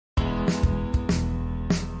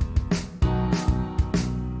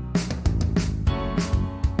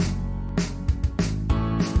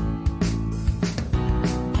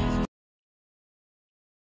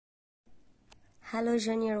Hello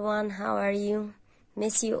Junior 1, how are you?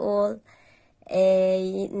 Miss you all.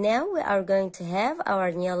 Now we are going to have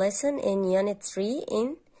our new lesson in Unit 3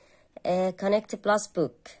 in Connect Plus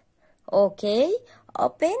book. Okay,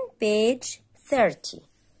 open page 30.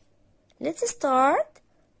 Let's start.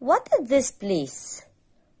 What is this place?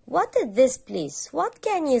 What is this place? What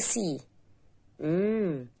can you see?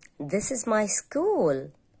 This is my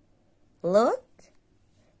school. Look,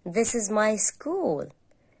 this is my school.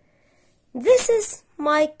 This is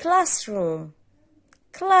my classroom.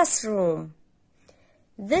 Classroom.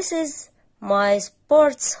 This is my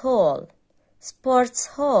sports hall. Sports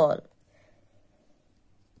hall.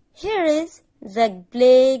 Here is the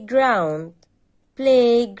playground.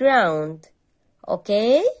 Playground.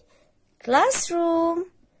 Okay? Classroom,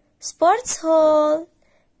 sports hall,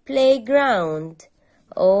 playground.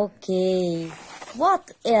 Okay.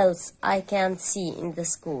 What else I can see in the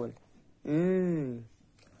school?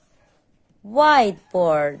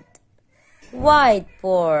 Whiteboard,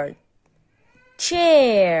 whiteboard,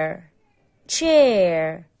 chair,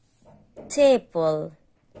 chair, table,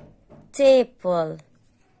 table,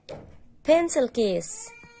 pencil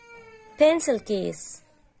case, pencil case,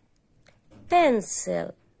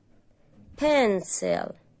 pencil,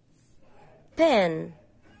 pencil, pen,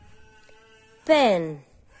 pen,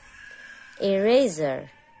 eraser,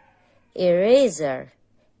 eraser,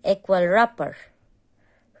 equal wrapper,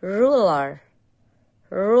 ruler,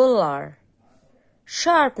 ruler,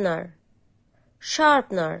 sharpener,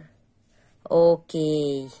 sharpener.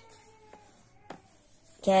 Okay.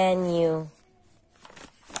 Can you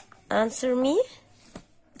answer me?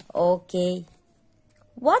 Okay.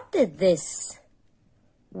 What is this?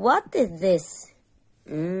 What is this?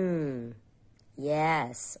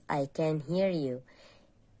 Yes, I can hear you.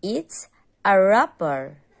 It's a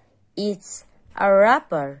wrapper. It's a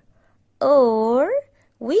wrapper. Or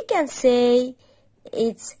we can say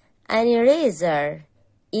it's an eraser.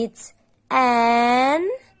 It's an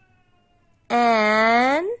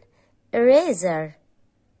eraser.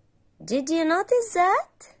 Did you notice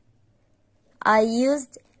that? I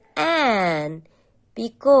used an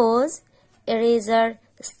because eraser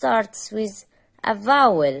starts with a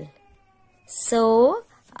vowel. So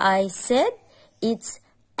I said it's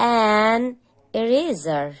an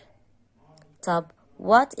eraser. طب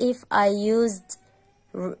what if I used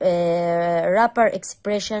wrapper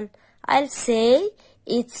expression? I'll say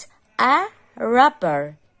it's a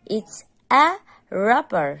wrapper. It's a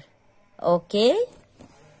wrapper. Okay?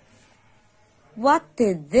 What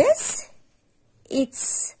is this?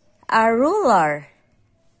 It's a ruler.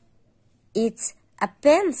 It's a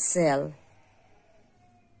pencil.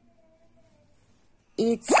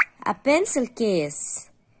 It's a pencil case.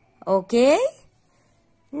 Okay?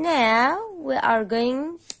 Now we are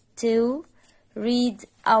going to read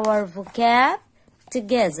our vocab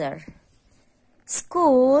together.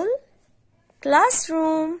 School,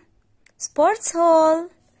 classroom, sports hall,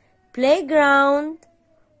 playground,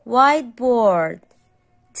 whiteboard,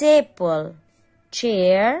 table,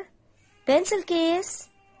 chair, pencil case,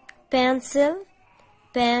 pencil,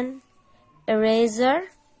 pen, eraser,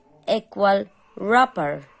 equal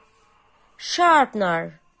wrapper,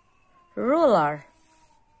 sharpener, ruler.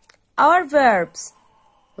 Our verbs: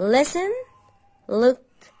 listen, look,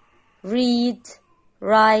 read,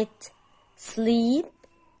 write, sleep,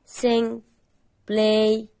 sing,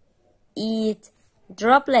 play, eat,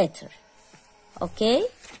 drop letter. Okay?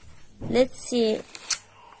 Let's see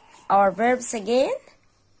our verbs again.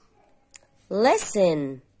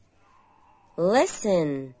 Listen,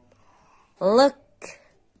 listen, look,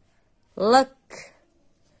 look,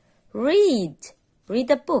 read, read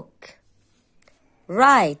a book,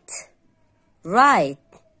 write, write,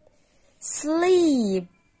 sleep,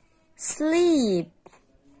 sleep,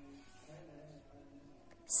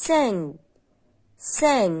 sing,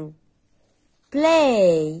 sing,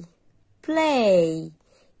 play, play,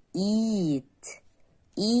 eat,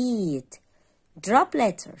 eat, drop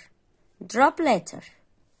letter, drop letter.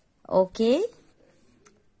 Okay?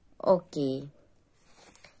 Okay.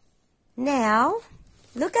 Now,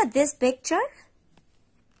 look at this picture.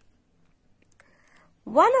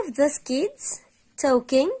 One of those kids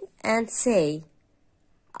talking and say,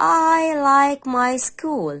 I like my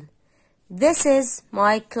school. This is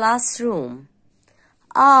my classroom.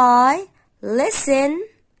 I listen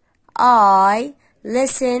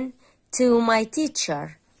to my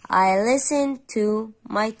teacher. I listen to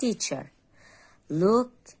my teacher.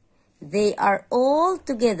 Look, They are all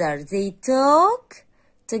together. They talk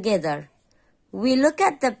together. We look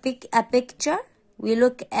at a picture. We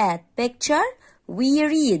look at picture. We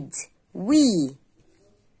read. We.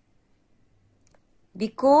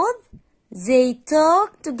 Because they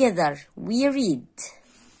talk together. We read.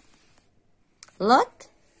 Look.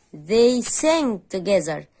 They sing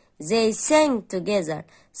together. They sing together.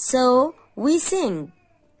 So we sing.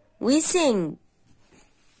 We sing.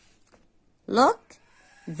 Look.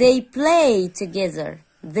 They play together.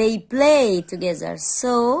 They play together.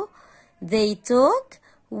 So they talk.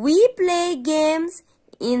 We play games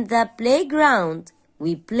in the playground.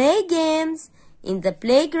 We play games in the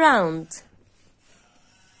playground.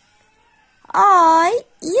 I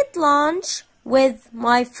eat lunch with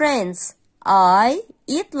my friends. I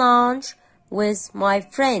eat lunch with my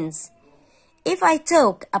friends. If I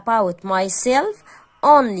talk about myself,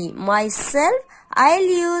 only myself, I'll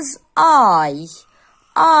use I.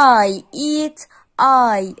 I eat,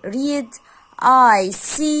 I read, I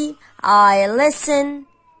see, I listen.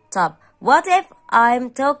 Top. What if I'm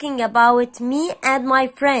talking about me and my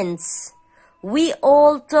friends? We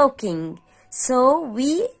all talking. So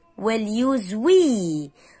we will use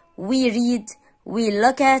we. We read, we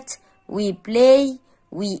look at, we play,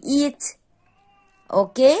 we eat.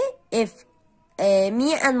 Okay? If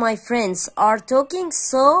me and my friends are talking,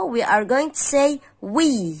 so we are going to say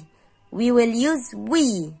we. We will use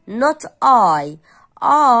we, not I.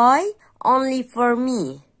 I only for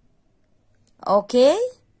me. Okay?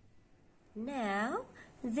 Now,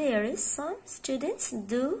 there is some students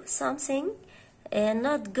do something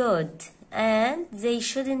not good and they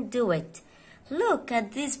shouldn't do it. Look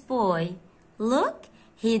at this boy. Look,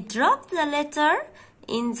 he dropped the letter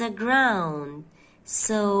in the ground.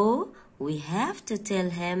 So, we have to tell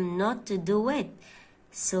him not to do it.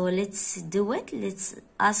 So let's do it. Let's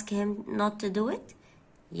ask him not to do it.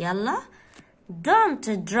 Yalla.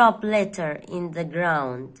 Don't drop letter in the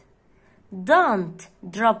ground. Don't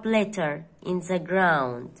drop letter in the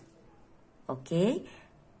ground. Okay?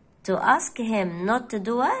 To ask him not to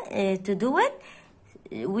do it,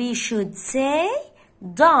 we should say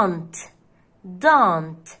don't.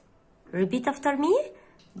 Don't. Repeat after me.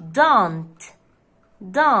 Don't.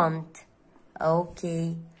 Don't.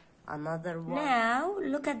 Okay. Another one. Now,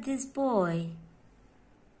 look at this boy.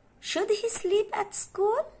 Should he sleep at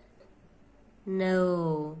school?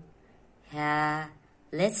 No.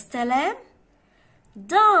 Let's tell him.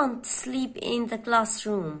 Don't sleep in the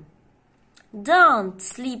classroom. Don't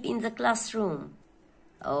sleep in the classroom.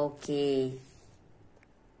 Okay.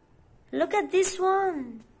 Look at this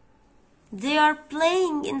one. They are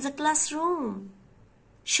playing in the classroom.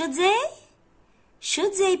 Should they?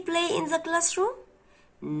 Should they play in the classroom?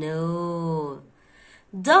 No.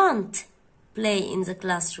 Don't play in the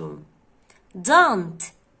classroom.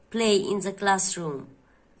 Don't play in the classroom.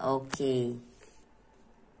 Okay.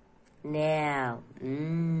 Now,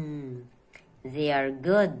 they are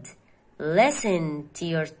good. Listen to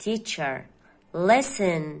your teacher.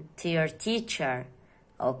 Listen to your teacher.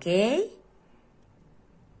 Okay?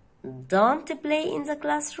 Don't play in the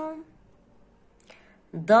classroom.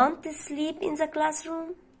 Don't sleep in the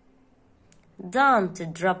classroom.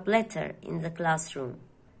 Don't drop letter in the classroom.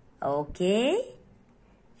 Okay?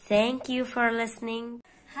 Thank you for listening.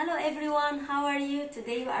 Hello everyone, how are you?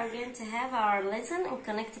 Today we are going to have our lesson in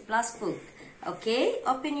Connect Plus book. Okay?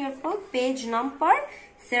 Open your book, page number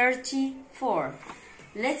 34.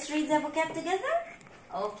 Let's read the vocab together.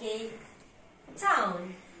 Okay.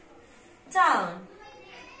 Town. Town.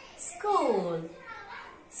 School.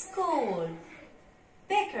 School.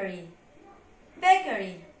 Bakery.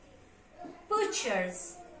 Bakery.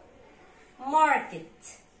 Butchers. Market.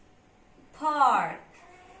 Park.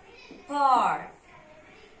 Park.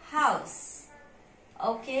 House.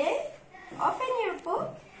 Okay? Open your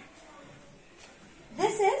book.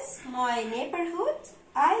 This is my neighborhood.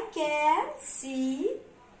 I can see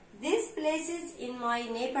these places in my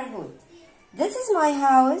neighborhood. This is my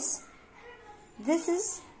house. This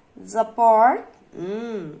is the park.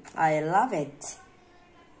 I love it.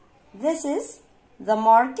 This is the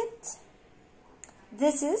market.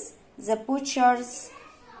 This is the butchers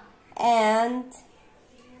and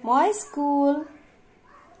my school.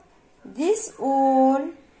 This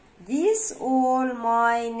all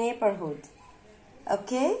my neighborhood.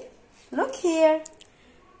 Okay? Look here.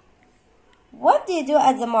 What do you do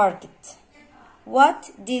at the market?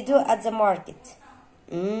 What do you do at the market?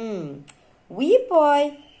 We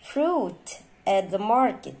buy fruit at the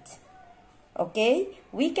market. Okay?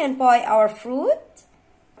 We can buy our fruit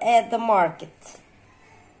at the market.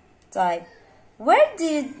 Type. Where do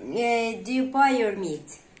you buy your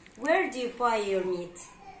meat? Where do you buy your meat?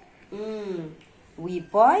 We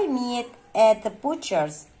buy meat at the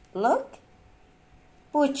butcher's. Look.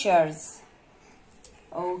 Butcher's.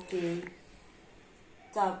 Okay.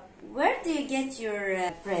 So, where do you get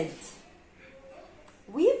your bread?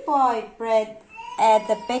 We buy bread at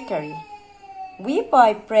the bakery. We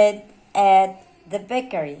buy bread at the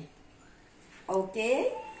bakery.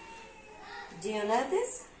 Okay? Do you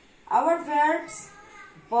notice? Our verbs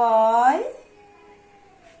buy,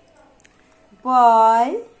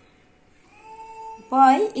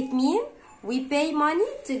 it means we pay money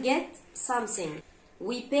to get something.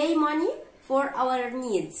 We pay money for our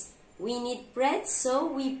needs. We need bread, so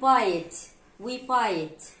we buy it. We buy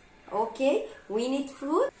it. Okay? We need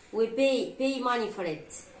food, we pay money for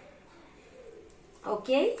it.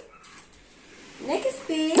 Okay? Next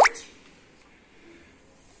page.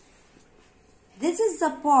 This is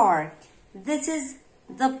the park. This is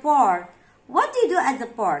the park. What do you do at the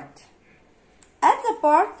park? At the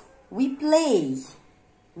park, we play.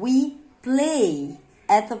 We play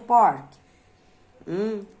at the park.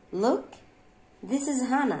 Look, this is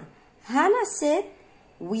Hannah. Hannah said,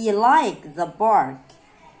 we like the park.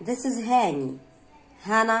 This is Hani.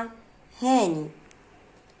 Hannah, Hani.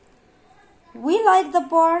 We like the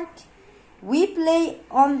park. We play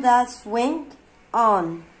on the swing.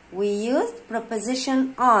 On. We used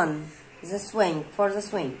preposition on. The swing, for the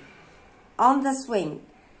swing. On the swing.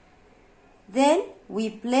 Then we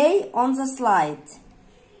play on the slide.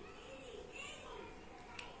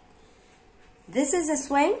 This is a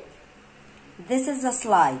swing. This is a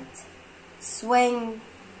slide. Swing,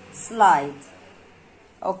 slide.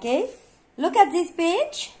 Okay? Look at this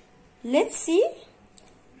page. Let's see.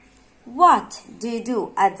 What do you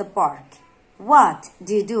do at the park? What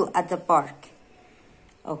do you do at the park?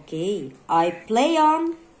 Okay, I play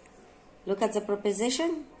on. Look at the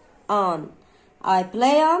preposition. On. I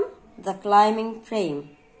play on the climbing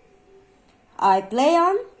frame. I play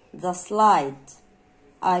on the slide.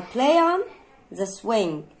 I play on the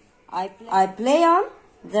swing. I play on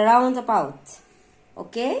the roundabout.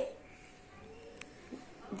 Okay?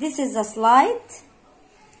 This is the slide,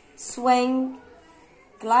 swing,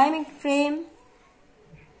 climbing frame,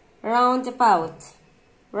 roundabout,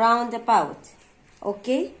 roundabout.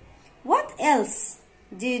 Okay? What else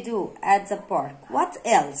do you do at the park? What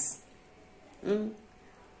else?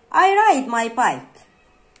 I ride my bike.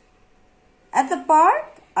 At the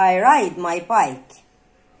park, I ride my bike.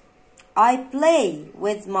 I play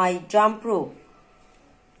with my jump rope.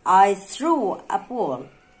 I threw a ball.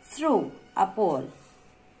 Threw a ball.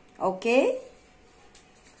 Okay?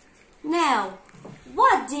 Now,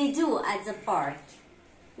 what do you do at the park?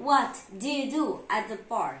 What do you do at the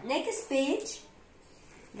park? Next page.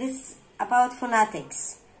 This is about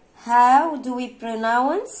phonetics. How do we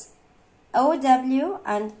pronounce OW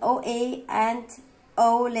and OA and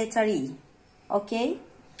O letter E? Okay?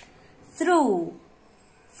 Through.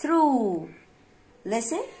 Through.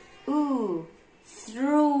 Listen. Ooh.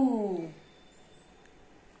 Through.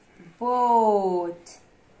 Boat.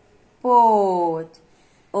 Boat.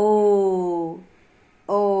 Oh.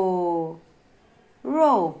 Oh.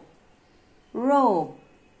 Rope. Rope.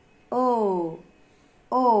 Oh.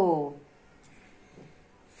 Oh.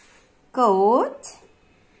 Coat.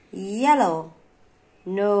 Yellow.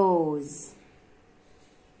 Nose.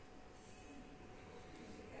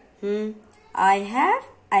 I have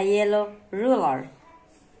a yellow ruler.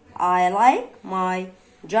 I like my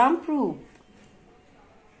jump rope.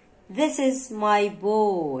 This is my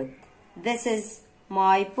boat. This is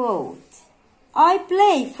my boat. I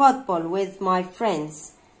play football with my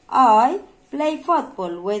friends. I play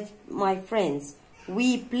football with my friends.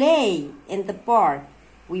 We play in the park.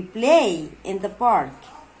 We play in the park.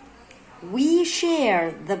 We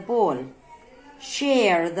share the ball.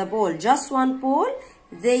 Share the ball. Just one ball.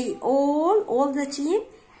 They all the team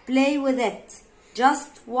play with it.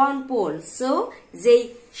 Just one ball. So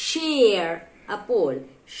they share a ball.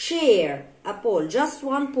 Share a ball. Just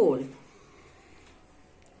one ball.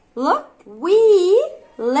 Look, we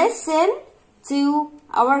listen to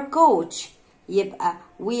our coach.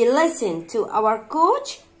 We listen to our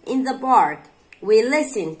coach in the park. We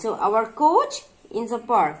listen to our coach in the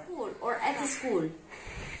park. Or at the school.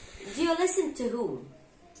 Do you listen to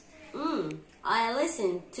whom? I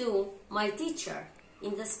listen to my teacher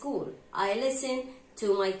in the school. I listen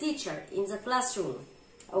to my teacher in the classroom.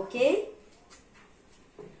 Okay?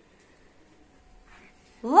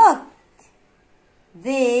 Look.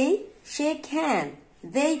 They shake hands.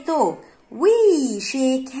 They talk. We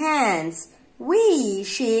shake hands. We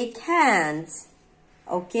shake hands.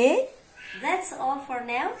 Okay? That's all for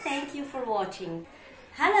now. Thank you for watching.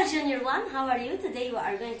 Hello Junior 1, how are you? Today we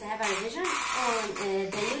are going to have a revision on the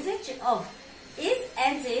usage of is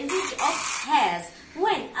and the usage of has.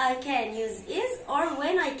 When I can use is or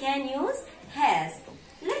when I can use has.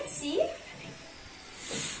 Let's see.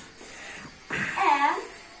 Am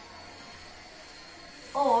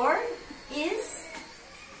or is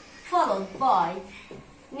followed by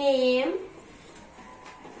name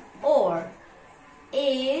or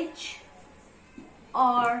age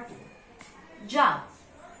or job.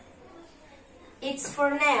 It's for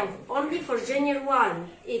now, only for Junior 1.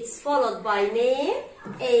 It's followed by name,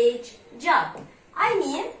 age, job. I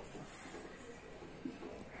mean,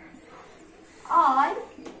 I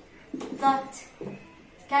dot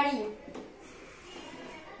Karim.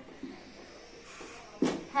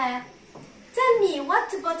 Tell me what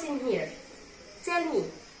to put in here. Tell me.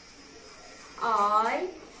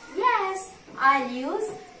 Yes, I'll use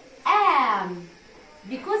am.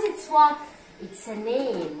 Because it's what? It's a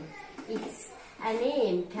name. It's a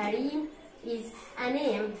name. Karim is a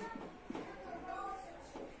name.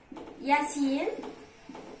 Yasin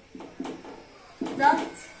dot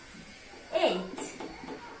 8.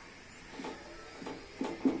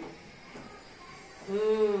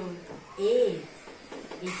 Eight.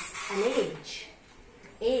 It's an age.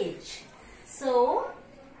 Age. So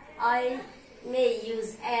I may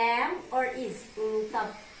use am or is.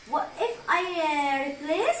 What if I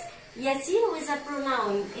replace Yasin with a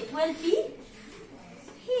pronoun? It will be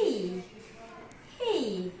he.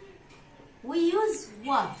 He. We use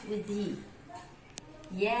what with he?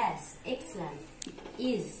 Yes, excellent.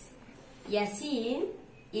 Is. Yasin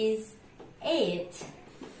is 8.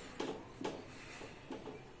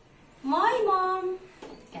 My mom.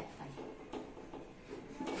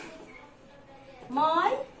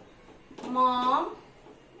 My mom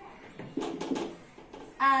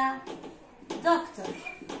a doctor.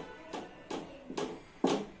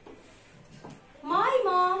 My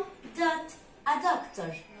mom dot a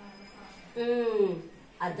doctor.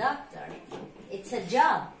 A doctor. It's a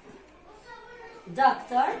job.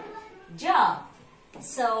 Doctor, job.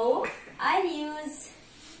 So I'll use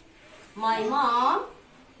my mom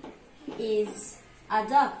is a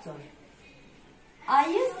doctor. I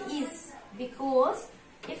used is because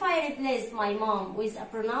if I replace my mom with a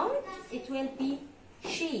pronoun, it will be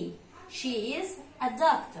she. She is a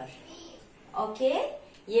doctor. Okay?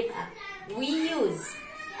 يبقى we use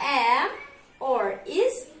am or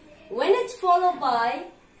is when it's followed by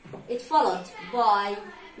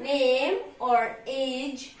name or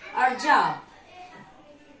age or job.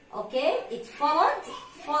 Okay? It followed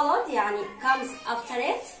يعني comes after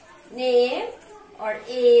it name or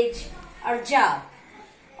age or job.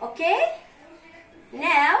 Okay?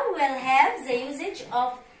 Now we'll have the usage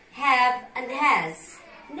of have and has.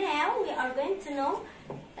 Now we are going to know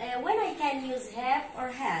when I can use have or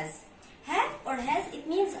has. Have or has, it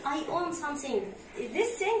means I own something.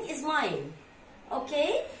 This thing is mine.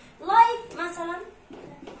 Okay? Like, مثلا,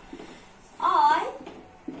 I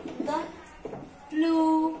got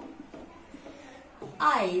blue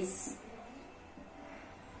eyes.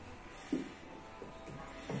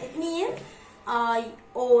 It means I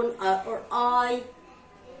own or I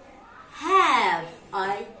have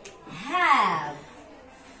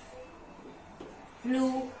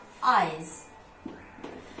blue eyes.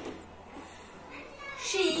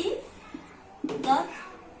 She got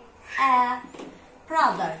a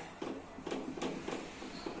brother.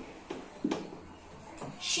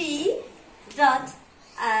 She got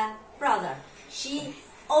a brother. She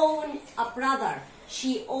owned a brother.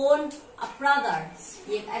 She owned a brother.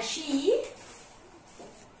 يبقى she.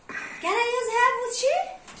 Can I use have with she?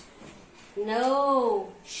 No.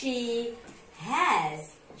 She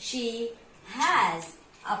has. She has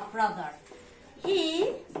a brother.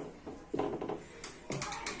 He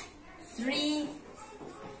 3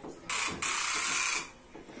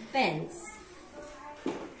 pens.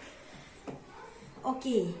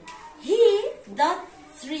 Okay. He got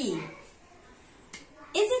 3.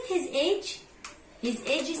 Is it his age? His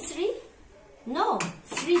age is 3? No.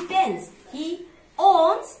 3 pens. He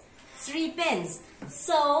owns 3 pens.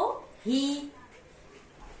 So he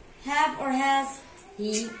have or has?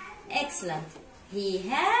 He. Excellent. He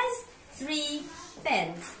has 3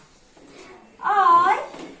 pens. I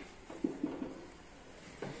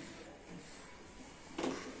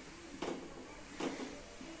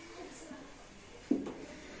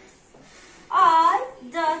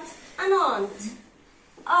dot an aunt.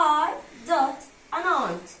 I dot an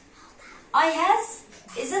aunt. I has?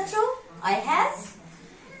 Is that true? I has?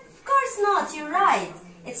 Of course not. You're right.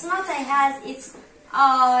 It's not I has. It's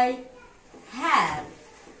I have.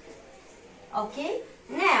 Okay?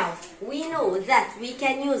 Now, we know that we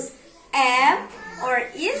can use am or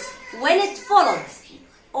is when it follows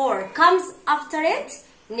or comes after it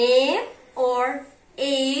name or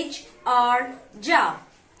age or job.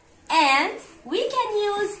 And we can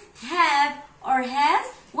use have or has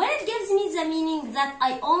when it gives me the meaning that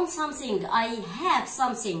I own something, I have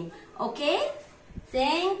something. Okay?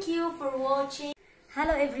 Thank you for watching.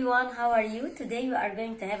 Hello everyone, how are you? Today we are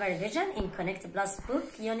going to have a revision in Connect Plus book,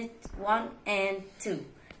 Unit 1 and 2.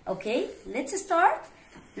 Okay, let's start.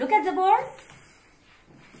 Look at the board.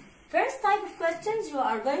 First type of questions you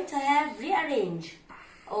are going to have rearrange.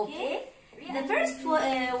 Okay, the first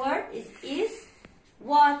word is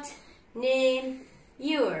what, name,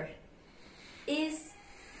 your. Is,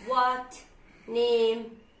 what, name,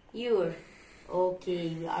 your.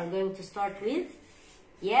 Okay, we are going to start with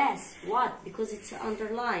yes, what, because it's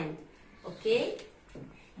underlined. Okay,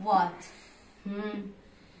 what?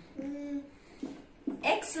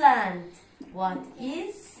 Excellent. What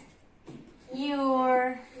is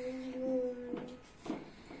your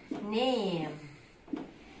name?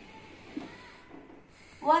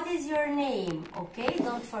 What is your name? Okay,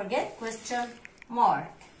 don't forget question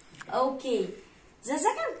mark. Okay, the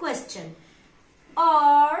second question.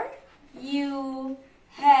 Are you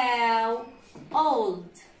how old?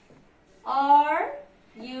 Are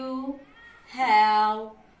you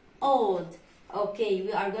how old? Okay,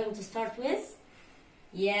 we are going to start with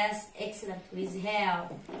yes, excellent, with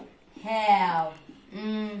how. How.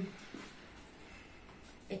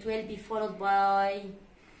 It will be followed by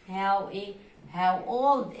how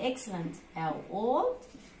old. Excellent. How old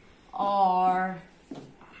are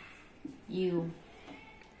you?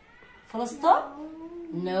 Full stop?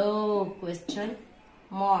 No, question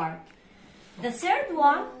mark. The third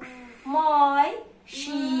one, my,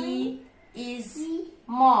 she is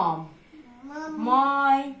mom.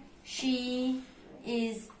 My, she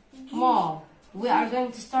is mom. We are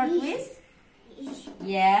going to start with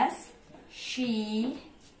yes, she.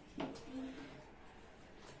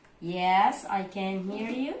 Yes, I can hear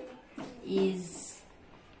you. Is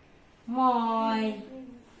my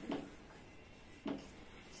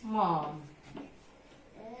mom.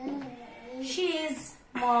 She is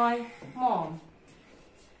my mom.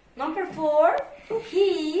 Number 4,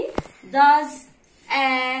 he does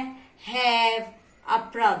have a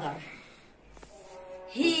brother.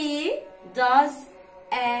 He does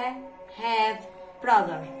have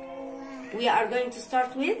brother. We are going to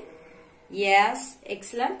start with yes,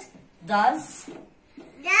 excellent. Does.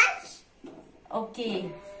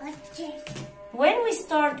 Okay. When we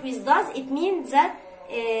start with does, it means that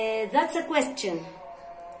that's a question.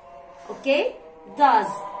 Okay? Does.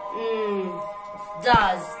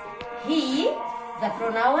 Does he, the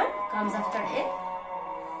pronoun comes after it.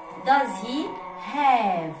 Does he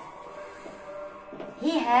have?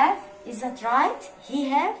 He have, is that right? He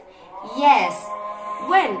have? Yes.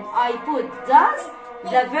 When I put does,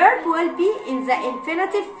 the verb will be in the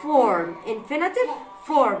infinitive form. Infinitive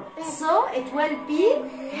form. So it will be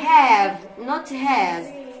have, not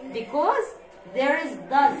has. Because there is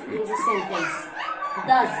does in the sentence.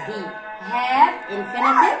 Does he have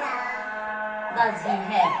infinitive? Does he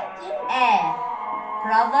have a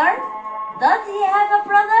brother? Does he have a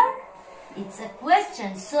brother? It's a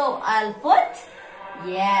question. So I'll put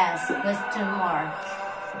yes, question mark.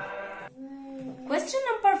 Question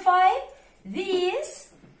number 5.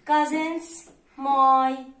 These cousins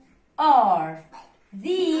my are.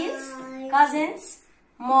 These cousins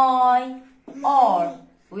my are.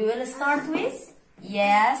 We will start with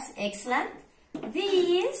yes, excellent.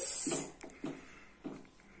 These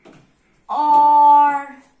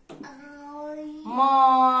are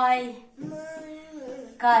my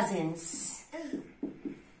cousins.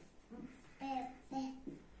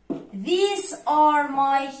 These are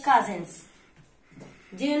my cousins.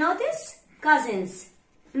 Do you notice? Cousins,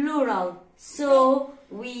 plural. So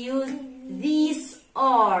we use these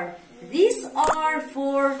are. These are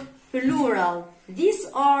for plural. These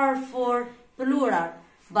are for plural.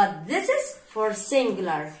 But this is for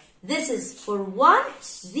singular. This is for one.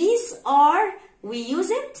 These are, we use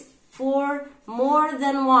it for more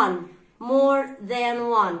than one. More than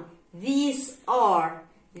one. These are.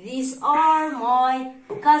 These are my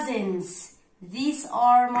cousins. These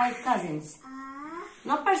are my cousins.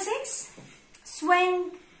 Number 6.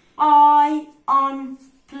 Swing I on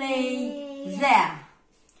play there.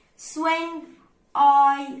 Swing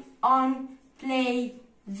I on play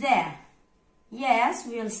there. Yes,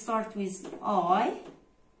 we'll start with I.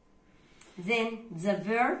 Then the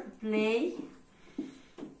verb play.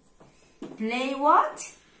 Play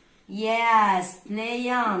what? Yes, play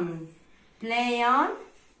on. Play on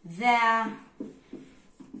the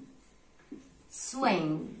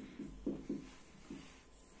swing.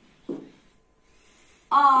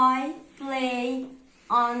 I play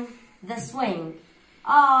on the swing.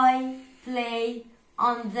 I play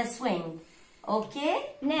on the swing.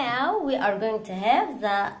 Okay, now we are going to have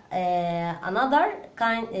the another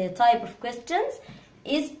type of questions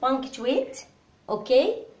is punctuate.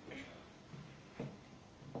 Okay,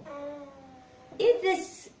 is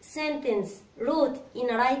this sentence wrote in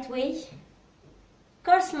a right way? Of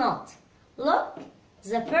course not. Look,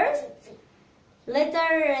 the first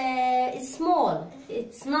letter is small.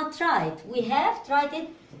 It's not right. We have to write it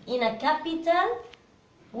in a capital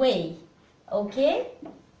way. Okay?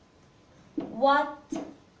 What?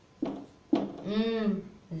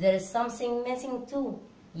 There is something missing too.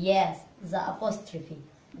 Yes, the apostrophe.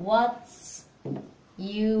 What's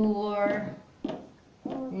your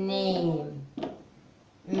name?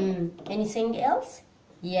 Anything else?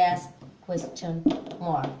 Yes, question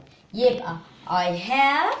mark. يبقى I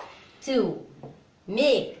have to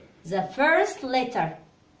make the first letter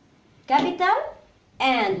capital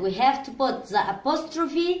and we have to put the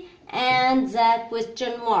apostrophe and the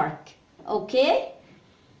question mark. Okay?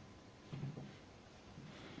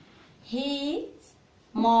 He's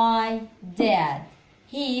my dad.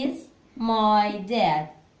 He's my dad.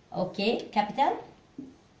 Okay, capital.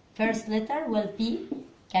 First letter will be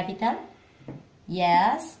capital.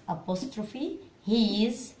 Yes, apostrophe.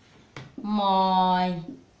 He's my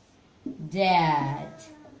dad.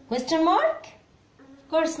 Question mark? Of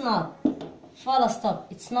course not. Full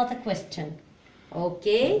stop. It's not a question.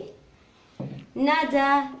 Okay?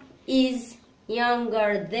 Nada is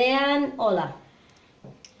younger than Ola.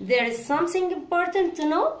 There is something important to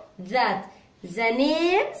know, that the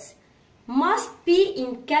names must be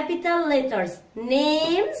in capital letters.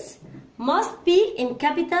 Names must be in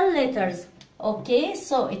capital letters. Okay,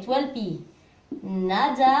 so it will be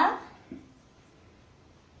Nada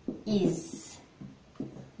is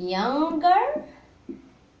younger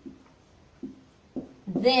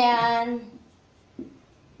than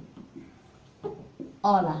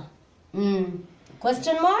Ola.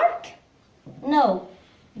 Question mark? No,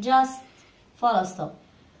 just full stop.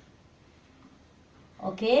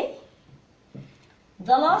 Okay?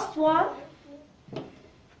 The last one,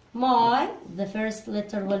 my, the first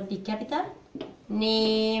letter will be capital.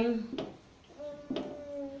 Name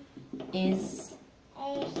is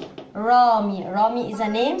Rami. Rami is a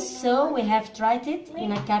name, so we have to write it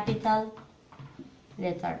in a capital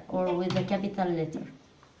letter or with a capital letter.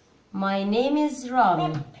 My name is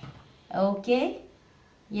Rami. Okay?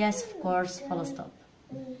 Yes, of course, full stop.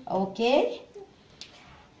 Okay?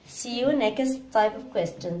 See you next type of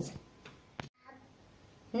questions.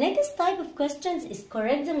 Next type of questions is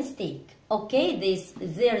correct the mistake. Okay,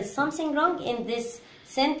 there is something wrong in this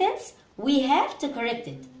sentence. We have to correct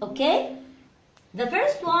it. Okay? The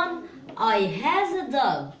first one, I has a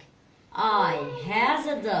dog. I has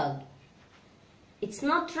a dog. It's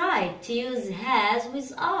not right to use has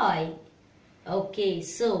with I. Okay,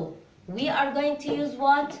 so we are going to use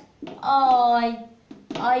what? I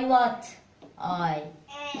what? I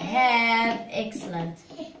have, excellent,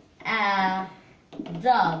 a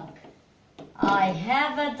dog. I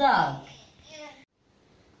have a dog.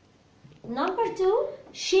 Number two,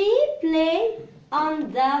 she play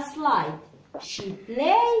on the slide. She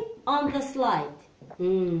play on the slide.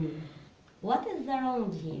 What is the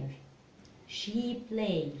wrong here? She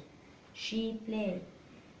play. She play.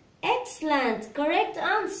 Excellent, correct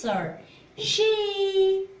answer.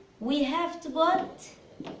 She, we have to put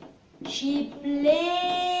she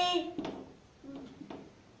play.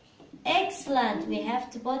 Excellent, we have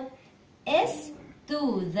to put S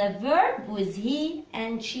to the verb with he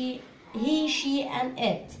and she, and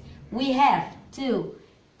it. We have to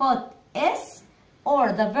put S,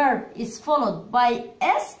 or the verb is followed by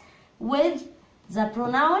S with the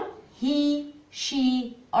pronoun he,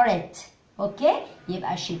 she, or it. Okay?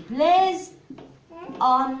 يبقى she plays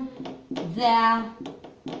on the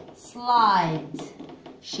slide.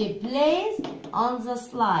 She plays on the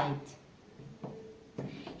slide.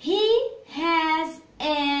 He has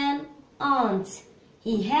an aunt.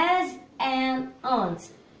 He has an aunt.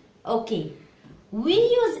 Okay. We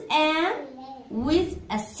use an with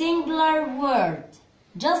a singular word,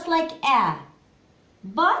 just like a.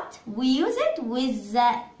 But we use it with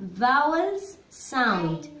the vowels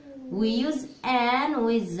sound. We use an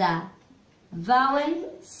with the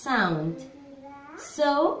vowel sound.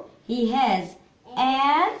 So he has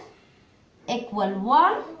an equal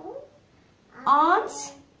 1.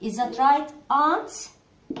 Aunt, is that right? Aunt.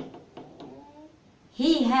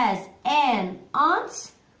 He has an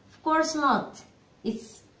aunt? Of course not.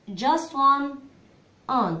 It's just one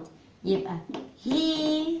aunt. يبقى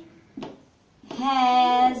he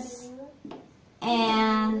has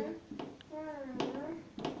an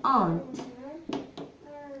aunt.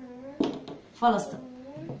 Full stop.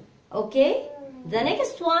 Okay, the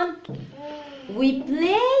next one, we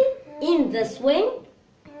play in the swing.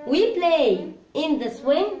 We play in the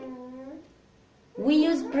swing. We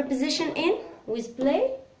use preposition in with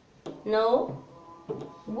play. No,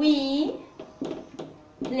 we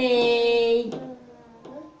play.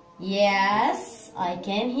 Yes, I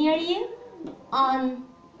can hear you. On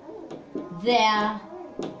the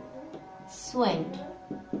swing.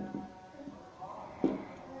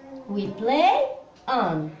 We play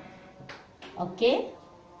on. Okay.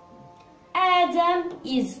 Adam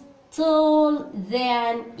is tall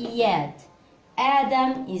than Iyad.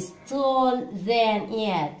 Adam is tall than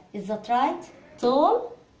Iyad. Is that right?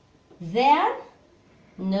 Tall than?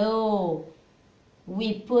 No.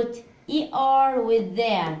 We put ER with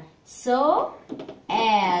than. So,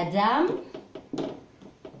 Adam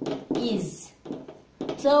is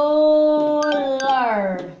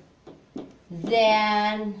taller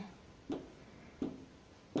than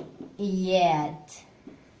Iyad.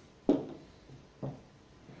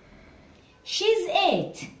 She's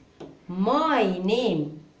 8. My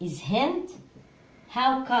name is Hind.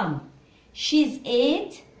 How come? She's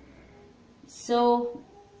 8. So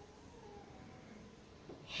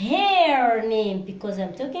her name, because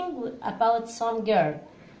I'm talking about some girl.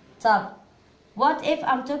 Top. What if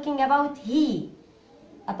I'm talking about he?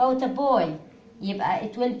 About a boy. يبقى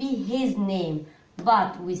it will be his name.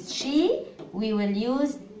 But with she, we will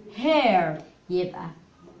use her. يبقى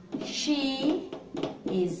she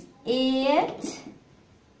is 8.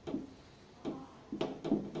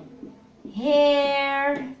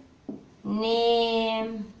 Her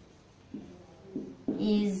name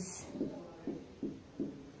is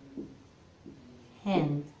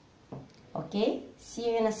Hind. Okay,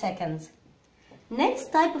 see you in a second.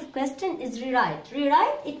 Next type of question is rewrite.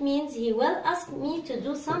 Rewrite, it means he will ask me to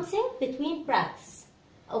do something between practice.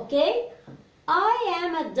 Okay, I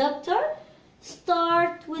am a doctor.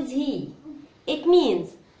 Start with he. It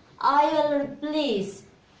means I will replace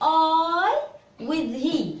I with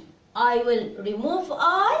he. I will remove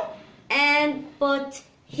I and put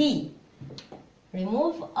he.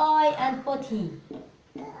 Remove I and put he.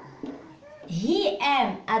 He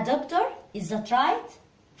am a doctor. Is that right?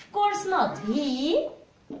 Of course not. He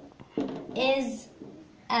is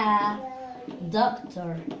a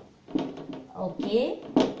doctor. Okay?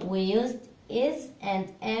 We used is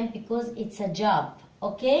and am because it's a job.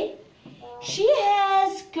 Okay? She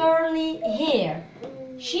has curly hair.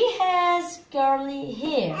 She has curly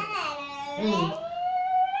hair.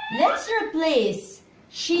 Let's replace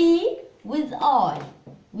she with I.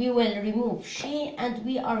 We will remove she and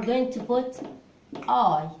we are going to put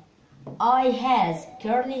I. I has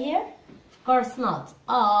curly hair? Of course not.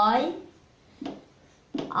 I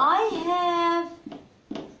have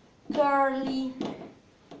curly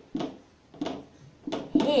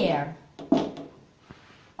hair.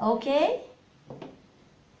 Okay?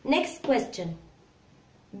 Next question.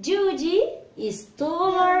 Judy is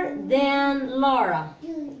taller than Laura.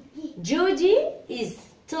 Judy is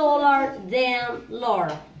taller than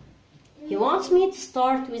Laura. He wants me to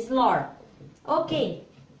start with Laura. Okay.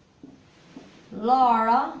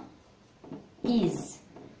 Laura is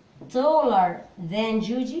taller than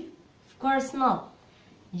Judy? Of course not.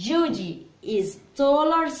 Judy is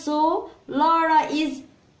taller, so Laura is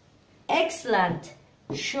excellent.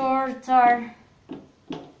 Shorter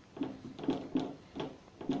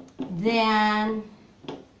than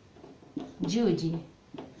Judy.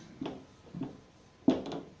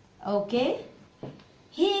 Okay?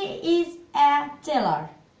 He is a teller.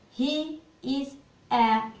 He is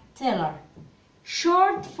a teller.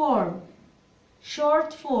 Short form.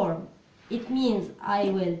 Short form. It means I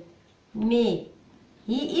will make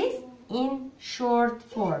he is in short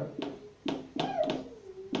form.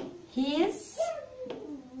 He is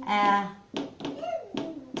a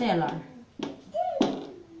teller.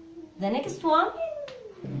 The next one.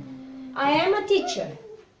 I am a teacher.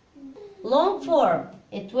 Long form.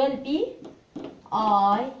 It will be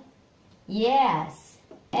I, yes,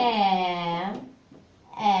 am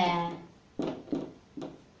a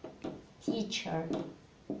teacher.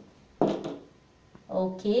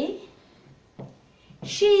 Okay.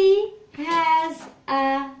 She has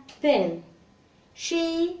a pen.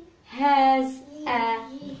 She has a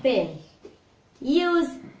pen. Use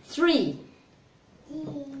 3.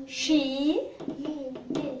 She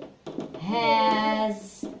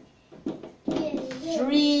has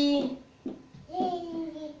 3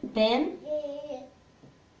 pen.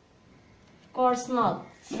 Of course not.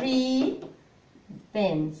 3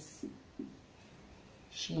 pens.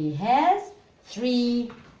 She has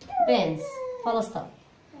 3 pens. Full stop.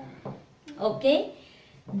 Okay?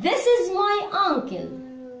 This is my uncle.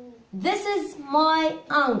 This is my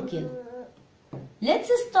uncle.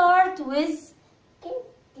 Let's start with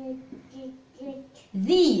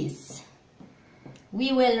these.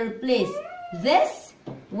 We will replace this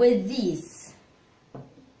with these.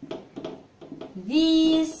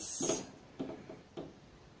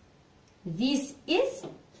 This is,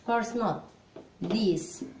 of course not.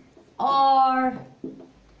 These are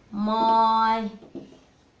my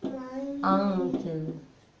uncle.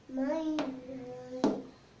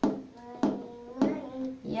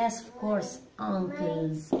 Yes, of course,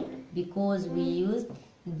 uncles, because we used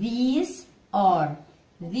these are.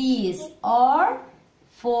 These are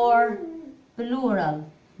for plural.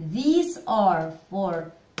 These are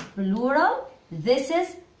for plural. This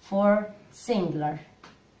is for singular.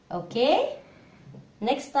 Okay?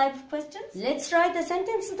 Next type of questions. Let's write the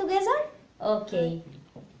sentence together. Okay.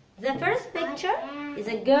 The first picture is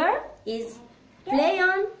a girl is play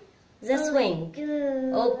on the swing.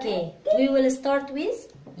 Okay. We will start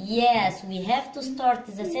with, yes, we have to start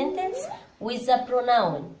the sentence with a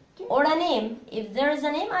pronoun or a name. If there is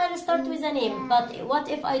a name, I'll start with a name. But what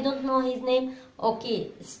if I don't know his name?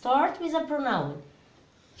 Okay, start with a pronoun.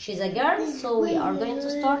 She's a girl, so we are going to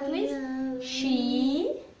start with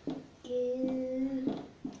she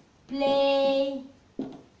play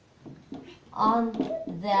on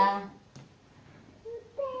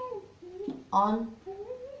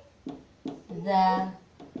the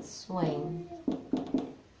swing.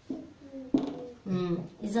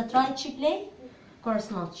 Is that right? She play? Of course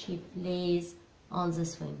not. She plays on the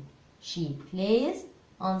swing. She plays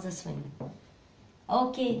on the swing.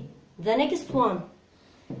 Okay, the next one.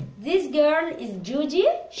 This girl is Judy.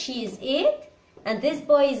 She is 8. And this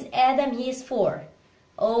boy is Adam. He is 4.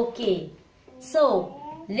 Okay, so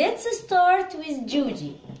let's start with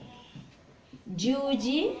Judy.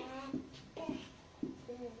 Judy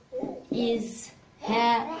is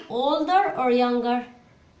her older or younger?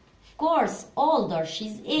 Of course, older.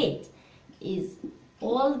 She's 8. Is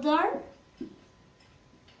older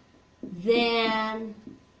than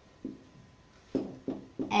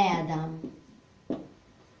Adam.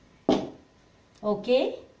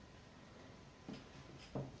 Okay?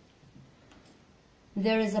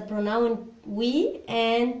 There is a pronoun we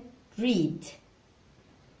and read.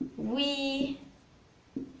 We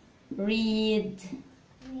read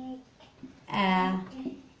a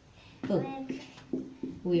book.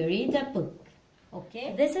 We read a book.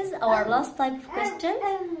 Okay? This is our last type of question,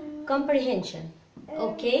 comprehension.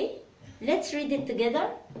 Okay? Let's read it together.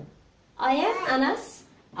 I am Anas.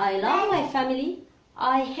 I love my family.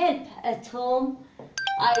 I help at home.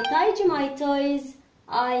 I tidy my toys.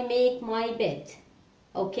 I make my bed.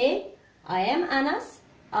 Okay? I am Anas.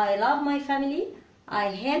 I love my family. I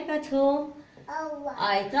help at home.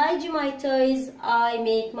 I tidy my toys. I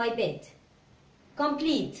make my bed.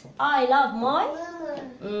 Complete. I love my...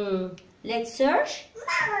 Let's search.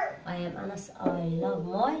 I am Anas. I love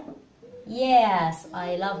my... Yes,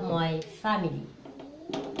 I love my family.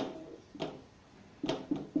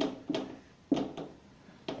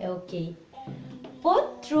 Okay.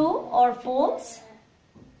 Put true or false.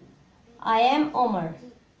 I am Omar.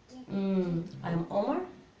 I'm Omar?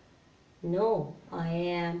 No, I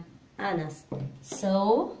am Anas.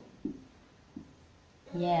 So,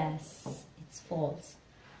 yes, it's false.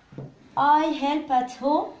 I help at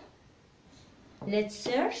home. Let's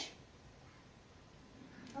search.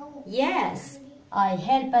 Yes, I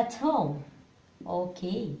help at home.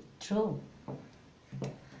 Okay, true.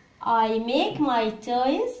 I make my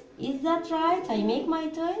toys. Is that right? I make my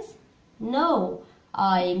toys? No.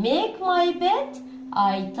 I make my bed.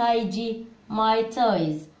 I tidy my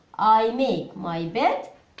toys. I make my bed.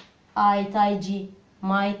 I tidy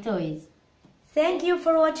my toys. Thank you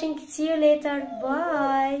for watching. See you later.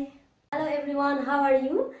 Bye. Hello everyone. How are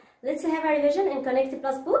you? Let's have a revision in Connect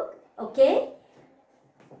Plus book. Okay?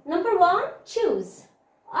 Number 1, choose.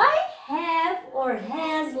 I have or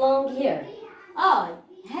has long hair. I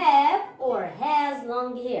have or has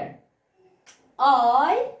long hair.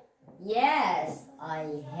 Yes,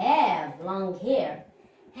 I have long hair.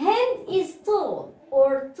 Hand is tall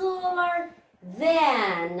or taller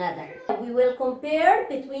than another. We will compare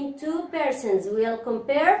between two persons. We will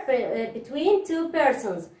compare between two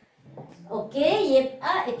persons. Okay,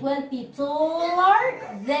 يبقى it will be taller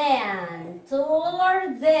than,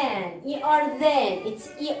 ER than, it's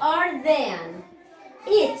ER than.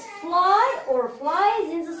 It fly or flies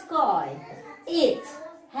in the sky. It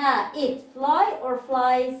fly or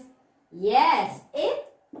flies? Yes, it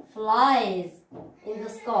flies in the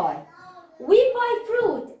sky. We buy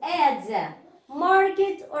fruit at the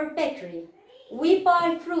market or bakery. We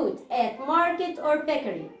buy fruit at market or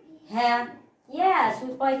bakery. Huh? Yes,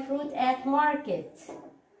 we buy fruit at market.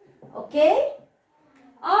 Okay?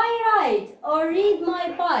 I ride or read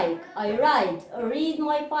my bike. I ride or read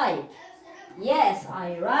my bike. Yes,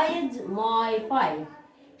 I ride my bike.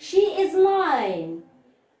 She is 9.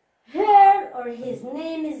 Her or his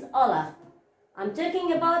name is Olaf. I'm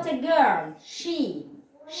talking about a girl. She.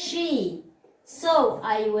 So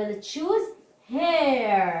I will choose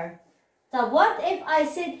her. So what if I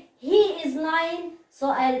said he is 9? So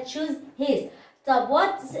I'll choose his. So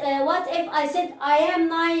what if I said I am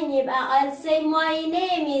 9? I'll say my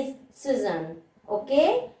name is Susan.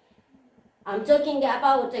 Okay? I'm talking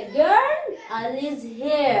about a girl. I'll use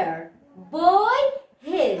her. Boy,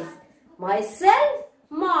 his. Myself,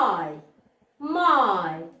 my.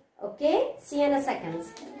 Okay? See you in a second.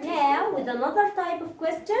 Now with another type of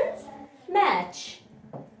questions. Match.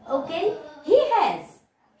 Okay? He has.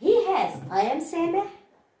 I am Sameh.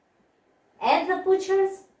 At the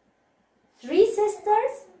butcher's. 3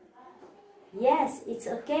 sisters. Yes, it's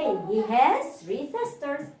okay. He has 3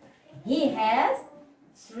 sisters. He has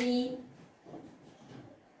 3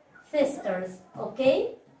 sisters.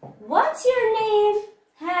 Okay? What's your name?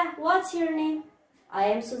 What's your name? I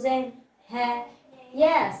am Suzanne.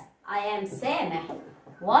 Yes, I am Sameh.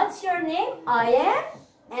 What's your name? I am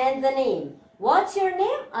and the name. What's your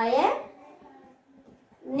name? I am.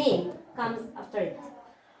 Name comes after it.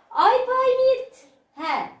 I buy meat.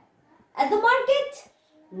 At the market?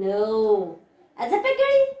 No. At the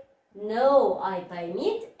bakery? No, I buy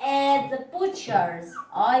meat at the butcher's.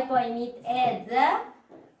 I buy meat at the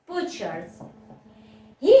butcher's.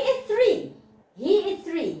 He is 3.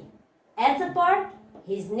 At the park?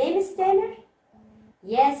 His name is Tanner.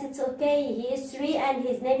 Yes, it's okay. He is 3 and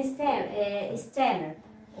his name is Tanner.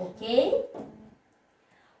 Okay?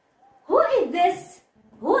 Who is this?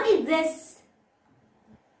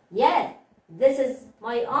 Yes, this is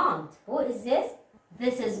my aunt. Who is this?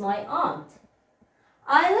 This is my aunt.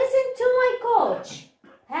 I listen to my coach.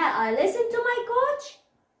 I listen to my coach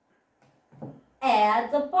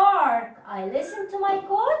at the park. I listen to my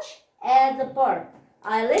coach at the park.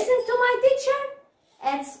 I listen to my teacher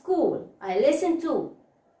at school. I listen to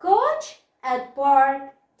coach at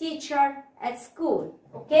park, teacher at school.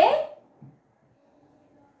 Okay?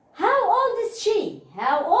 How old is she?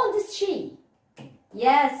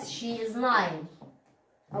 Yes, she is 9.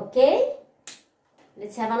 Okay?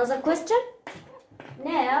 Let's have another question.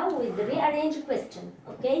 Now with the rearranged question.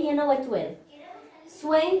 Okay, you know it well.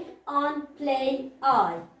 Swing on, play,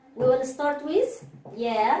 I. We will start with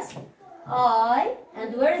yes, I.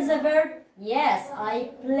 And where is the verb? Yes,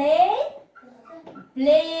 I play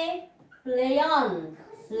on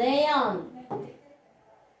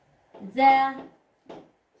the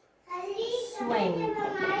swing.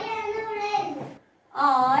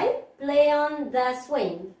 I play on the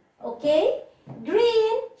swing. Okay?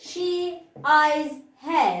 Green, she, eyes,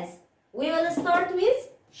 has. We will start with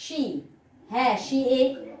she.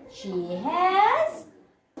 She has.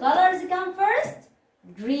 Colors come first.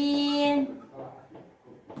 Green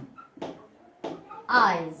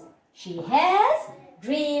eyes. She has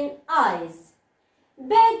green eyes.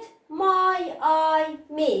 Bed, my, I,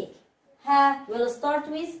 make. We'll start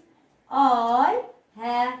with I.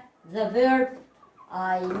 The verb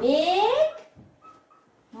I make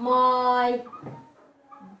my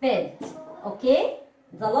bed. Okay?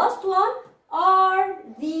 The last one. Are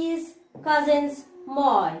these cousins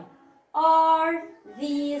mine? Are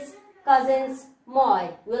these cousins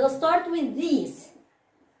mine? We'll start with these.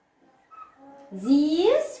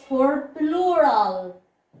 These for plural.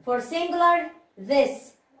 For singular,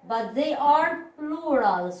 this. But they are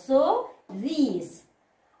plural. So, these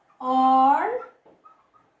are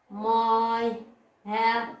my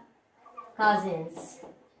cousins.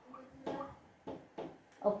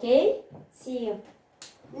 Okay? See you.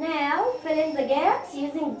 Now, fill in the gaps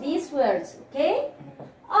using these words. Okay?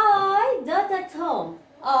 I dot at home.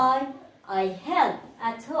 I help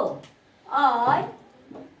at home. I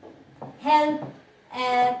help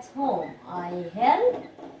at home. I help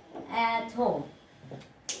at home.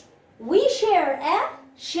 We share a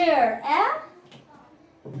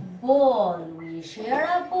ball. We share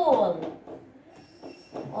a ball.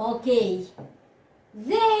 Okay.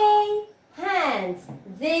 They hands.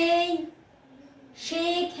 They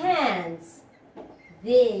shake hands.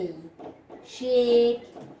 They shake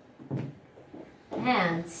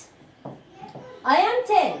hands. I am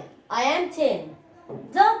 10. I am 10.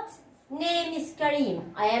 Dot name is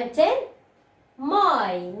Karim. I am 10.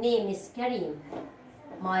 My name is Karim.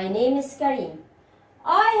 My name is Karim.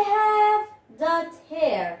 I have dot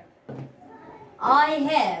hair. I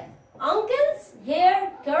have uncle's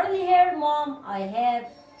hair, curly hair. Mom, I have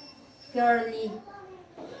curly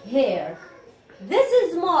hair. This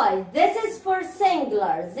is my, this is for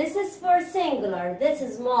singular, this is for singular. This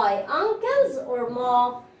is my uncle's or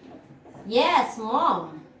mom? Yes,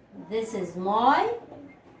 mom. This is my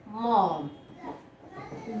mom.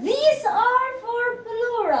 These are for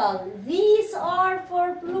plural. These are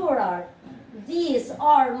for plural. These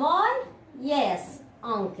are my, yes,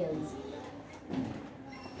 uncles.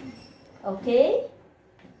 Okay?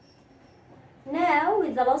 Now,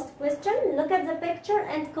 with the last question, look at the picture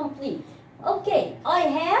and complete. Okay, I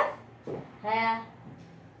have,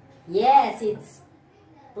 yes, it's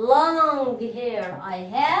long hair. I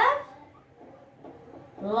have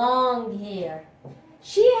long hair.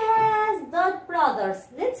 She has dot brothers.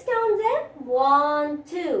 Let's count them. 1,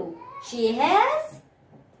 2. She has,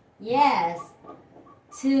 yes,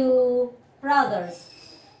 2 brothers.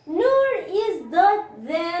 Noor is dot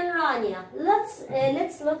then Rania.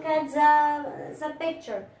 Let's look at the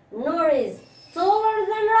picture. Noor is taller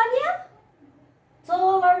than Rania.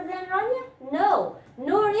 Taller than Rania? No.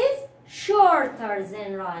 Noor is shorter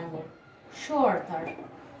than Rania. Shorter.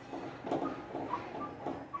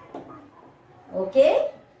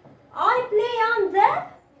 Okay? I play on the,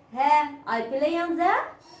 I play on the,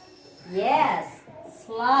 yes,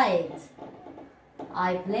 slide.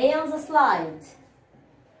 I play on the slide.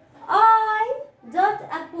 I dot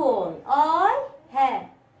a pole. I have,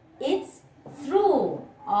 it's through.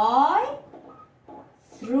 I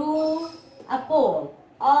threw a pole.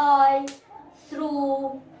 I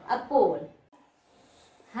threw a pole.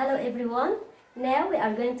 Hello everyone. Now we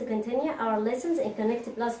are going to continue our lessons in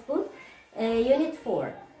Connect Plus book, Unit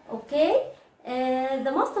 4. Okay?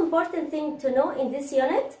 The most important thing to know in this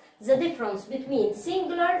unit, the difference between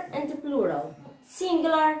singular and plural.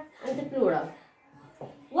 Singular and plural.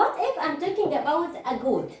 What if I'm talking about a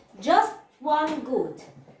goat? Just one goat.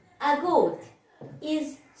 A goat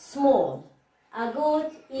is small. A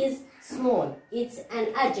goat is small. It's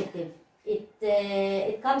an adjective.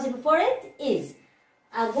 It comes before it is.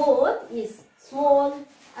 A goat is small.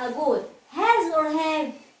 A goat has or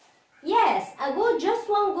have. Yes, a goat, just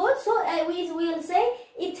one goat. So we will say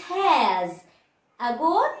it has. A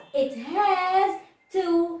goat, it has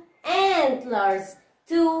 2 antlers.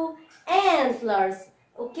 2 antlers.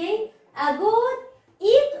 Okay? A goat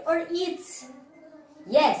eat or eats.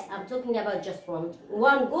 Yes, I'm talking about just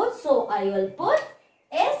one goat, so I will put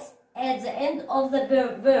S at the end of the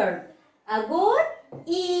verb. A goat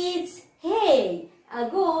eats hay. A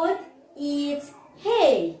goat eats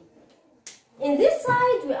hay. In this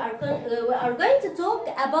side, we are going to talk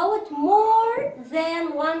about more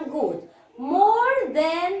than one goat. More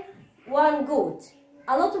than one goat.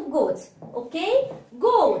 A lot of goats. Okay?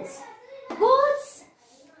 Goats. Goats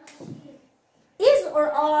is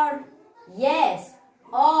or are? Yes.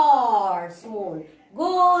 Are small.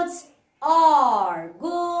 Goats are.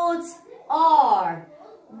 Goats are.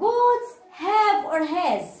 Goats have or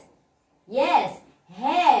has? Yes,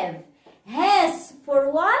 have. Has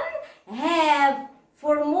for one, have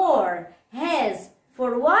for more. Has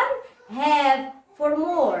for one, have for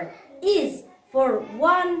more. Is for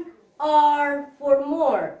one, are for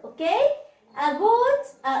more. Okay?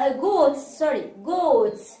 Goats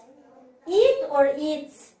eat or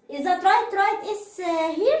eats. Is that right? Right is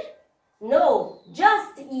here? No,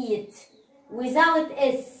 just eat. Without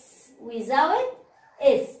S. Without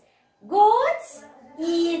S. Goats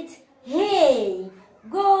eat hay.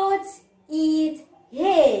 Goats eat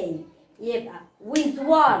hay. يبقى with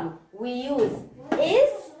one we use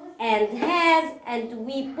is and has and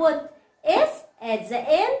we put S at the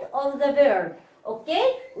end of the verb.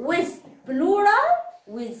 Okay? With plural,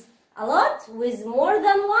 with a lot, with more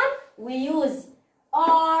than one, we use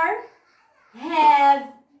are,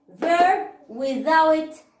 have, verb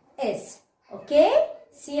without S. Okay?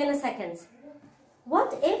 See you in a second.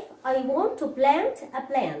 What if I want to plant a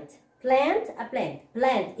plant? Plant a plant.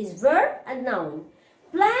 Plant is verb and noun.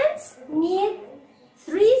 Plants need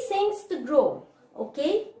 3 things to grow.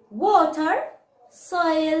 Okay? Water,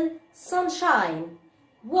 soil, sunshine.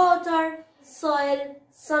 Water, soil,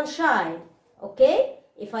 sunshine. Okay?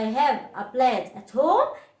 If I have a plant at home,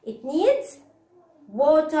 it needs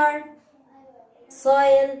water,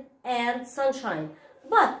 soil, and sunshine.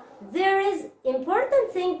 But there is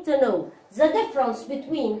important thing to know. The difference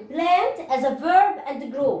between plant as a verb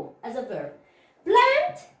and grow as a verb.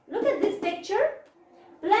 Plant, look at this picture.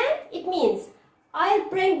 Plant, it means I'll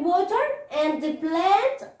bring water and the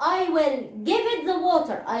plant, I will give it the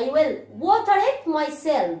water. I will water it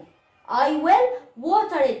myself. I will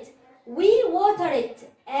water it. We water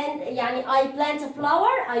it. And يعني I plant a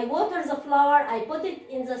flower, I water the flower, I put it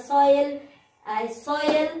in the soil,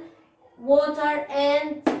 water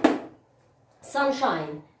and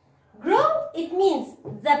sunshine. Grow, it means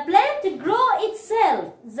the plant grow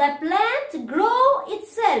itself. The plant grow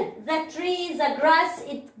itself. The tree, the grass,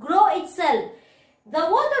 it grow itself. The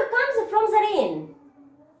water comes from the rain.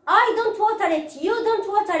 I don't water it, you don't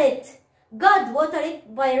water it. God water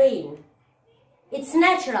it by rain. It's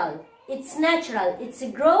natural. It's natural. It's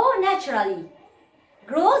grow naturally.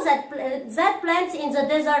 Grow that plants in the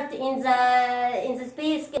desert, in the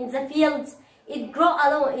space, in the fields. It grow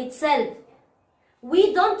alone itself.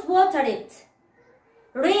 We don't water it.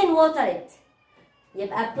 Rain water it.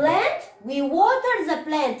 يبقى plant, we water the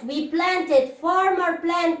plant. We plant it, farmer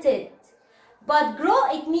plant it. But grow,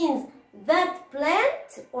 it means that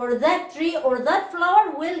plant or that tree or that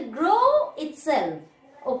flower will grow itself.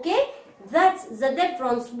 Okay? That's the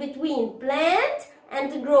difference between plant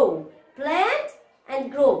and grow. Plant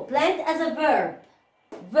and grow. Plant as a verb.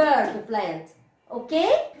 Verb plant.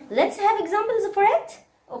 Okay? Let's have examples for it.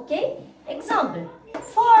 Okay? Example.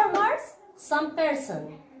 Farmers, some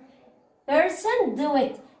person. Person, do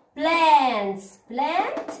it. Plants.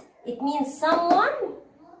 Plant, it means someone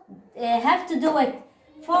have to do it.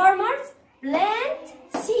 Farmers, plant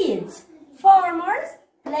seeds. Farmers,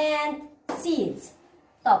 plant seeds.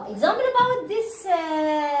 So, example about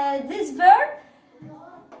this verb.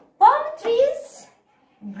 Palm trees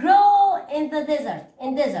grow in the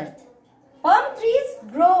desert. Palm trees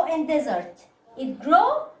grow in desert. It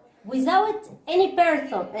grow without any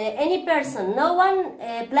person. No one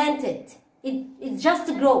planted. It just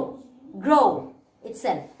grow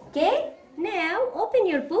itself. Okay. Now open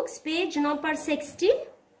your books, page number 60.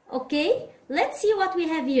 Okay. Let's see what we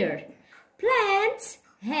have here. Plants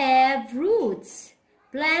have roots.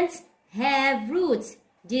 Plants have roots.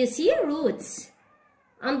 Do you see roots?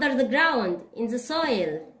 Under the ground, in the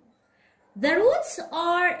soil. The roots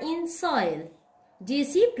are in soil. Do you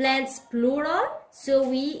see plants plural? So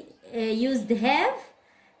we used have.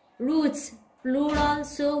 Roots plural,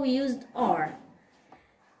 so we used are.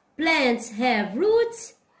 Plants have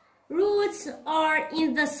roots. Roots are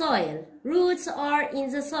in the soil. Roots are in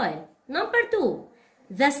the soil. Number 2.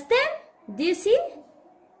 The stem. Do you see?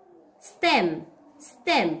 Stem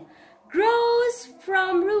grows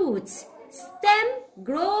from roots. Stem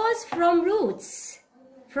grows from roots.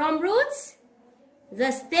 From roots,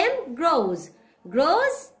 the stem grows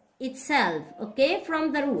itself, okay,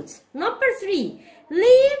 from the roots. Number 3,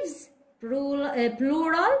 leaves,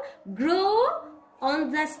 plural, grow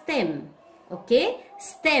on the stem, okay.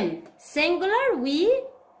 Stem, singular, we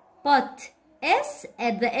put s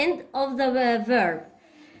at the end of the verb.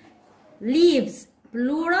 Leaves,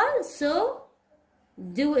 plural, so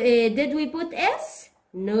did we put s?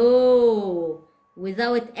 No,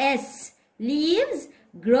 without s. Leaves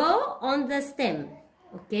grow on the stem.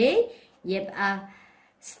 Okay, يبقى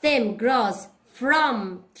stem grows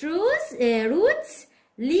from roots.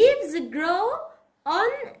 Leaves grow on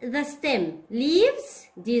the stem. Leaves,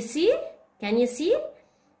 do you see? Can you see?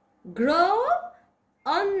 Grow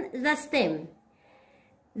on the stem.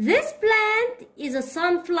 This plant is a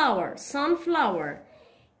sunflower.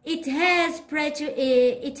 It has a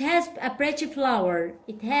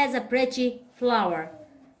pretty flower.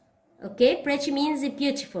 Okay, pretty means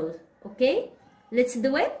beautiful. Okay, let's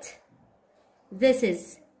do it. This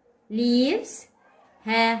is leaves.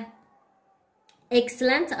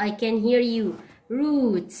 Excellent, I can hear you.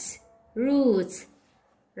 Roots.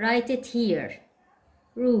 Write it here.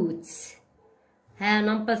 Roots.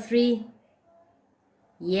 Number 3.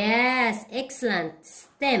 Yes, excellent.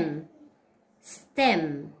 Stem.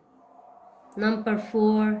 Number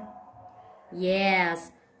 4.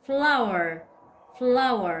 Yes, flower.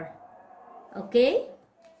 Okay,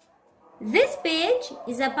 this page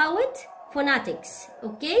is about phonetics.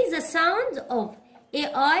 Okay, the sound of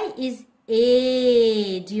AI is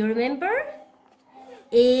A. Do you remember?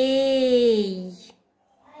 A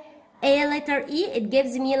letter E, it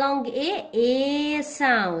gives me long A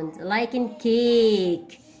sound, like in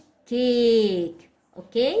cake.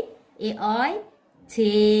 Okay, AI,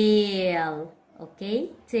 tail. Okay,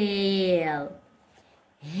 tail.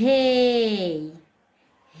 Hey,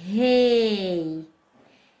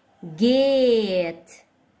 gate.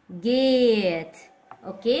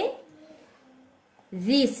 Okay,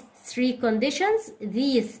 these three conditions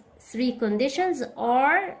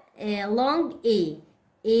are long A.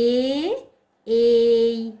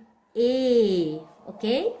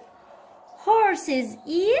 Okay, horses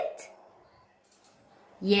eat,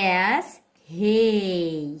 yes,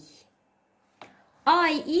 hay.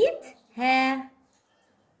 I eat, Ha.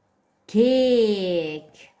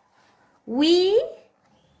 Cake. We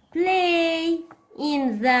play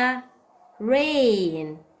in the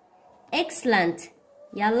rain. Excellent.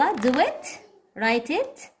 Yalla, do it. Write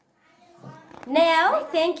it. Now,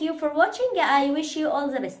 thank you for watching. I wish you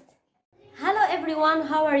all the best. Hello everyone,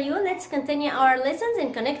 how are you? Let's continue our lessons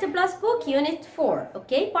in Connect Plus book, Unit 4,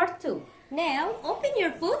 okay, Part 2. Now, open your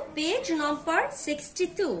book, page number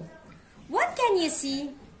 62. What can you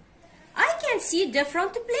see? I can see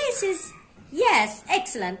different places. Yes,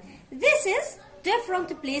 excellent. This is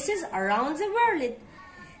different places around the world.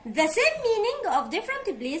 The same meaning of different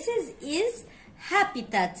places is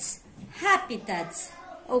habitats. Habitats,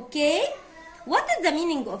 okay? What is the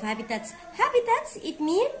meaning of habitats? Habitats, it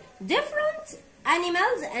means different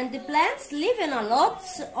animals and plants live in a lot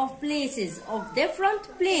of places, of different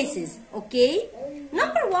places, okay?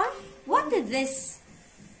 Number 1, what is this?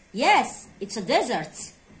 Yes, it's a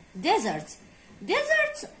desert. Deserts.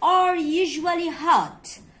 Deserts are usually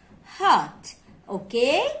hot,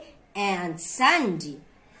 okay? And sandy,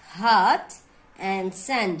 hot and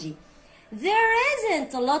sandy. There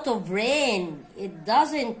isn't a lot of rain. It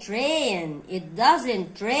doesn't rain.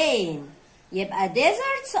 يبقى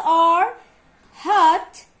deserts are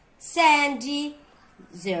hot, sandy.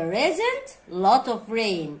 There isn't a lot of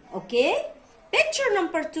rain. Okay? Picture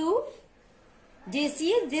number 2. Do you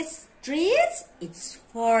see these trees? It's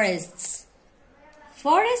forests.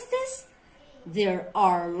 Forests, there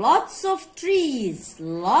are lots of trees.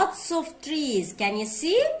 Can you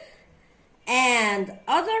see? And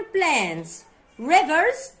other plants.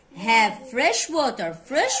 Rivers have fresh water.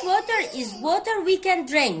 Fresh water is water we can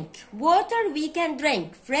drink.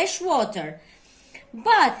 Fresh water.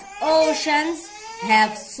 But oceans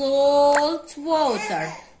have salt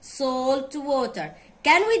water.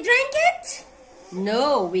 Can we drink it?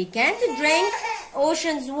 No, we can't drink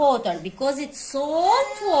ocean's water because it's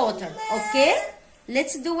salt water. Okay?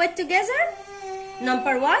 Let's do it together.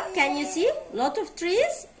 Number 1, can you see? Lot of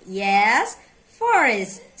trees? Yes.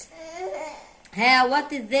 Forest.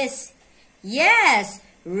 What is this? Yes,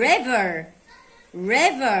 river.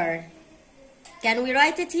 Can we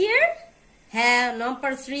write it here?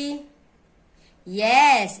 Number 3.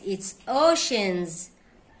 Yes, it's oceans.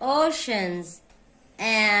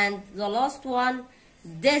 And the last one,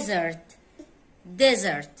 desert.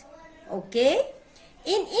 Okay?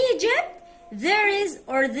 In Egypt, we have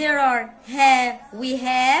river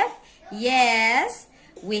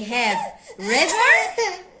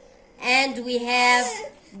and we have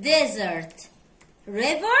desert.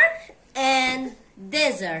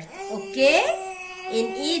 Okay?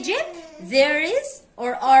 In Egypt,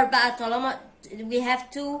 we have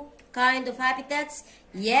 2 kind of habitats.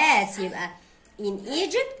 Yes, in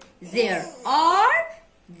Egypt, there are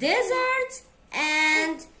deserts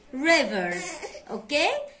and rivers.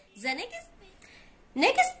 Okay? The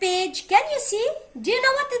next page, can you see? Do you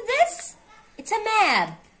know what is this? It's a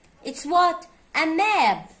map. It's what? A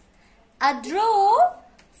map. A draw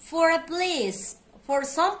for a place, for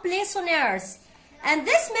some place on earth. And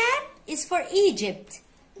this map is for Egypt.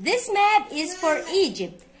 The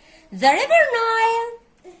River Nile.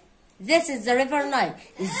 This is the River Nile.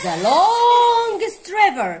 It's the longest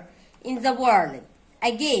river in the world.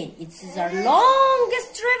 Again, it's the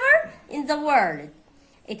longest river in the world.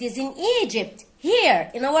 It is in Egypt, here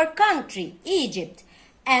in our country, Egypt,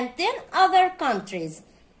 and 10 other countries.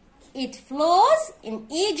 It flows in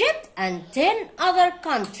Egypt and 10 other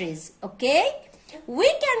countries, okay? We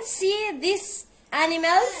can see these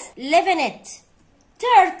animals live in it.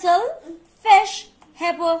 Turtle, fish,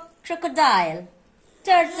 hippo, crocodile.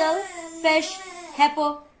 Turtle, fish,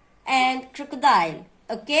 hippo, and crocodile,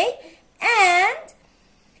 okay? And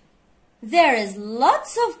there is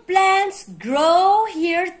lots of plants grow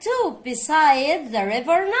here too, beside the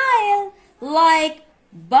River Nile, like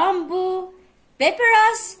bamboo,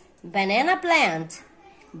 papyrus, banana plant.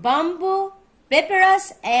 Bamboo,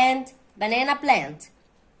 papyrus, and banana plant.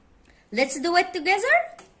 Let's do it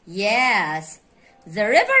together? Yes. The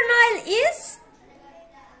River Nile is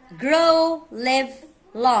grow, live,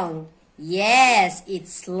 long. Yes,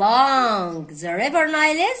 it's long. The River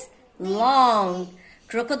Nile is long.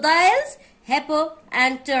 Crocodiles, hippo,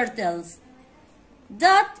 and turtles.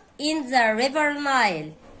 Dot in the River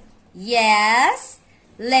Nile. Yes,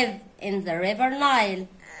 live in the River Nile.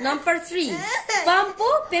 Number 3,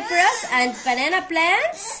 bamboo, papyrus, and banana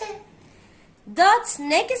plants. Dots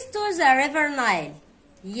next to the River Nile.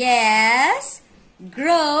 Yes,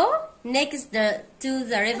 grow next to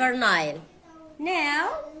the River Nile.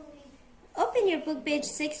 Now, open your book, page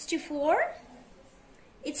 64.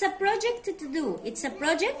 It's a project to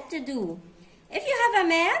do. If you have a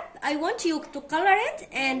map, I want you to color it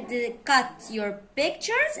and cut your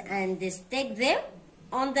pictures and stick them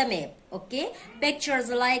on the map, okay? Pictures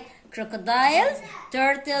like crocodiles,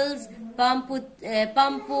 turtles, bamboo,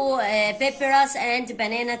 papyrus, and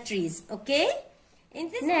banana trees, okay?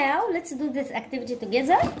 Now, let's do this activity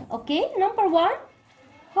together, okay? Number 1,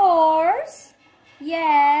 horse.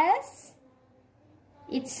 Yes,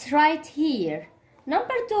 it's right here.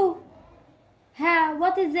 Number 2,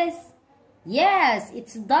 what is this? Yes,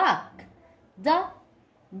 it's duck.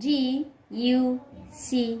 D-U-C-K.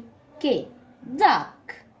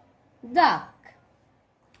 Duck. Duck.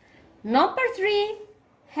 Number 3,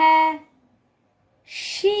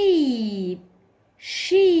 sheep.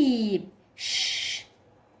 Sheep. Sh.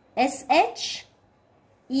 S-H-E-E-P.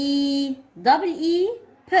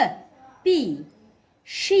 P.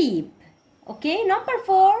 Sheep. Okay, number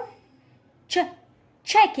 4,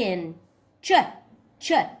 chicken.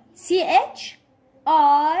 C-H-I-C-K-E-N.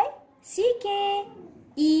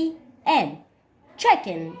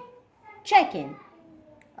 Chicken. Chicken.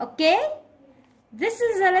 Okay? This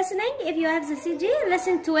is the listening. If you have the CD,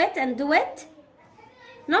 listen to it and do it.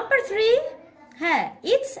 Number 3,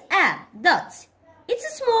 it's a dot.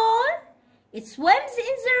 It's small. It swims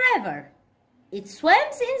in the river. It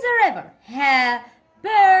swims in the river.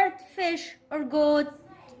 Bird, fish, or goat.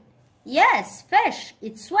 Yes, fish.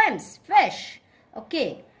 It swims. Fish.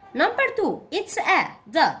 Okay. Number 2, it's a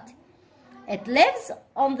dot. It lives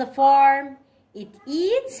on the farm. It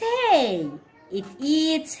eats hay. It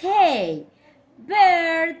eats hay.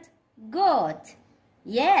 Bird, goat.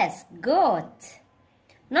 Yes, goat.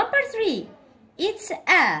 Number 3, it's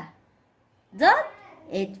a dot.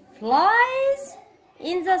 It flies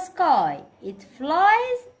in the sky. It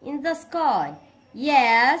flies in the sky.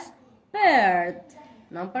 Yes, bird.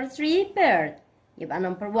 Number 3, bird. يبقى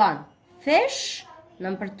number 1, fish.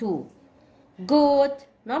 Number 2, goat.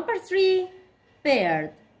 Number 3,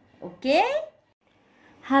 bird. Okay?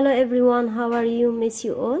 Hello everyone, how are you? Miss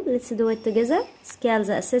you all. Let's do it together. Skills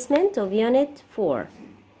assessment of unit 4.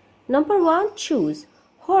 Number 1, choose.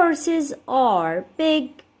 Horses are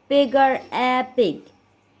big, bigger, a big.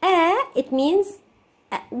 It means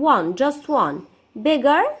one, just one.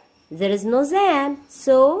 Bigger, there is no than.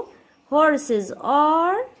 So, horses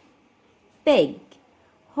are big.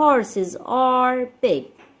 Horses are big.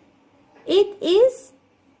 It means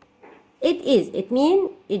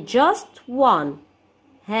it just one.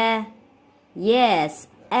 Yes,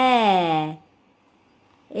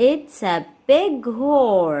 it's a big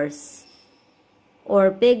horse. Or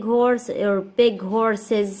big horse or big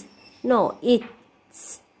horses. No,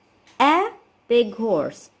 it's a big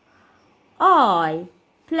horse. I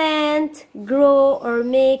plant, grow, or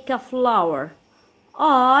make a flower.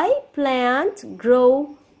 I plant,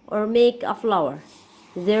 grow, or make a flower.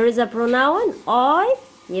 There is a pronoun I,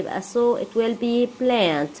 so it will be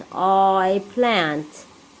plant. I plant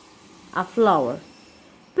a flower.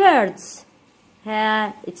 Birds,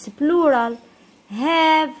 it's plural.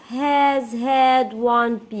 Have, has, had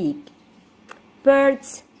one beak.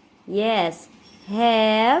 Birds, yes,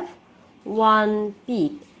 have one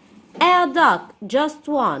beak. A duck, just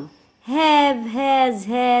one. Have, has,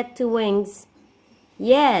 had two wings.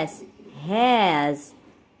 Yes, has.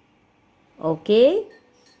 Okay.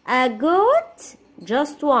 A goat,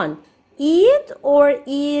 just one. Eat or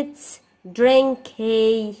eats, drink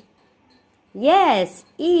hay. Yes,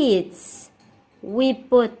 eats. We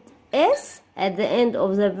put S at the end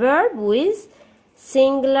of the verb with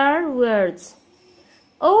singular words.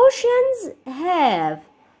 Oceans have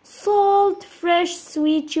salt, fresh,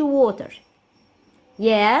 sweet water.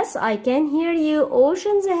 Yes, I can hear you.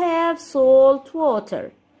 Oceans have salt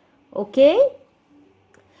water. Okay?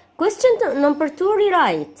 Question number 2,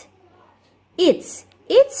 rewrite. It's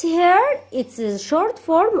here. It's a short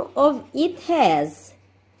form of it has.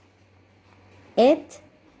 It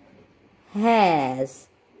has.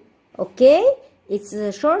 Okay? It's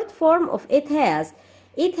a short form of it has.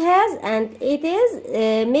 It has and it is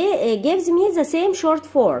gives me the same short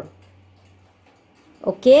form.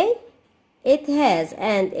 Okay? It has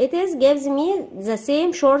and it is gives me the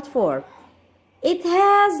same short form. It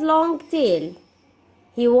has long tail.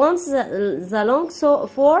 He wants the long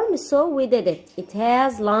form, so we did it. It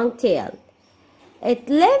has long tail. It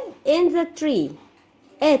lived in the tree.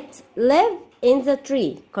 It lived in the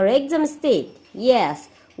tree. Correct the mistake. Yes.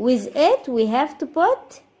 With it, we have to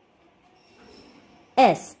put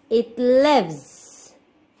S. It lives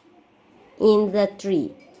in the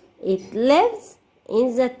tree. It lives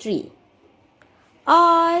in the tree.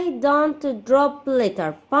 I don't drop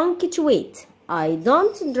litter. Punctuate. I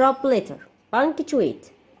don't drop litter.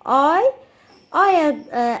 Punctuate. I I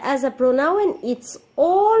as a pronoun, it's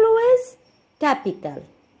always capital.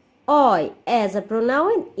 I as a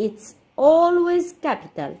pronoun, it's always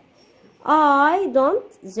capital. I don't,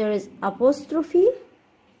 there is apostrophe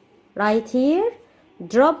right here,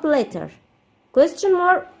 drop letter, question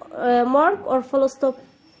mark, mark or full stop?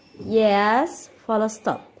 Yes, full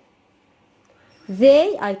stop.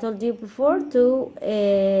 They, I told you before to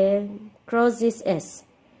cross this S.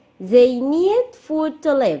 They need food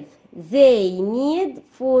to live. They need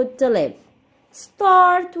food to live.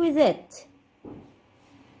 Start with it.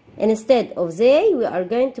 Instead of they, we are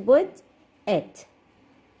going to put it.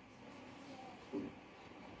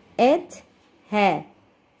 It, ha.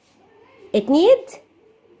 It need?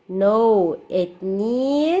 No, it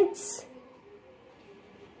needs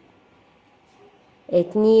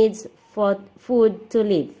food to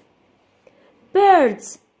live.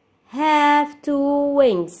 Birds have 2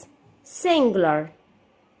 wings. Singular.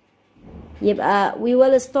 يبقى we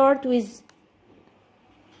will start with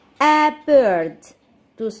a bird.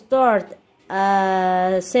 To start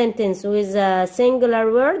a sentence with a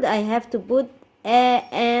singular word, I have to put a,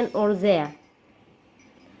 an, or there.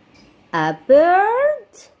 A bird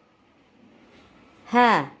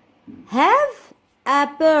have. A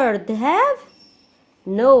bird have?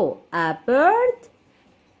 No, a bird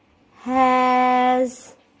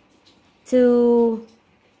has 2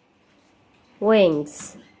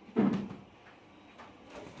 wings.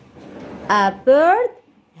 A bird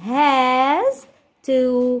has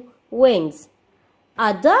 2 wings.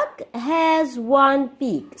 A duck has 1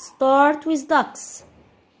 beak. Start with ducks.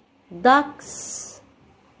 Ducks.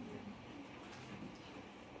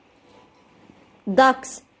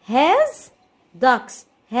 Ducks has? Ducks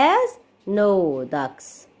has? No,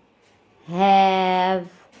 ducks have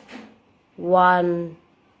 1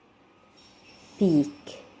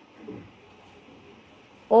 beak.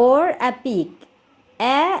 Or a beak.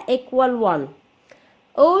 A equal 1.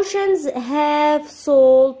 Oceans have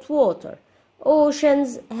salt water.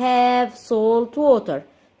 Oceans have salt water.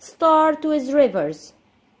 Start with rivers.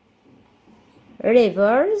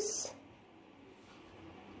 Rivers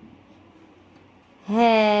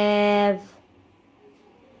have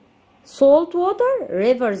salt water.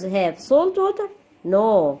 Rivers have salt water?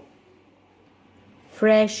 No.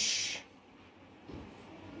 Fresh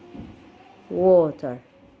water.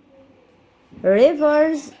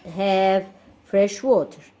 Rivers have fresh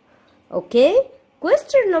water. Okay?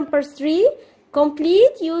 Question number 3.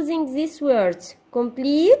 Complete using these words.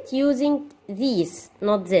 Complete using these,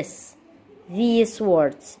 not this. These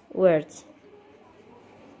words.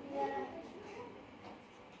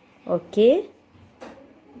 Okay?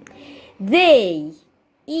 They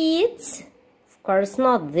eat. Of course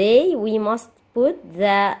not they. We must put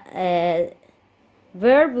the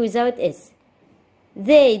verb without s.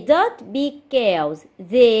 They dot big cows.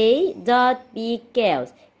 They dot big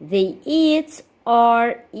cows. They eat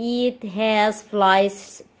or eat has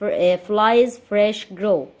flies fresh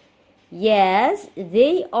grow. Yes,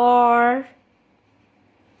 they are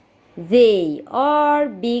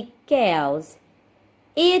big cows.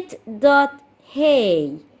 It dot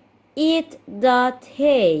hay. It dot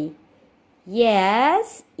hay.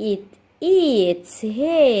 Yes, it eats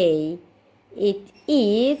hay. It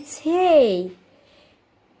eats hay.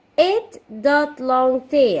 It dot long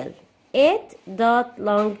tail. It dot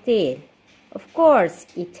long tail. Of course,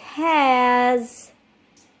 it has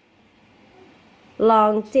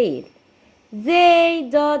long tail. They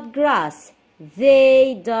dot grass.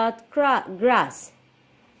 They dot grass.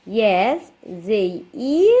 Yes, they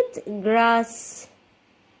eat grass.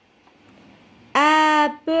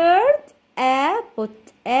 A bird. A, put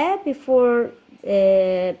a before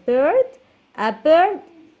bird. A bird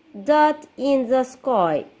dot in the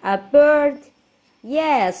sky. A bird,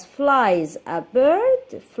 yes, flies. A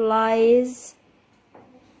bird flies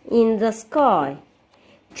in the sky.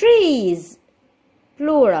 Trees,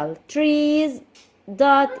 plural. Trees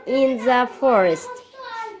dot in the forest.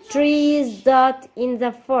 Trees dot in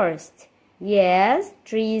the forest. Yes,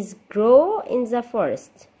 trees grow in the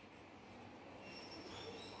forest.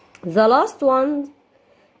 The last one,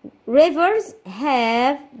 rivers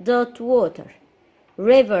have dot water.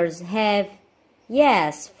 Rivers have,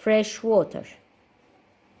 yes, fresh water.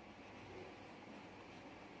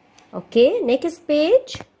 Okay, next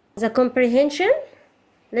page. The comprehension.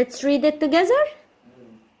 Let's read it together.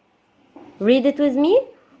 Read it with me.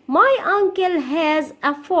 My uncle has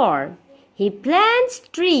a farm. He plants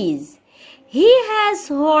trees. He has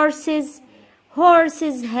horses.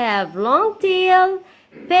 Horses have long tail.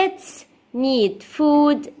 Pets need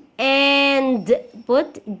food and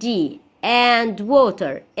put G and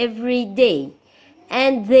water every day.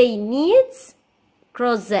 And they need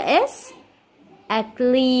cross the S, a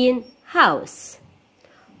clean house.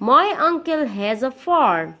 My uncle has a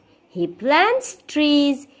farm. He plants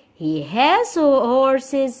trees. He has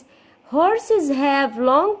horses. Horses have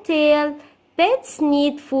long tail. Pets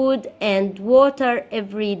need food and water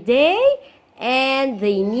every day, and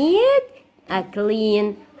they need a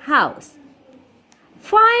clean house.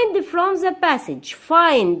 Find from the passage.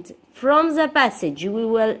 Find from the passage. We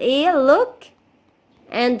will look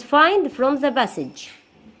and find from the passage.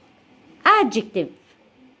 Adjective.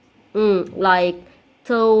 Like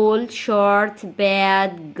tall, short,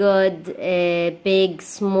 bad, good, big,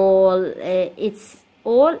 small. It's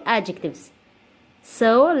all adjectives.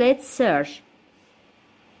 So let's search.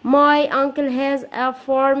 My uncle has a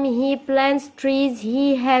farm. He plants trees.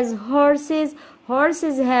 He has horses.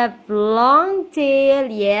 Horses have long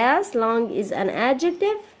tail. Yes, long is an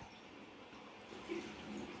adjective.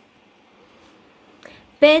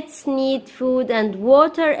 Pets need food and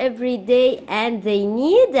water every day, and they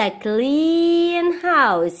need a clean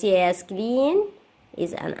house. Yes, clean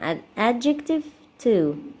is an adjective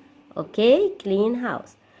too. Okay, clean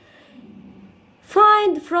house.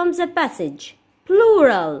 Find from the passage.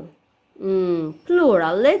 Plural.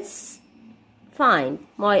 Plural. Let's find.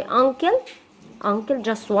 My uncle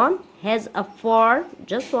just one, has a farm,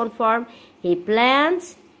 just one farm. He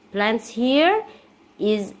plants here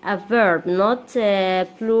is a verb, not a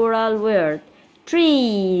plural word.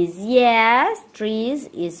 Trees, yes, trees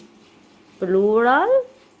is plural,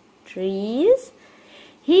 trees.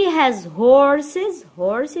 He has horses,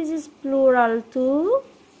 horses is plural too.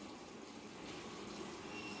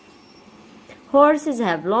 Horses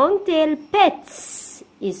have long tail. Pets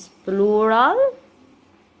is plural.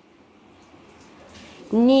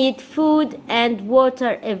 Need food and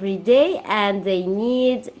water every day, and they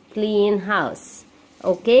need clean house.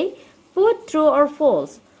 Okay, put true or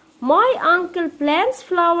false. My uncle plants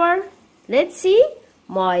flower. Let's see.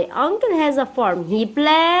 My uncle has a farm. He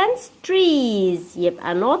plants trees. Yep,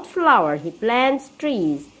 and not flower. He plants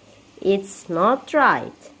trees. It's not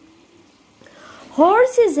right.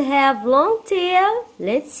 Horses have long tail.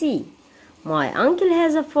 Let's see. My uncle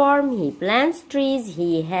has a farm. He plants trees.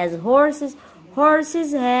 He has horses.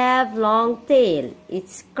 Horses have long tail.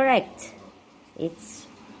 It's correct. It's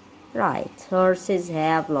right. Horses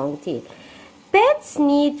have long tail. Pets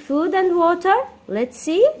need food and water. Let's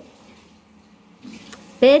see.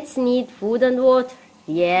 Pets need food and water.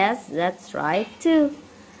 Yes, that's right too.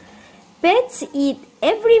 Pets eat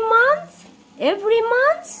every month. Every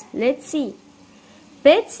month. Let's see.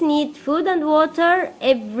 Pets need food and water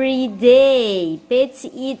every day. Pets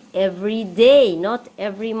eat every day, not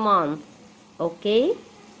every month. Okay.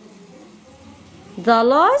 The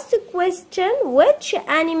last question, which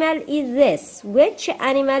animal is this? Which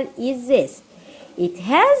animal is this? It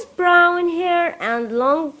has brown hair and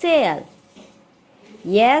long tail.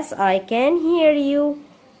 Yes, I can hear you.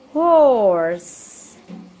 Horse.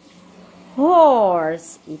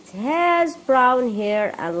 Horse. It has brown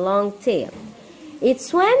hair and long tail. It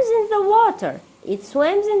swims in the water. It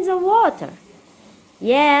swims in the water.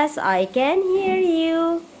 Yes, I can hear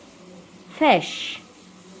you. Fish.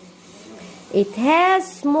 It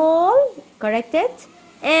has small, correct it?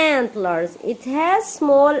 Antlers. It has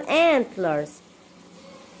small antlers.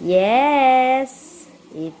 Yes,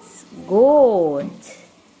 it's good.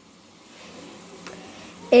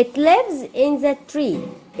 It lives in the tree.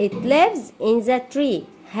 It lives in the tree.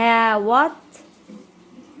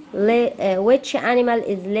 Which animal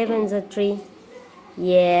is living in the tree?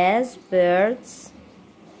 Yes, birds.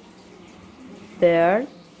 Bird.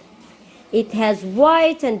 It has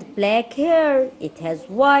white and black hair. It has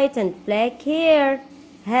white and black hair.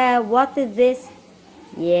 What is this?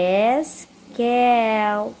 Yes,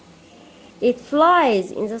 cow. It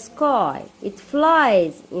flies in the sky. It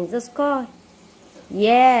flies in the sky.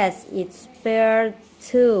 Yes, it's bird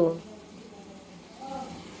too.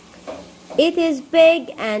 It is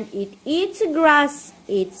big and it eats grass.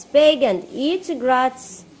 It's big and eats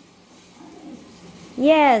grass.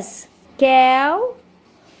 Yes, cow.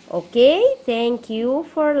 Okay, thank you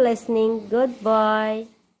for listening. Goodbye.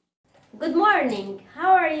 Good morning.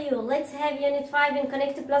 How are you? Let's have Unit 5 in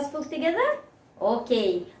Connect Plus book together.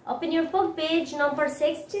 Okay, open your book, page number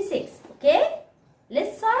 66. Okay,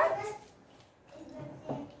 let's start.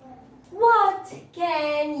 What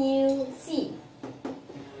can you see?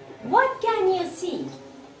 What can you see?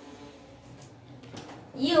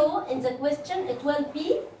 You, in the question, it will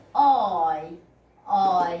be I.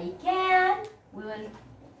 I can. We will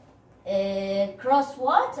cross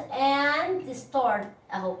what and start.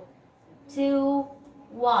 2,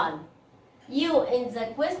 1. You, in the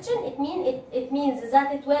question, it means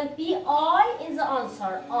that it will be I in the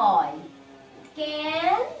answer. I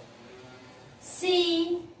can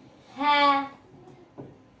see a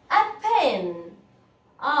pen.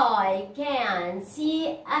 I can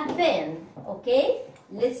see a pen. Okay,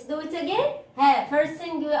 let's do it again. First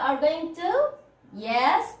thing we are going to,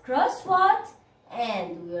 yes, cross what?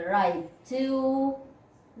 And we write 2,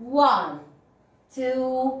 1.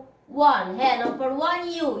 2, 1. Number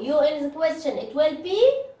 1, you in the question. It will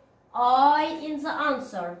be I in the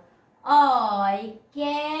answer. I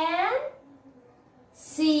can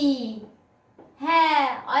see.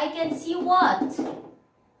 I can see what?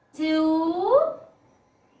 2,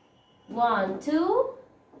 1, 2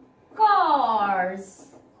 cars.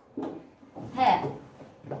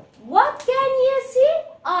 What can you see?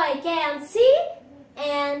 I can see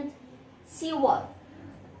and see what?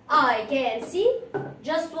 I can see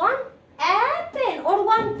just one a pen or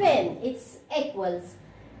one pen. It's equals.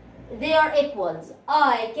 They are equals.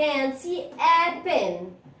 I can see a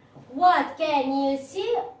pen. What can you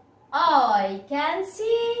see? I can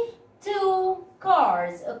see 2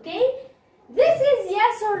 cars. Okay? This is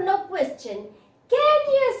yes or no question. Can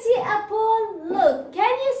you see a ball? Look,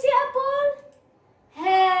 can you see a ball?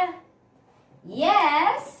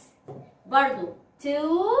 Yes. Bardo.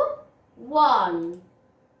 2, 1.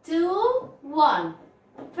 2, 1.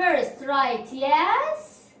 First write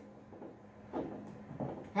yes.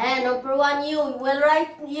 Number 1, you will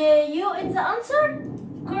write you in the answer?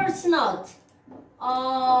 Of course not.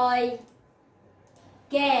 I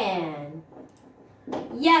can.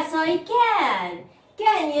 Yes, I can.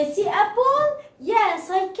 Can you see a ball? Yes,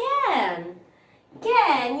 I can.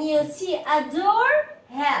 Can you see a door?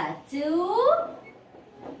 2,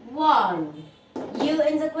 1. You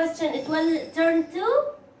in the question, it will turn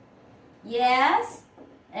to? Yes.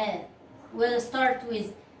 We'll start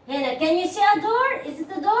with Hannah. Can you see a door? Is it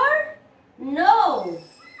a door? No.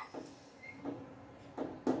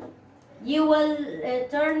 You will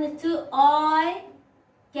turn to I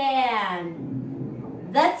can.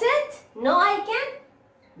 That's it? No, I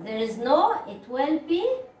can? There is no, it will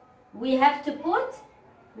be. We have to put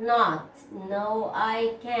not. No,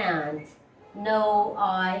 I can't. No,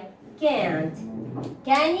 I can't.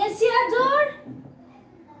 Can you see a door?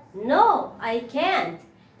 No, I can't.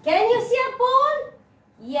 Can you see a ball?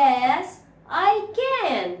 Yes, I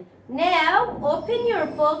can. Now, open your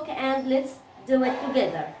book and let's do it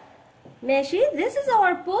together. Meshi, this is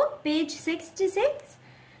our book, page 66.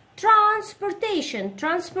 Transportation.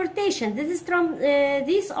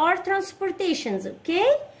 These are transportations,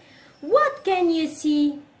 okay? What can you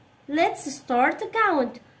see? Let's start to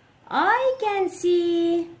count. I can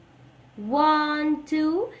see 1,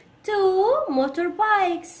 2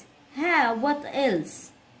 motorbikes. What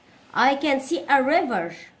else? I can see a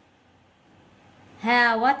river.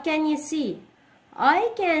 What can you see?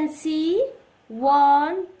 I can see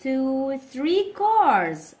 1, 2, 3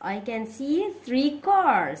 cars. I can see 3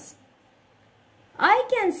 cars. I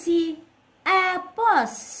can see a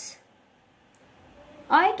bus.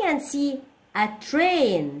 I can see a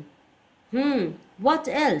train. What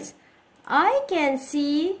else? I can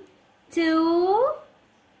see 2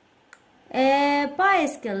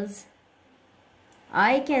 bicycles.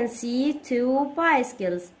 I can see 2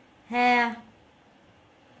 bicycles. Can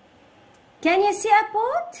you see a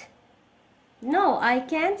boat? No, I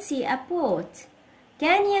can't see a boat.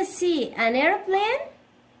 Can you see an airplane?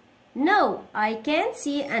 No, I can't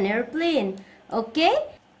see an airplane. Okay,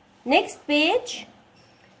 next page.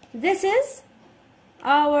 This is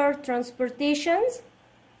our transportations.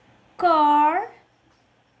 Car,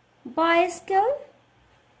 bicycle,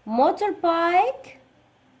 motorbike,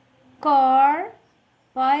 car,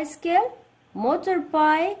 bicycle,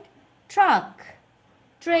 motorbike, truck,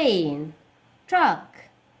 train,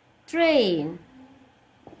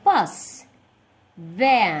 bus,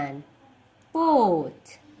 van,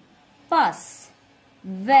 boat, bus,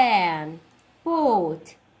 van,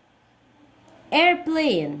 boat,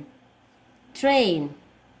 airplane, train,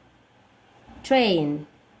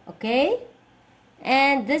 okay?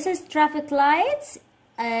 And this is traffic lights.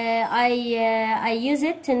 I use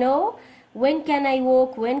it to know when can I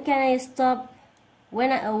walk, when can I stop,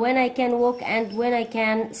 when I can walk and when I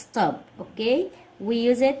can stop, okay? We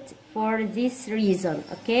use it for this reason,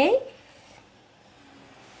 okay?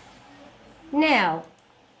 Now,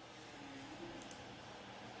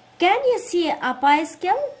 can you see a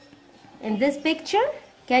bicycle in this picture?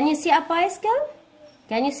 Can you see a bicycle?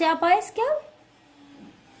 Can you see a bicycle?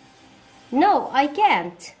 No, I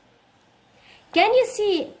can't. Can you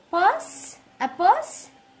see bus? A bus?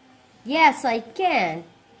 Yes, I can.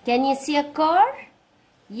 Can you see a car?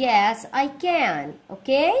 Yes, I can.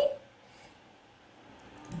 Okay?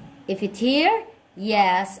 If it's here,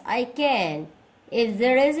 yes, I can. If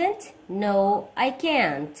there isn't, no, I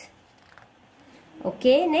can't.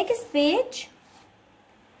 Okay, next page.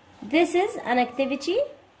 This is an activity.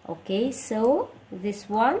 Okay, so this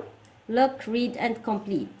one, look, read, and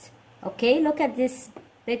complete. Okay, look at this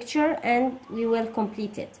picture and we will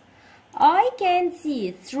complete it. I can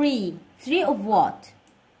see three. Three of what?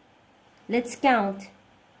 Let's count.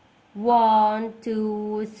 1,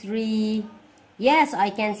 2, 3. Yes, I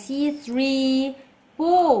can see 3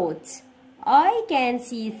 boats. I can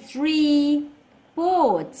see 3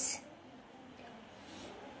 boats.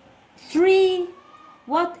 3.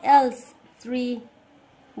 What else? 3.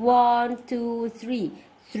 1, 2, 3.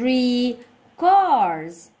 3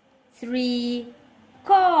 cars. 3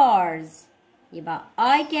 cars. يبقى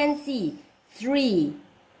I can see 3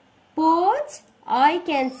 boats. I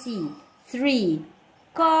can see 3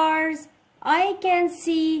 cars. I can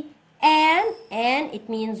see and it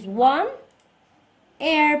means 1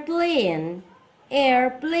 airplane.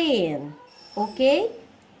 Airplane. Okay?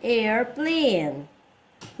 Airplane.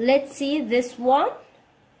 Let's see this one.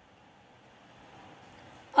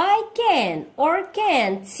 I can or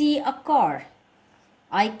can't see a car.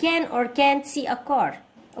 I can or can't see a car.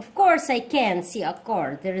 Of course I can see a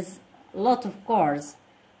car. There is a lot of cars.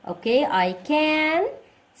 Okay, I can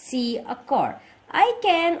see a car. I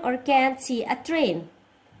can or can't see a train.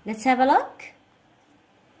 Let's have a look.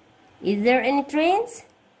 Is there any trains?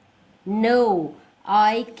 No,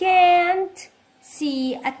 I can't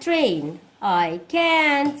see a train. I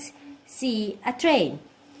can't see a train.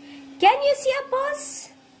 Can you see a bus?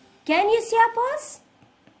 Can you see a bus?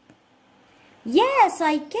 Yes,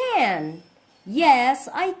 I can. Yes,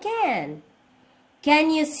 I can.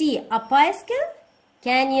 Can you see a bicycle?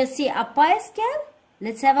 Can you see a bicycle?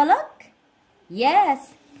 Let's have a look.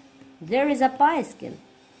 Yes, there is a bicycle.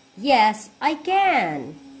 Yes, I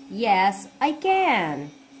can. Yes, I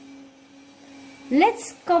can.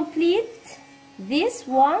 Let's complete this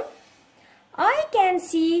one. I can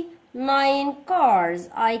see 9 cars.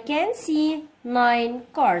 I can see 9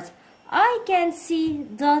 cars. I can see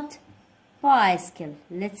dot bicycle.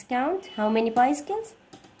 Let's count. How many bicycles?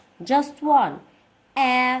 Just one.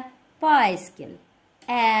 A bicycle.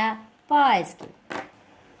 A bicycle.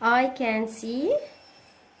 I can see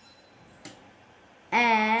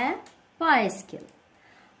a bicycle.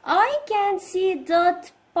 I can see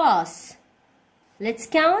dot bus. Let's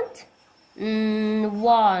count.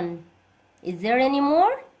 1. Is there any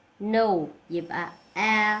more? No. يبقى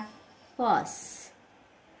a bus.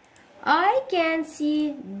 I can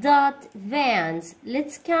see dot vans.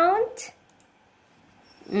 Let's count.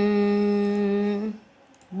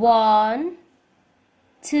 1,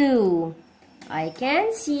 2. I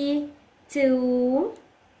can see 2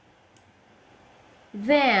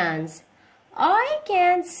 vans. I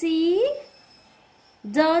can see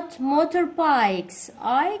dot motorbikes.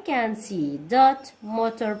 I can see dot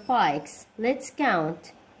motorbikes. Let's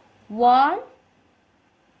count. 1.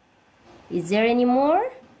 Is there any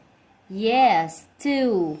more? Yes,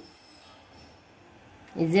 2.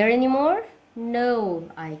 Is there any more? No,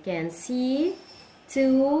 I can see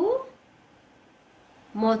 2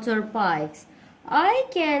 motorbikes. I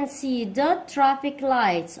can see dot traffic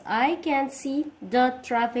lights. I can see dot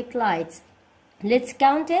traffic lights. Let's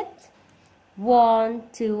count it. 1,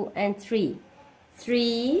 2, and 3.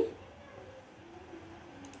 3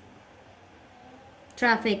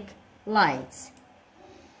 traffic lights.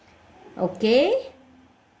 Okay.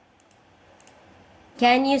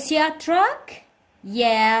 Can you see a truck?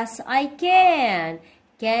 Yes, I can.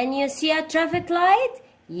 Can you see a traffic light?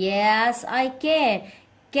 Yes, I can.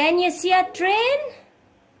 Can you see a train?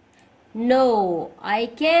 No, I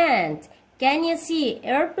can't. Can you see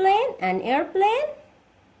airplane? An airplane?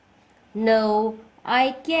 No,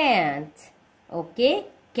 I can't. Okay,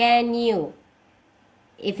 can you?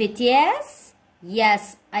 If it yes,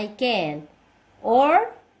 yes, I can.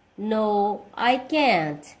 Or no, I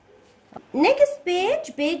can't. Next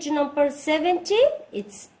page, page number 70.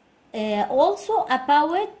 It's also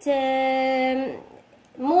about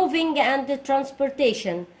moving and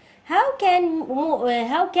transportation. How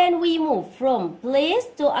can we move from place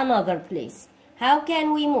to another place? How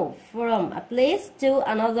can we move from a place to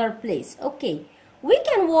another place? Okay, we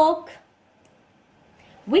can walk,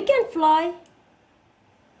 we can fly,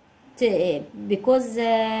 because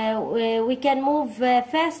we can move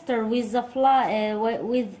faster with the fly.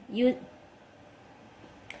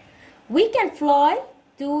 We can fly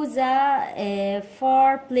to the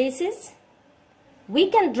far places. We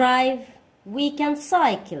can drive. We can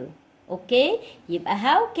cycle. Okay. يبقى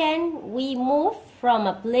how can we move from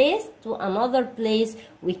a place to another place.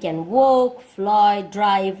 We can walk, fly,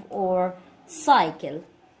 drive, or cycle.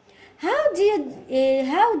 How do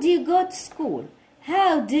you go to school?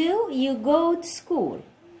 How do you go to school?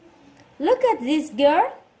 Look at this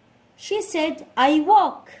girl. She said, I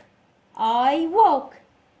walk. I walk.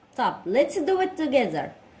 Stop. Let's do it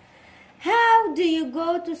together. How do you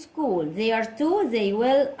go to school? They are two. They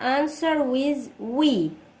will answer with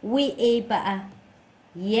we. We إيه بقى?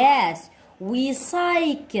 Yes. We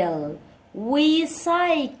cycle. We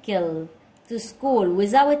cycle to school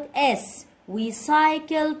without S. We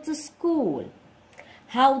cycle to school.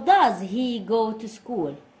 How does he go to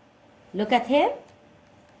school? Look at him.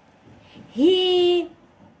 He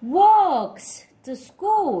walks to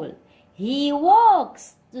school. He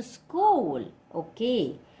walks to school.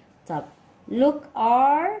 Okay. طب look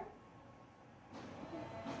are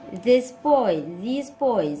these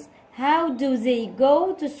boys. How do they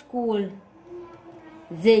go to school?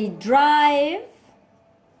 They drive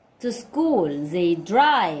to school. They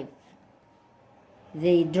drive.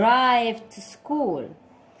 They drive to school.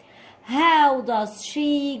 How does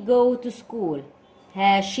she go to school?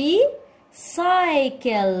 She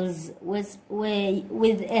cycles with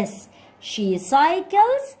S. She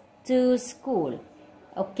cycles to school.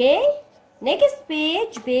 Okay? Next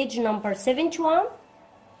page, page number 71.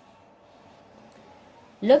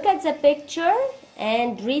 Look at the picture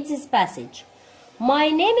and read this passage. My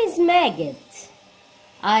name is Magid.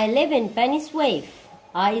 I live in Bani Suef.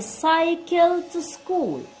 I cycle to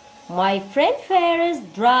school. My friend Faris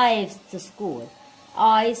drives to school.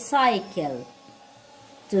 I cycle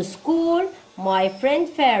to school. My friend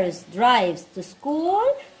Faris drives to school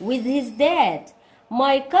with his dad.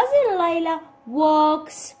 My cousin Layla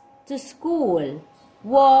walks to school.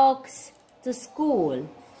 Walks to school.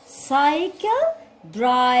 Cycle,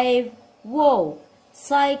 drive, walk.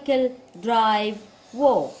 Cycle, drive,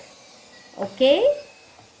 walk. Okay?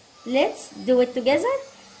 Let's do it together.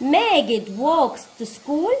 Magid walks to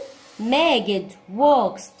school. Magid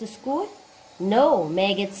walks to school. No,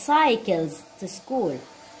 Magid cycles to school.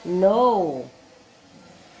 No.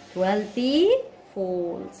 12B,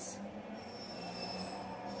 false.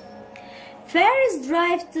 Faris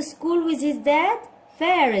drives to school with his dad.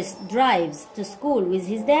 Faris drives to school with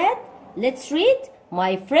his dad. Let's read.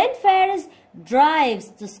 My friend Faris drives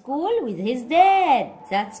to school with his dad.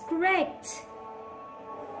 That's correct.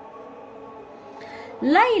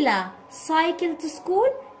 Layla cycled to school.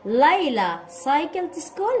 Layla cycled to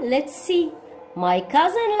school. Let's see. My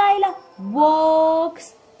cousin Layla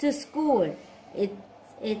walks to school.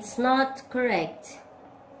 It's not correct.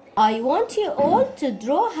 I want you all to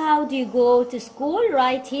draw how do you go to school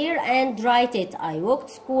right here and write it. I walk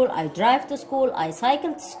to school, I drive to school, I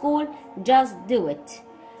cycle to school. Just do it.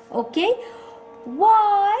 Okay?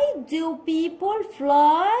 Why do people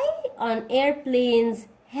fly on airplanes?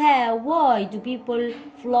 Why do people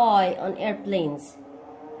fly on airplanes?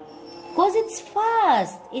 Because it's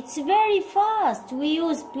fast. It's very fast. We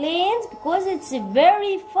use planes because it's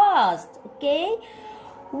very fast. Okay?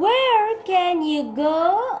 Where can you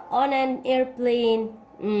go on an airplane?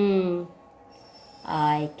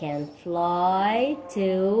 I can fly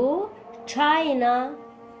to China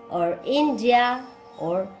or India,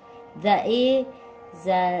 or the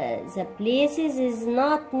places is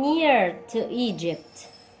not near to Egypt.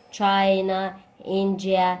 China,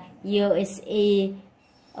 India, USA.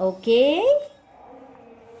 Okay?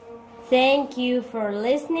 Thank you for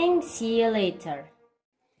listening. See you later.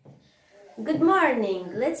 Good morning.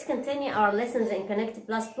 Let's continue our lessons in Connect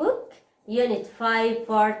Plus book, Unit 5,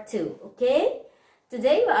 Part 2. Okay?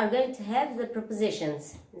 Today we are going to have the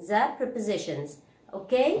prepositions. The prepositions.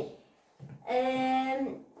 Okay?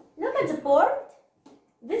 Look at the board.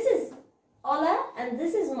 This is Ola and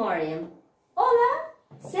this is Mariam. Ola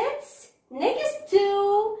sits next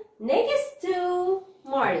to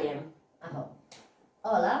Mariam.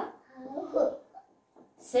 Ola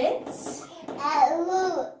sits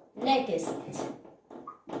next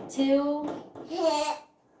to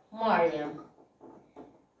Mariam.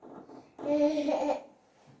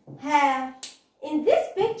 In this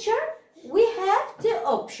picture, we have two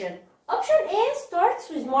options. Option A starts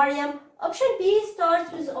with Mariam. Option B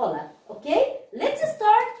starts with Ola. Okay? Let's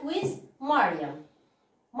start with Mariam.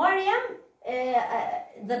 Mariam,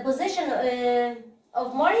 the position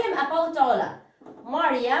of Mariam about Ola.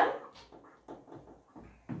 Mariam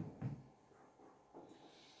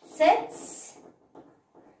sits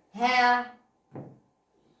her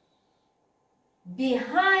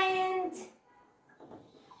behind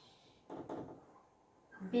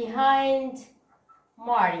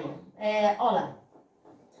Mariam. Ola.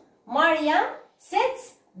 Mariam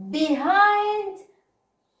sits behind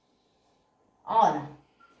Ola.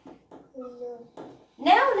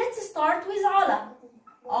 Now let's start with Ola.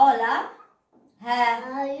 Ola has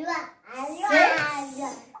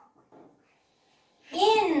sits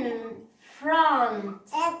in front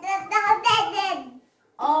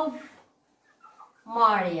of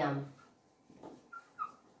Mariam.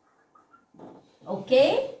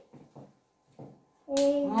 Okay?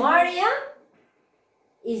 Mariam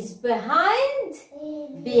is behind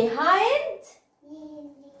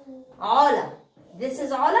Ola. This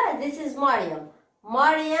is Ola, this is Mariam.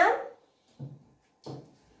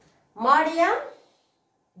 Mariam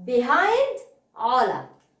behind Ola.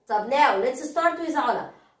 So now let's start with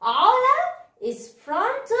Ola. Ola is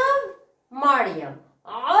front of Mariam.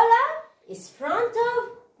 Ola is front of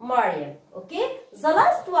Mariam. Okay? The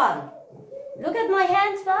last one. Look at my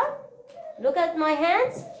hands, Fab. Look at my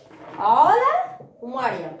hands. Ola,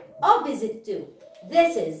 Mariam. Opposite two.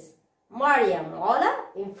 This is Mariam, Ola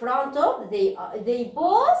in front of. They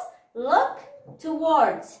both look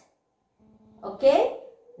towards. Okay?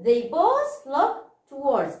 They both look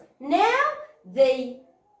towards. Now they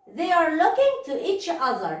are looking to each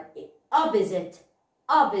other. Opposite.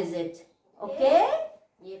 Okay?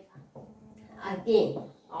 Yep. Again.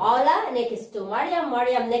 Ola next to Mariam.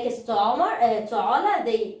 Mariam next to Ola.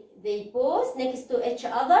 They both next to each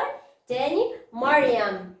other. تاني.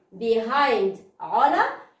 Mariam behind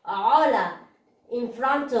Ola. Ola in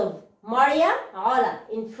front of Mariam. Ola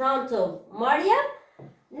in front of Mariam.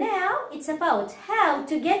 Now it's about how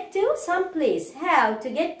to get to some place. How to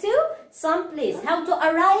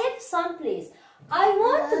arrive some place. I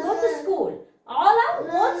want to go to school. Ola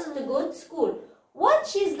wants to go to school. What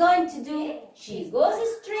she's going to do? She goes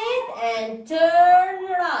straight and turn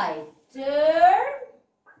right.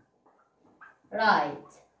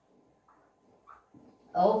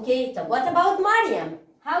 Okay, so what about Mariam?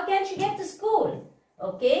 How can she get to school?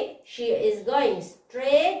 Okay, she is going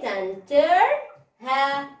straight and turn.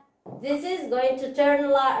 This is going to turn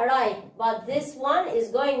right, but this one is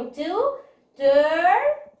going to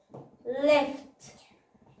turn left.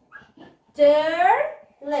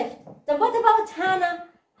 So what about Hannah?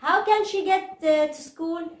 How can she get to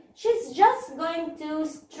school? She's just going to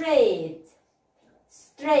straight.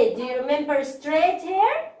 Do you remember straight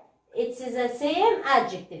here? It's the same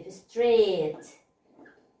adjective, straight.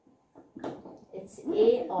 It's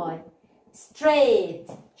A-I. Straight.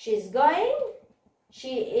 She's going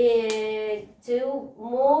to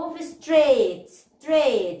move straight.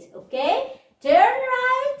 Okay? Turn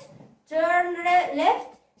right, turn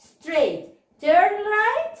left, straight. Turn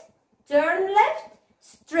right, turn left,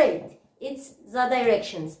 straight. It's the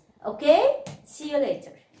directions. Okay? See you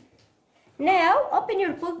later. Now, open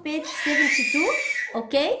your book, page 72.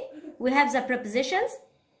 Okay? We have the prepositions.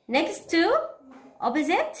 Next to,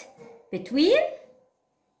 opposite, between.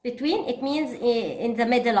 Between, it means in the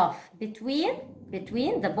middle of. Between,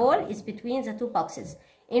 the ball is between the two boxes.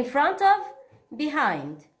 In front of,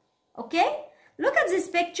 behind. Okay? Look at this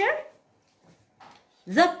picture.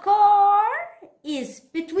 The car is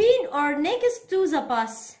between or next to the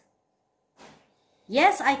bus.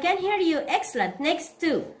 Yes, I can hear you. Excellent. Next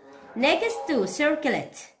to, circle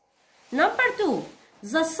it. Number 2,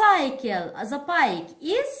 the bike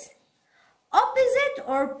is opposite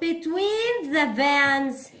or between the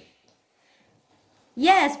vans.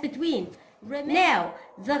 Yes, between. Now,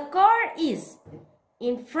 the car is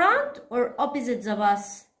in front or opposite the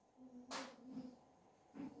bus?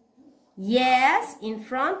 Yes, in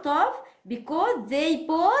front of, because they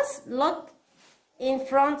both look in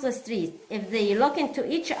front of the street. If they look into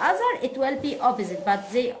each other, it will be opposite,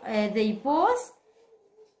 but they both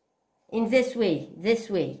in this way,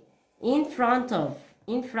 in front of.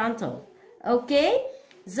 Okay?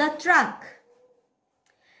 The truck,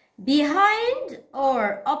 behind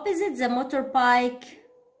or opposite the motorbike?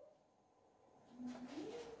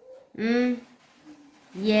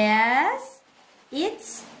 Yes,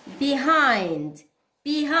 it's behind,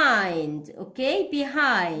 okay,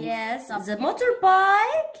 behind. Yes, the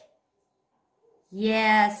motorbike,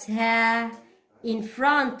 yes, in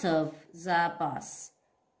front of the bus,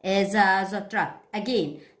 the truck.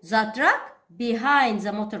 Again, the truck behind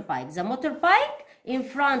the motorbike in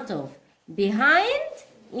front of, behind,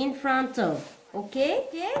 in front of. Okay?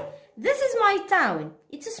 This is my town.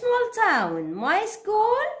 It's a small town. My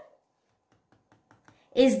school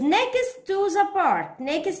is next to the park.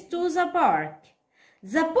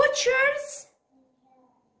 The butcher's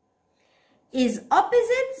is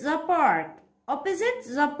opposite the park.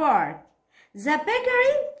 The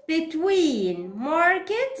bakery between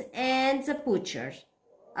market and the butcher.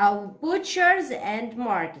 Butchers and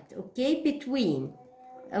market. Okay, between.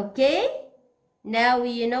 Okay, now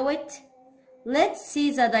you know it. Let's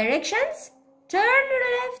see the directions. Turn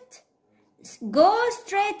left. Go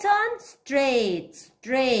straight on, straight,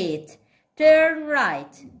 straight. Turn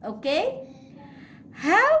right, okay?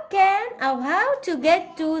 How to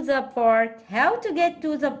get to the park? How to get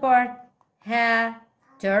to the park?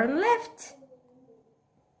 Turn left.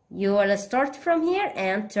 You will start from here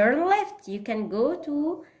and turn left. You can go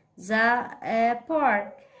to the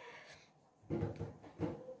park.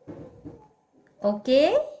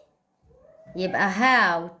 Okay? يبقى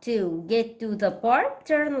how to get to the park?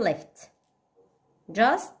 Turn left.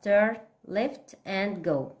 Just turn left and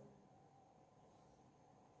go.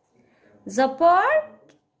 The park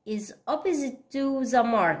is opposite to the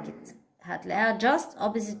market. هتلاقيها just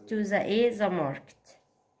opposite to the market.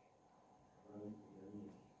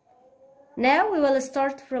 Now we will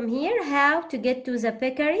start from here. How to get to the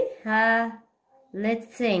bakery? Let's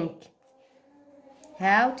think.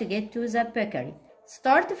 How to get to the bakery?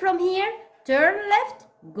 Start from here, turn left,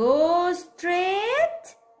 go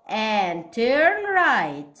straight, and turn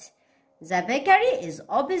right. The bakery is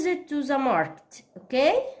opposite to the market,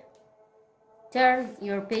 okay? Turn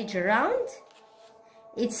your page around.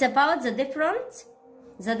 It's about the difference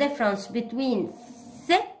between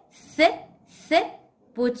th.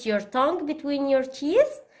 Put your tongue between your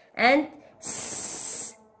teeth, and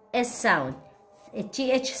s sound. A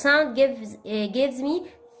th sound gives me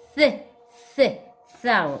th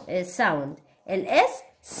sound. S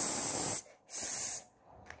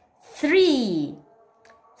three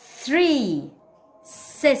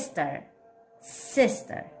sister.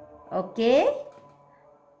 Okay,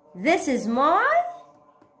 this is my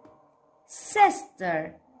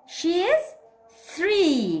sister. She is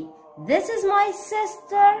 3. This is my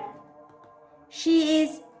sister. She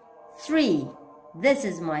is 3. This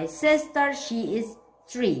is my sister. She is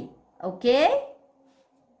 3. Okay?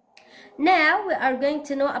 Now we are going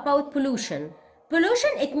to know about pollution. Pollution,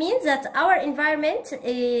 it means that our environment,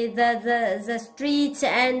 the streets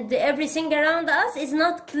and everything around us is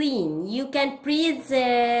not clean. You can breathe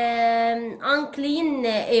unclean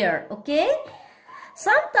air, okay?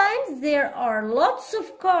 Sometimes there are lots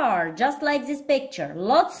of cars, just like this picture.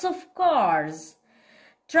 Lots of cars,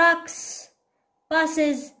 trucks,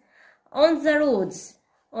 buses on the roads.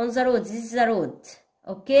 This is the road,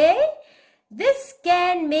 okay? This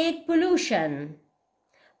can make pollution.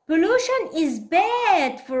 Pollution is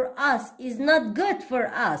bad for us, is not good for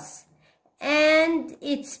us. And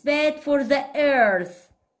it's bad for the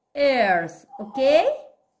earth, okay?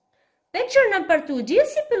 Picture number 2, do you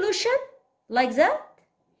see pollution like that?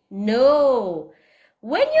 No.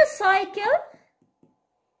 When you cycle,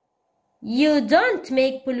 you don't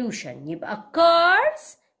make pollution. يبقى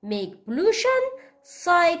cars make pollution,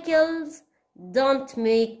 cycles don't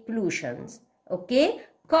make pollutions. Okay?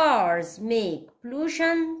 Cars make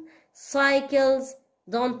pollution, cycles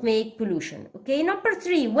don't make pollution. Okay? Number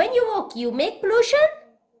 3, when you walk, you make pollution?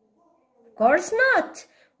 Of course not.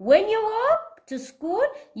 When you walk to school,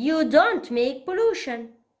 you don't make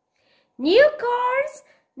pollution. New cars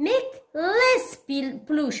make less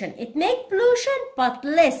pollution. It makes pollution, but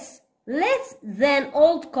less than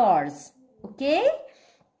old cars. Okay?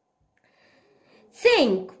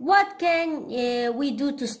 Think, what can we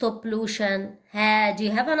do to stop pollution? Do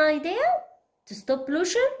you have an idea to stop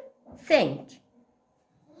pollution? Think.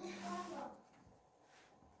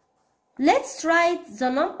 Let's write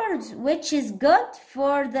the numbers which is good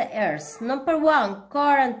for the earth. Number 1,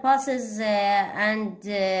 car and buses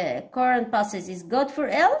is good for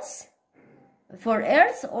earth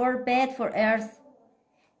or bad for earth?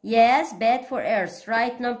 Yes, bad for earth.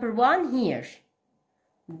 Write number 1 here.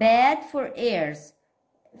 Bad for earth.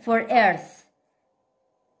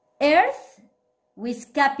 Earth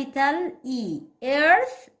with capital E.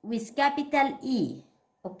 Earth with capital E.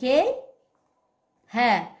 Okay?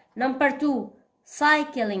 Number 2,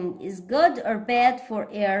 cycling is good or bad for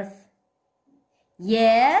earth?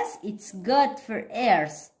 Yes, it's good for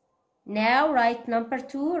earth. Now write number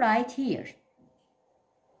 2 right here.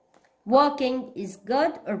 Walking is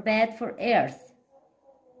good or bad for earth?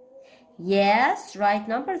 Yes, write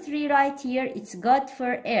number 3 right here. It's good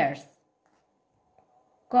for earth.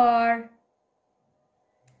 Car.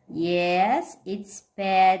 Yes, it's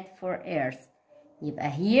bad for earth.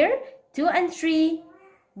 يبقى here 2 and 3,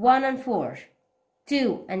 1 and 4.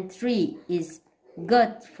 2 and 3 is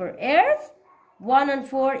good for earth. 1 and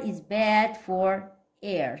 4 is bad for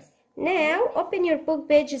earth. Now open your book,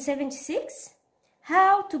 page 76.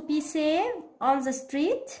 How to be safe on the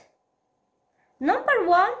street. Number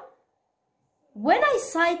 1, when I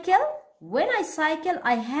cycle,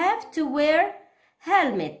 I have to wear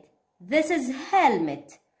helmet. This is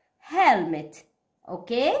helmet.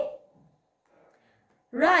 Okay?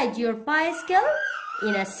 Ride your bicycle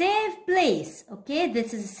in a safe place. Okay,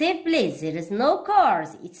 this is a safe place. There is no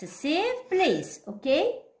cars. It's a safe place.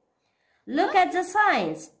 Okay, look at the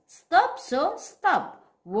signs. Stop, so stop.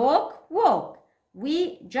 Walk, walk.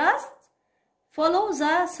 We just follow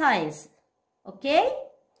the signs. Okay,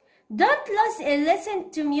 don't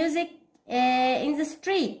listen to music in the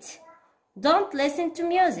street. Don't listen to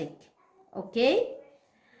music. Okay,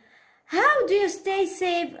 how do you stay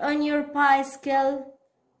safe on your bicycle?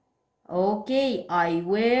 Okay, I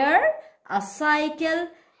wear a cycle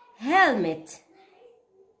helmet,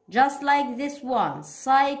 just like this one,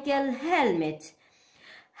 cycle helmet.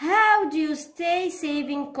 How do you stay safe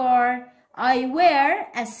in car? I wear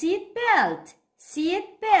a seat belt,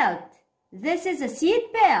 seat belt. This is a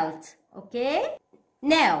seat belt, okay?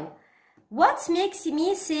 Now, what makes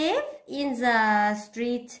me safe in the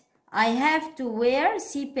street? I have to wear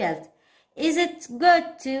seat belt. Is it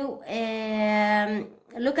good to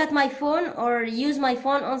look at my phone or use my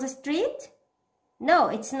phone on the street? No,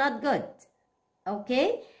 it's not good.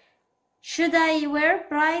 Okay? Should I wear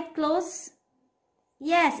bright clothes?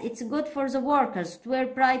 Yes, it's good for the workers to wear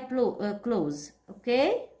bright clothes.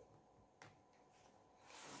 Okay?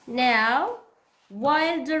 Now,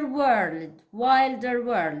 wilder world, wilder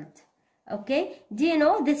world. Okay? Do you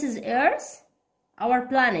know this is Earth? Our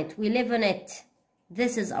planet, we live on it.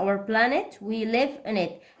 This is our planet, we live in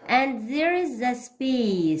it. And there is the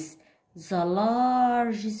space, the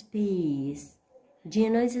large space. Do you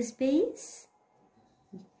know the space?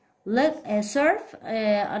 Look, surf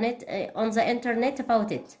on it on the internet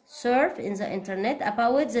about it. Surf in the internet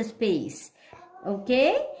about the space.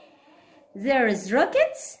 Okay? There is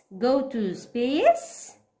rockets, go to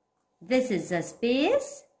space. This is the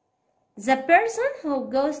space. The person who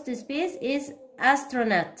goes to space is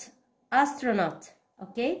astronaut. Astronaut.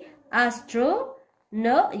 Okay, astro,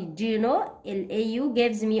 no, do you know, L-A-U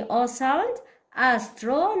gives me O sound,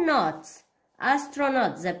 astronaut,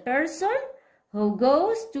 astronaut, the person who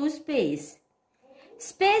goes to space.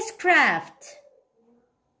 Spacecraft,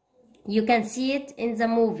 you can see it in the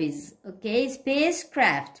movies, okay,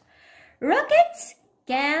 spacecraft. Rockets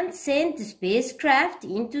can send spacecraft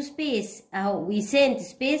into space. We send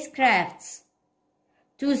spacecrafts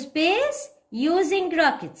to space using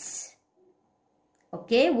rockets.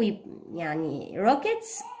 Okay,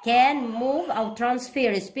 rockets can move or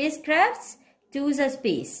transfer spacecrafts to the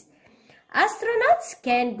space. Astronauts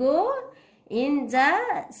can go in the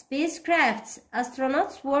spacecrafts.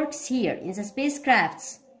 Astronauts works here in the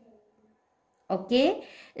spacecrafts. Okay,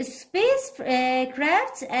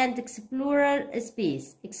 spacecrafts and explorer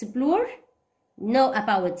space. Explore, know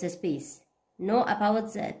about the space. Know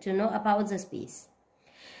about the space.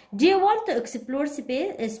 Do you want to explore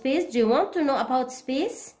space? Do you want to know about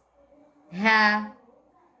space?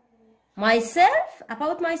 Myself?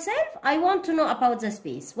 About myself? I want to know about the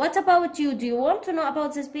space. What about you? Do you want to know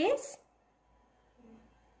about the space?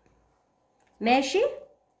 ماشي?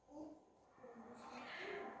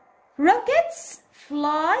 Rockets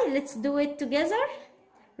fly. Let's do it together.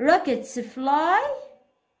 Rockets fly.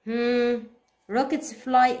 Rockets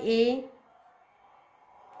fly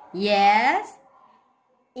Yes.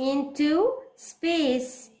 Into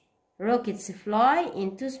space. Rockets fly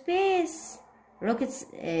into space. Rockets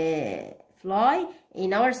fly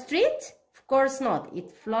in our street? Of course not. It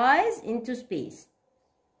flies into space.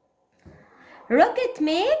 Rocket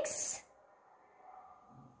makes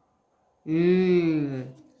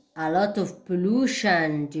a lot of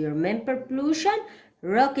pollution. Do you remember pollution?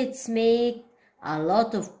 Rockets make a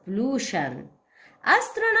lot of pollution.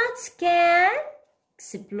 Astronauts can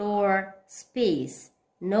explore space.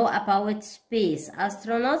 Know about space.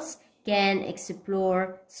 Astronauts can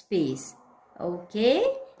explore space. Okay?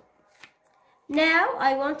 Now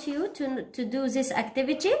I want you to do this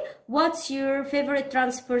activity. What's your favorite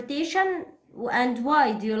transportation and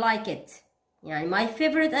why do you like it? Yeah, my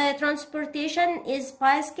favorite transportation is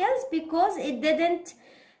bicycles because it didn't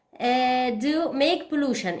make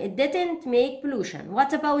pollution. It didn't make pollution.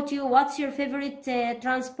 What about you? What's your favorite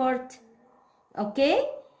transport? Okay?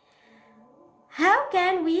 How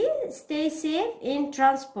can we stay safe in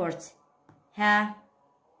transport?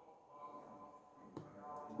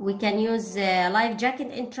 We can use a life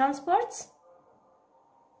jacket in transports?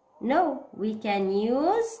 No, we can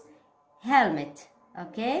use helmet.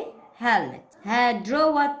 Okay? Helmet.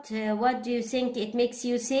 Draw what do you think it makes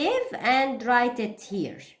you safe and write it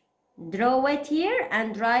here. Draw it here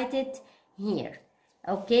and write it here.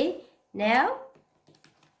 Okay? Now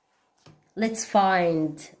let's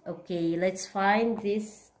find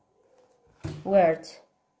this word.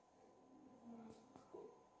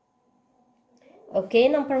 Okay,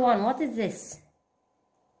 number one, what is this?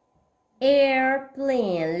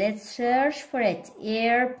 Airplane. Let's search for it.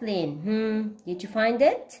 Airplane. Did you find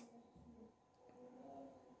it?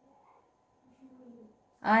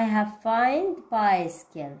 I have found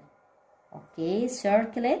bicycle. Okay,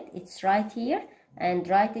 circle it. It's right here and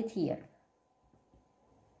write it here.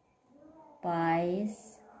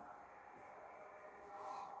 Bicycle.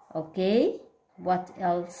 Okay, what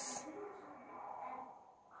else?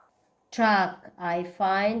 Truck. I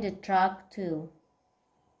find a truck too.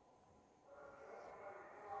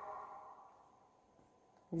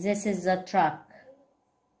 This is the truck.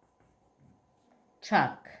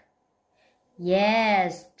 Truck.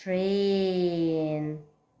 Yes, train.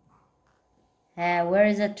 Where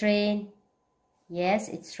is the train? Yes,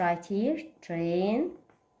 it's right here. Train.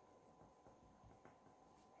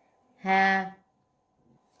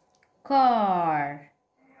 Car.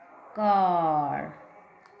 Car.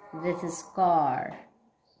 This is car.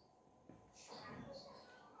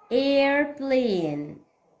 Airplane.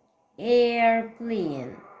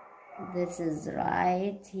 Airplane. This is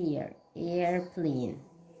right here. Airplane.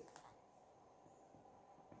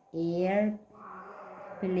 Airplane.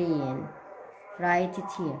 Write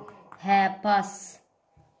it here. Bus.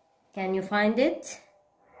 Can you find it?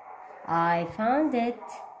 I found it.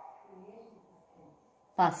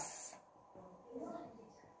 Bus.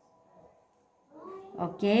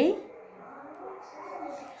 Okay.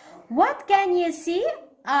 What can you see?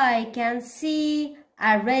 I can see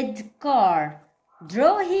a red car.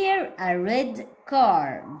 Draw here a red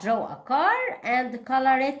car. Draw a car and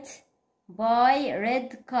color it by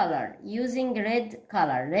red color. Using red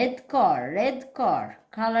color. Red car. Red car.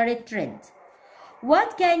 Color it red.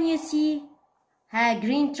 What can you see?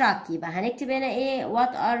 Green truck. يبقى هنكتب هنا ايه?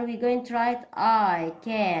 What are we going to write? I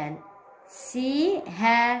can see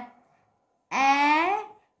a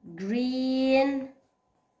green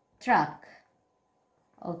truck.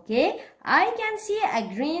 Okay, I can see a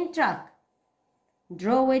green truck.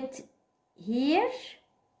 Draw it here.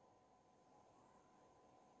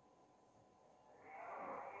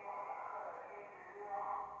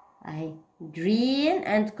 Green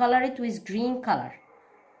and color it with green color.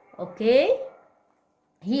 Okay,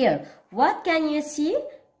 here, what can you see?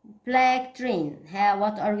 Black train.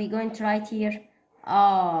 What are we going to write here?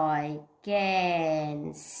 I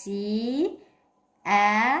can see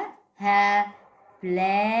a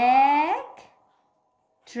black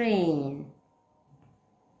train.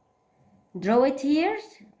 Draw it here,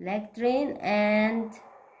 black train, and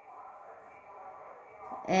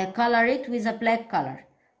color it with a black color.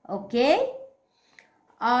 Okay,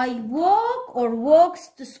 I walk or walks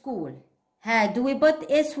to school. Do we put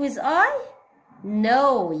S with I?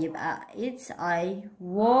 No, it's I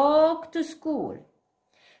walk to school.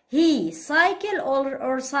 He cycle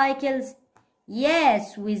or cycles?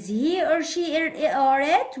 Yes, with he or she or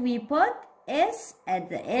it, we put S at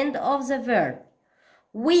the end of the verb.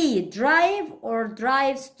 We drive or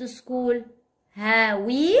drives to school?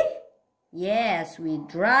 We? Yes, we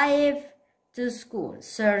drive to school.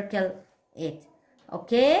 Circle it.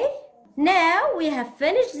 Okay? Now we have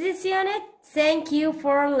finished this unit. Thank you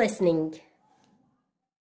for listening.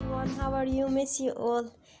 Everyone, how are you? Miss you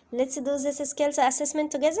all. Let's do this skills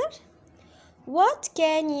assessment together. What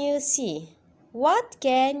can you see? What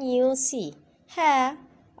can you see?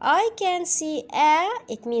 I can see a,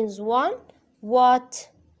 it means one. What?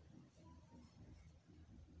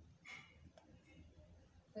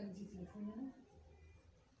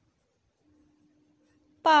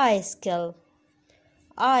 Bicycle.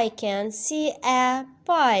 I can see a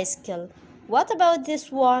bicycle. What about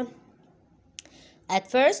this one?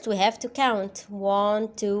 At first we have to count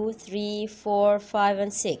 1, 2, 3, 4, 5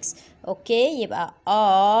 and 6. Okay, يبقى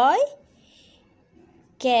I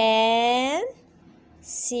can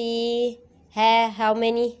see how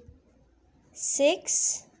many?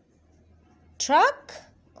 6. Truck?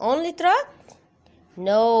 Only truck?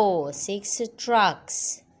 No, 6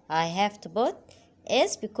 trucks. I have to put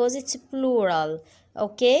S because it's plural.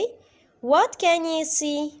 Okay, what can you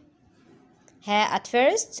see? At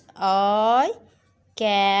first I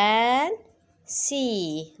can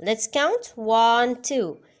see. Let's count 1,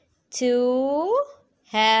 2. 2.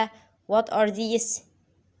 What are these?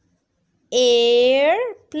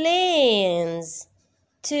 Airplanes.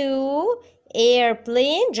 2.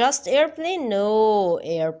 Airplane. Just airplane? No,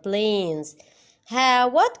 airplanes.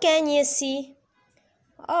 What can you see?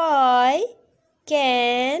 I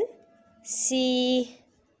can see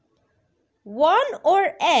 1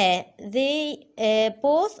 or a. They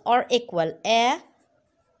both are equal. A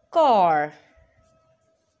car.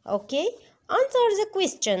 Okay, answer the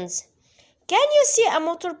questions. Can you see a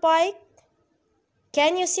motorbike?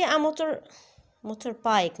 Can you see a motor?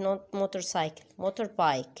 Motorbike, not motorcycle.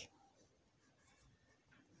 Motorbike.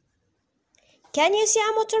 Can you see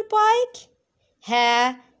a motorbike?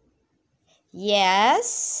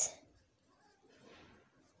 Yes.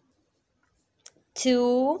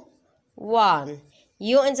 2, 1.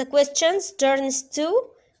 You in the questions turns to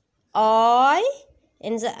I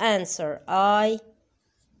in the answer. I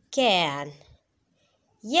can.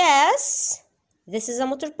 Yes. This is a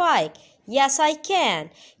motorbike. Yes, I can.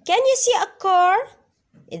 Can you see a car?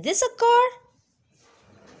 Is this a car?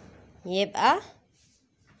 يبقى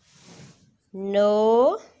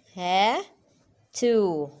no.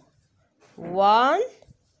 2, 1.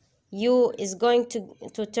 You is going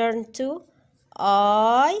to turn to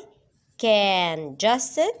I can.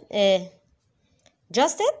 Just it?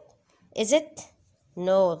 Is it?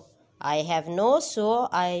 No. I have no, so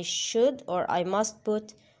I should or I must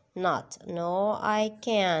put not. No, I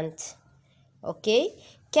can't. Okay.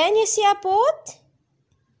 Can you see a boat?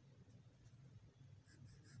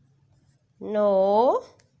 No.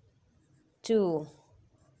 2,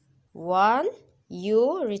 1.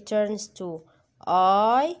 You returns to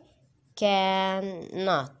I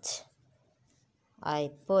cannot.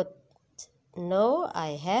 I put no,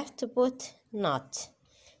 I have to put not.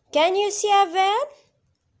 Can you see a van?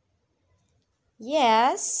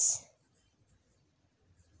 Yes.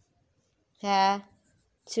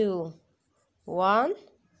 2, 1.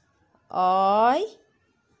 I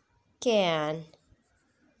can.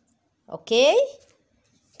 Okay.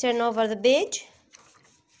 Turn over the page.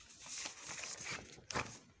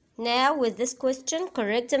 Now with this question,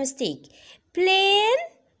 correct the mistake. Plane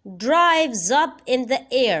drives up in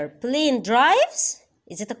the air. Plane drives?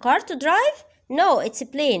 Is it a car to drive? No, it's a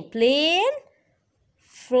plane. Plane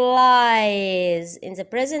flies. In the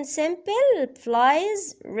present simple,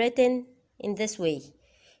 flies written in this way.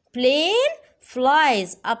 Plane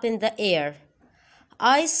flies up in the air.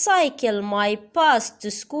 I cycle my bus to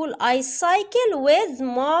school. I cycle with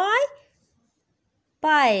my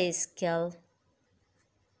bicycle.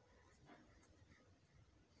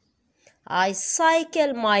 I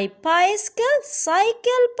cycle my bicycle.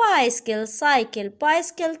 Cycle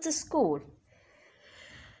bicycle to school.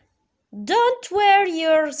 Don't wear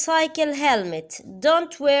your cycle helmet.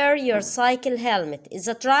 Don't wear your cycle helmet. Is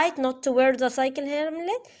that right? Not to wear the cycle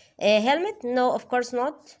helmet? Helmet? No, of course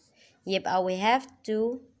not. يبقى we have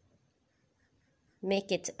to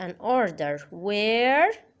make it an order.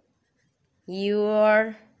 Wear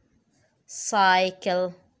your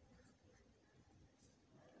cycle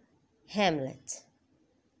helmet.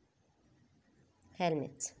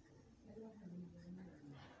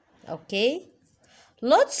 Okay.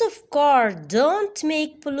 Lots of cars don't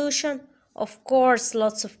make pollution. Of course,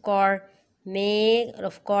 lots of cars make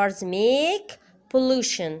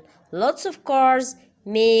pollution. Lots of cars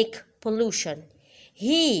make pollution.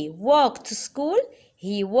 He walked to school.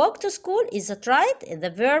 He walked to school. Is that right? The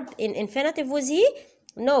verb in infinitive was he?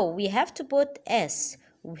 No, we have to put S.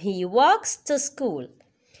 He walks to school.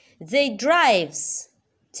 They drives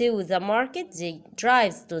to the market. They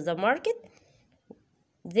drives to the market.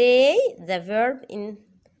 They, the verb in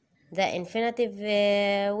the infinitive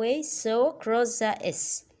way, so cross the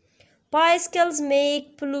S. Bicycles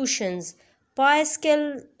make pollutions.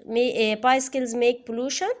 Bicycles make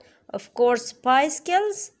pollution. Of course,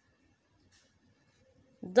 bicycles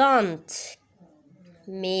don't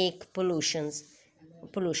make pollution.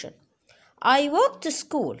 I walk to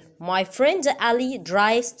school. My friend Ali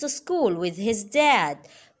drives to school with his dad.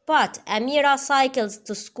 But Amira cycles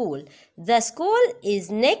to school. The school is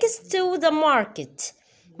next to the market.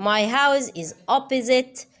 My house is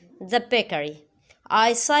opposite the bakery.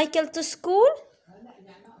 I cycle to school.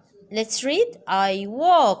 Let's read. I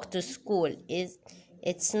walk to school.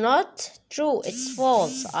 It's not true. It's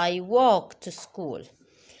false. I walk to school.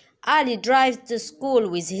 Ali drives to school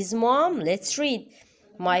with his mom. Let's read.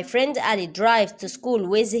 My friend Ali drives to school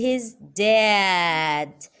with his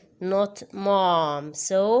dad, not mom.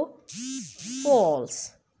 So,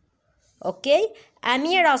 false. Okay.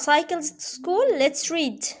 Amira cycles to school. Let's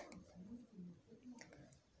read.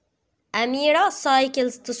 Amira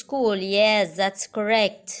cycles to school. Yes, that's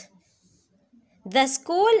correct. The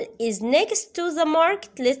school is next to the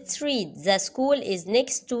market. Let's read. The school is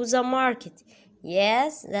next to the market.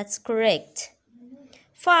 Yes, that's correct.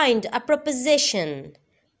 Find a preposition.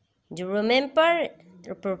 Do you remember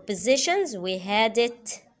the prepositions? We had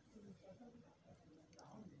it.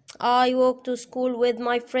 I walk to school with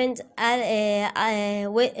my friend. I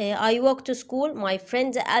walk to school. My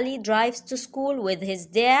friend Ali drives to school with his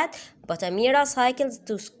dad. but Amira cycles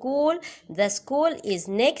to school. The school is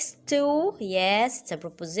next to, yes, it's a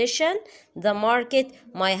preposition, the market.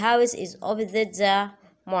 My house is opposite the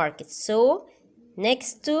market. So,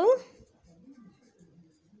 next to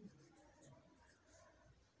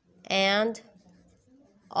and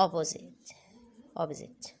opposite.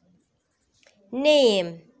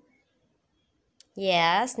 Name,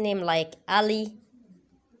 yes, name like Ali,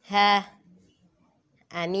 Ha,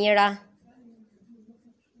 Amira.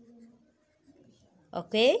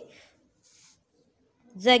 Okay.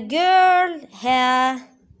 The girl Ha,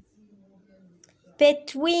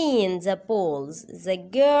 between the poles. The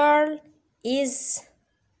girl is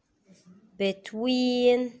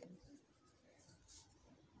between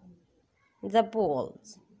the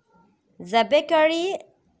poles. The bakery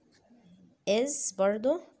is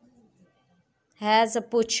برضو has a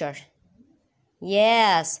butcher.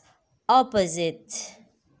 Yes, opposite.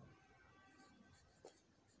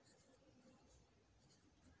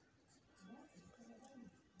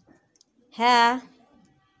 Ha,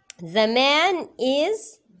 the man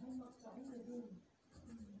is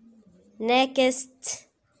next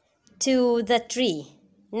to the tree.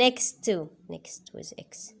 Next with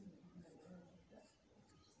X.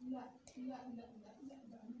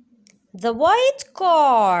 The white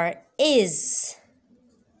car is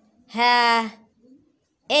ha,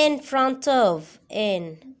 in front of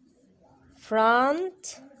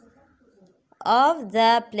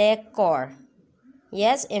the black car.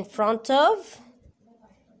 Yes, in front of,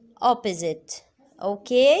 opposite.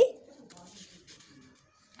 Okay.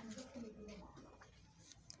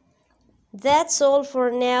 That's all for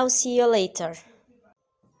now. See you later.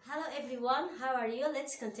 Hello everyone, how are you?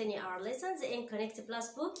 Let's continue our lessons in Connect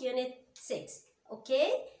Plus book unit 6.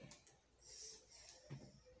 Okay?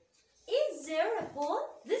 Is there a poll?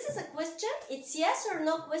 This is a question. It's yes or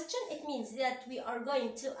no question. It means that we are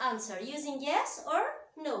going to answer using yes or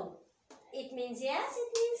no. It means yes, it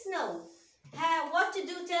means no. What to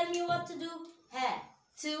do? Tell me what to do.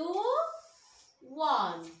 2,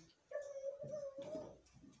 1.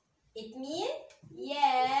 It means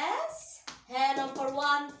yes. Number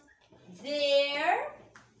 1. There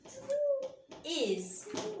is.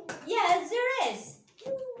 Yes, there is.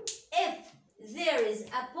 If there is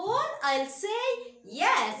a pool, I'll say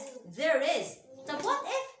yes, there is. So what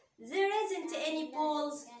if there isn't any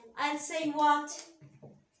pools? I'll say what?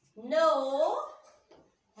 No.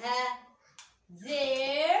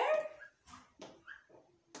 There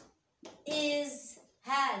is.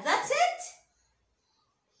 That's it.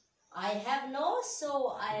 I have no,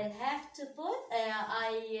 so I'll have to put.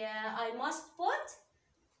 I must put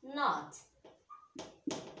not.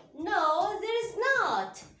 No, there is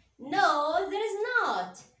not. No, there is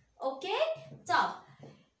not. Okay? Top.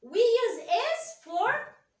 We use is for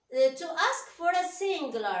to ask for a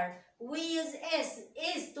singular. We use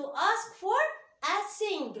is to ask for a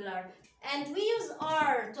singular. And we use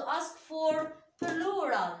are to ask for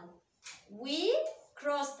plural. We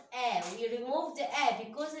crossed a. We removed the a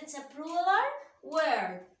because it's a plural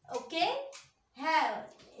word. Okay?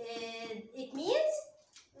 It means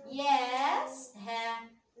yes.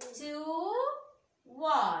 2,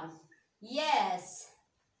 1. Yes,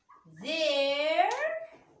 there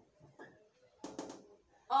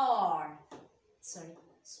are. Sorry,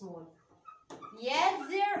 small. Yes,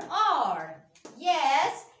 there are.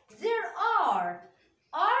 Yes, there are.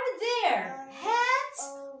 Are there hats?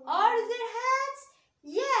 Are there hats?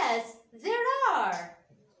 Yes, there are.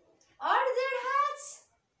 Are there hats?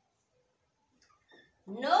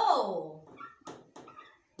 No.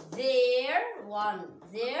 There are.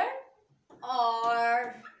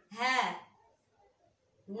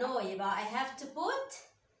 No, يبقى I have to put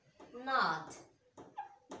not.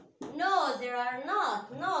 No, there are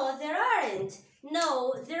not. No, there aren't.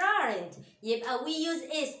 No, there aren't. يبقى we use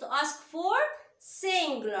is to ask for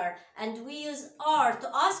singular and we use are to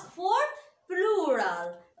ask for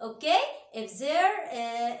plural. Okay? If there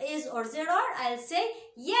is or there are, I'll say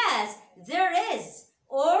yes, there is,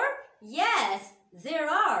 or yes, there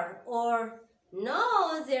are, or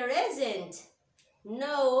no, there isn't.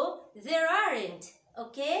 No, there aren't.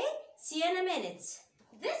 Okay? See you in a minute.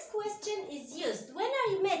 This question is used when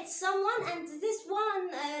I met someone and this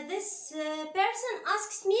person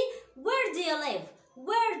asks me, where do you live?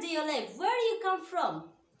 Where do you live? Where do you come from?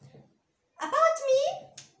 About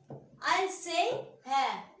me, I'll say,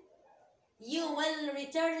 you will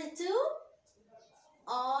return to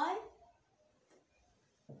I.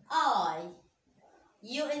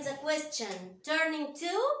 You in the question, turning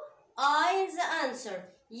to I in the answer.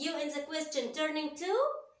 You in the question, turning to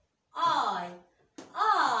I.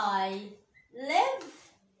 I live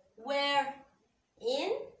where?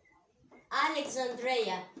 In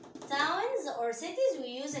Alexandria. Towns or cities, we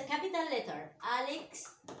use a capital letter.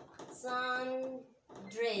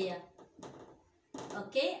 Alexandria.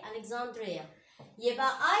 Okay, Alexandria.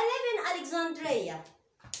 يبقى I live in Alexandria.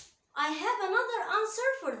 I have another answer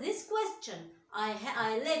for this question.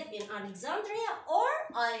 I live in Alexandria, or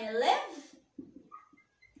I live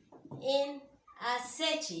in a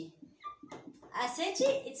city. A city,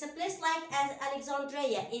 it's a place like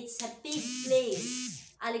Alexandria. It's a big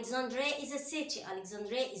place. Alexandria is a city.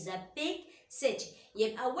 Alexandria is a big city.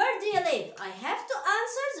 يبقى where do you live? I have two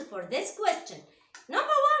answers for this question.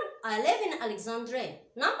 Number one, I live in Alexandria.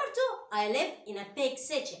 Number two, I live in a big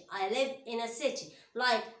city. I live in a city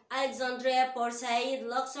like Alexandria, Port Said,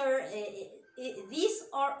 Luxor. These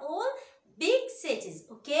are all big cities.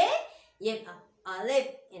 Okay? يبقى I live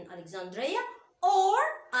in Alexandria, or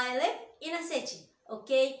I live in a city.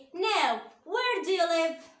 Okay? Now, where do you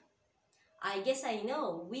live? I guess I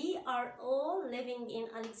know. We are all living in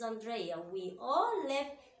Alexandria. We all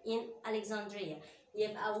live in Alexandria.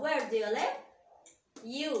 يبقى where do you live?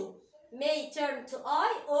 You may turn to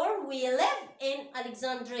I, or we live in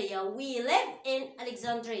Alexandria. We live in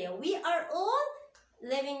Alexandria. We are all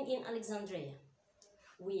living in Alexandria.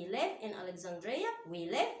 We live in Alexandria. We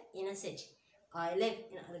live in a city. I live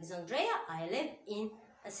in Alexandria. I live in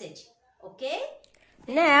a city. Okay?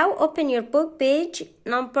 Now open your book, page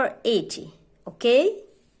number 80. Okay?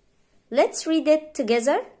 Let's read it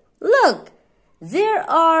together. Look, there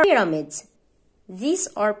are pyramids. These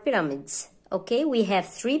are pyramids. Okay, we have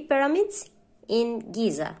 3 pyramids in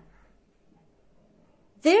Giza.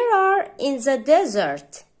 There are in the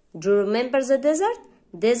desert. Do you remember the desert?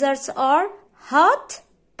 Deserts are hot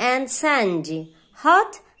and sandy.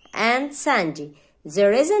 Hot and sandy.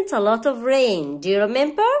 There isn't a lot of rain. Do you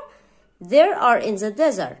remember? There are in the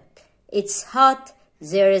desert. It's hot.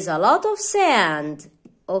 There is a lot of sand.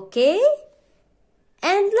 Okay?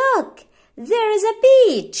 And look, there is a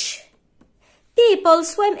beach. People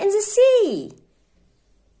swim in the sea.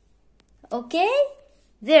 Okay?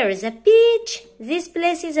 There is a beach. This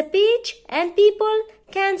place is a beach, and people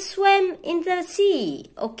can swim in the sea.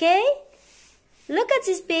 Okay? Look at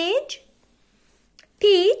this page.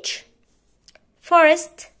 Beach,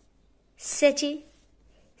 forest, city,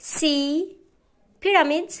 sea,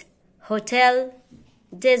 pyramids, hotel,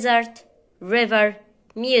 desert, river,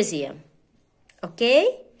 museum.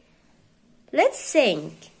 Okay? Let's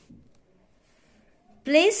think.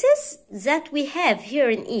 Places that we have here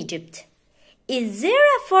in Egypt. Is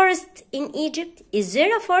there a forest in Egypt? Is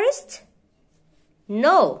there a forest?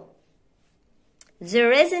 No.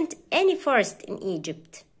 There isn't any forest in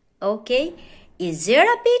Egypt. Okay? Is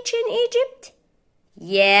there a beach in Egypt?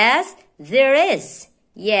 Yes, there is.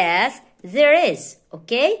 Yes, there is.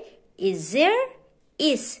 Okay? Is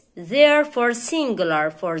there for singular,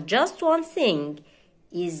 for just one thing.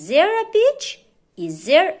 Is there a beach? Is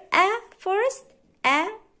there a forest?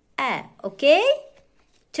 Okay?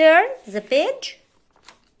 Turn the page.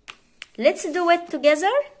 Let's do it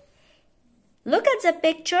together. Look at the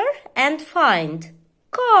picture and find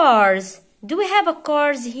cars. Do we have a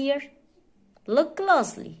cars here? Look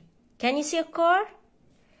closely. Can you see a car?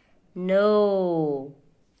 No.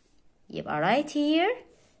 يبقى right here,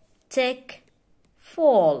 tick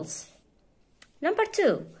false. Number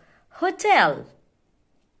 2, hotel.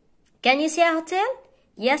 Can you see a hotel?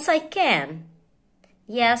 Yes, I can.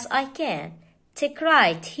 Yes, I can. Tick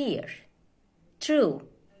right here. True.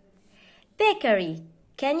 Bakery.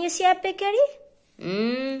 Can you see a bakery?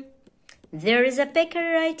 There is a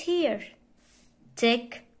bakery right here.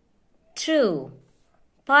 Tick true.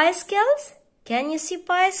 Bicycles. Can you see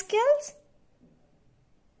bicycles?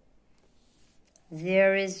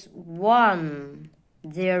 There is one.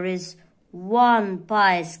 There is one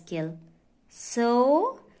bicycle.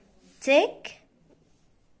 So, tick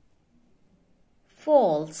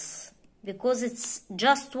false, because it's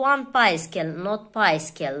just one bicycle, not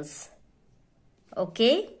bicycles.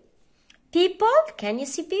 Okay? People, can you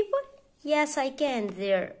see people? Yes, I can.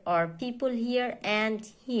 There are people here and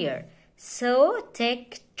here. So,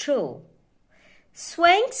 tick true.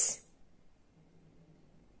 Swings.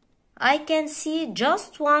 I can see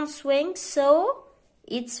just one swing, so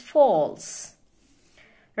it's false.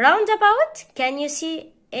 Roundabout. Can you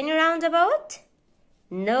see any roundabout?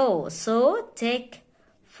 No, so tick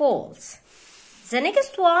false. The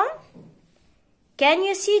next one. Can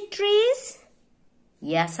you see trees?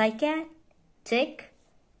 Yes, I can. Tick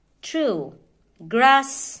true.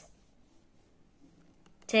 Grass.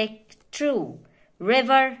 Tick true.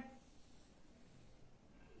 River.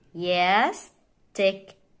 Yes,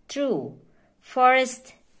 tick true.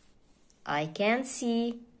 Forest. I can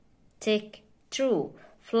see. Tick true.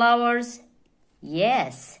 Flowers.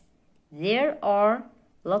 Yes, there are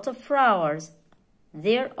a lot of flowers.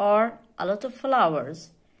 There are a lot of flowers.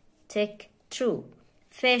 Tick, true.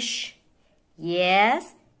 Fish.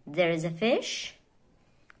 Yes, there is a fish.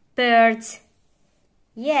 Birds.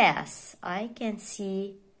 Yes, I can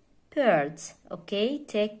see birds. Okay,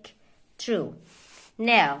 tick, true.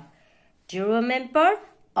 Now, do you remember?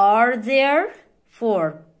 Are there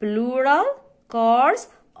for plural? Cars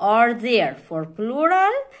are there for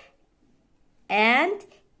plural. And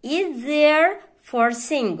is there for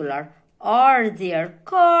singular? Are there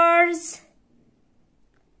cars?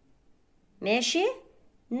 ماشي?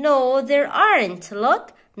 No, there aren't.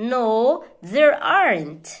 Look. No, there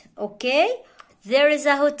aren't. Okay? There is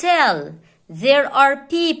a hotel. There are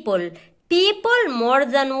people. People more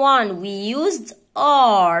than one. We used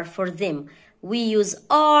are for them. We use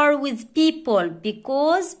are with people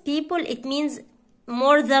because people, it means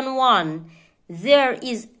more than one. There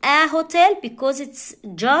is a hotel because it's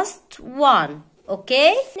just one.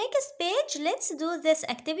 Okay? Next page, let's do this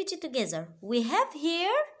activity together. We have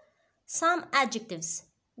here some adjectives.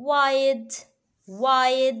 Wide,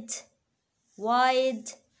 wide, wide,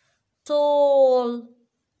 tall,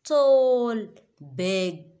 tall,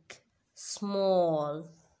 big, small,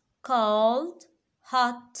 cold,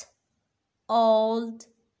 hot, old,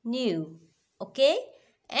 new. Okay?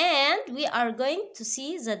 And we are going to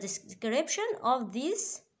see the description of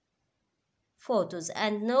these photos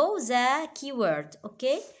and know the keyword.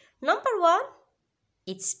 Okay? Number 1,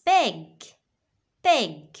 it's pig.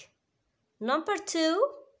 Pig. Number 2,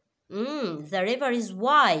 the river is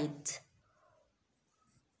wide.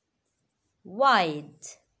 Wide.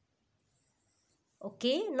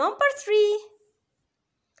 Okay? Number 3,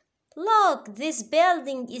 look, this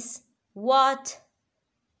building is what?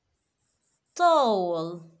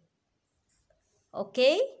 Tall.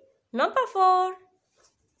 Okay? Number 4,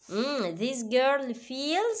 this girl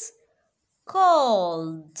feels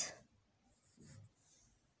cold.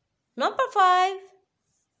 Number 5,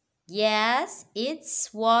 yes, it's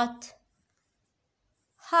what?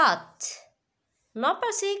 Hot.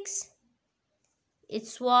 Number 6,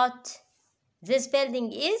 it's what? This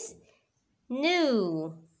building is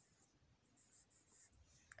new.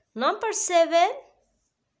 Number 7,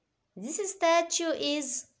 this statue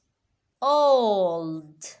is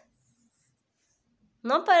old.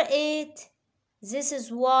 Number 8, this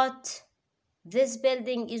is what? This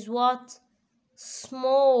building is what?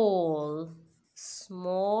 Small.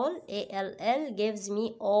 Small, A-L-L, gives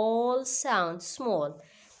me all sound, small.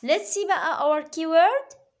 Let's see our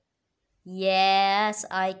keyword. Yes,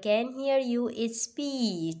 I can hear you. It's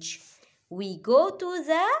beach. We go to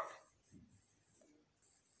the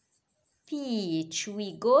beach.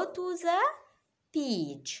 We go to the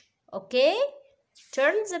beach. Okay?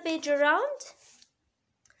 Turn the page around.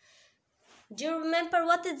 Do you remember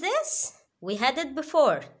what is this? We had it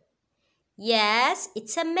before. Yes,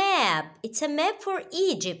 it's a map. It's a map for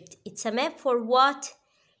Egypt. It's a map for what?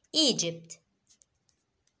 Egypt.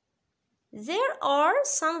 There are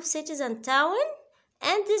some cities and towns,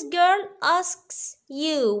 and this girl asks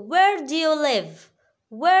you, where do you live?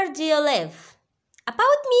 Where do you live? About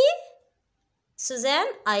me? Suzanne,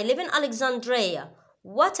 I live in Alexandria.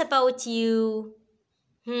 What about you?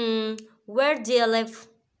 Where do you live?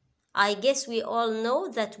 I guess we all know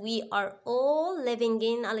that we are all living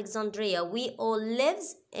in Alexandria. We all live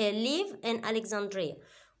in Alexandria.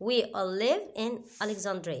 We all live in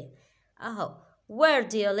Alexandria. Where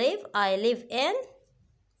do you live? I live in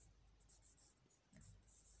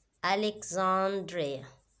Alexandria.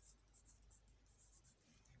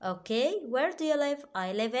 Okay, where do you live?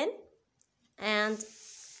 I live in, and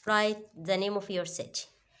write the name of your city.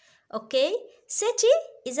 Okay, city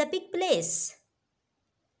is a big place.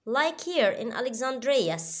 Like here in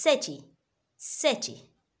Alexandria, city. City.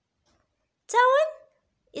 Town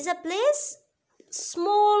is a place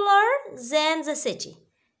smaller than the city.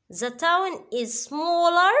 The town is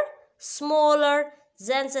smaller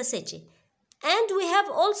than the city. And we have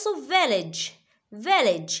also village.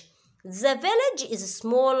 Village. The village is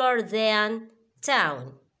smaller than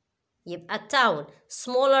town. يبقى town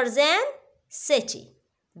smaller than city.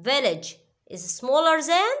 Village is smaller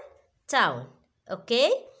than town.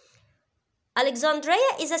 Okay?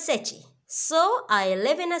 Alexandria is a city. So I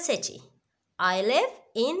live in a city. I live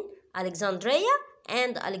in Alexandria,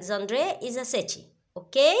 and Alexandria is a city.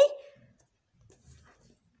 Okay?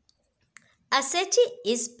 A city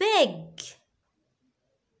is big.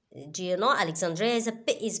 Do you know Alexandria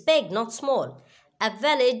is big, not small. A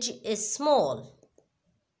village is small.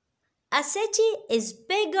 A city is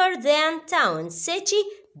bigger than town. City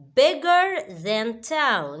bigger than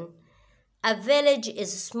town. a village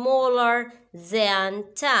is smaller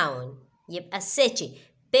than town. يبقى city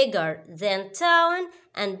bigger than town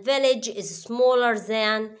and village is smaller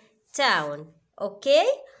than town. Okay?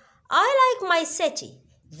 I like my city.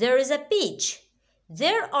 There is a beach.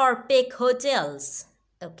 There are big hotels.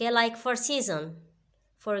 Okay, like Four Seasons,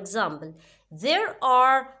 for example. There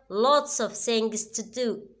are lots of things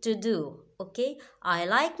to do. Okay? I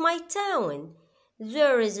like my town.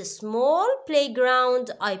 There is a small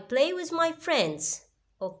playground. I play with my friends.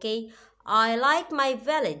 Okay? I like my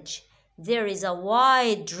village. There is a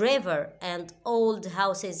wide river and old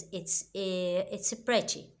houses. It's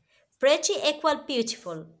pretty. Pretty equal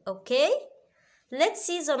beautiful. Okay? Let's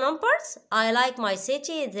see the numbers. I like my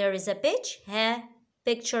city. There is a beach.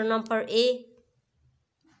 Picture number A.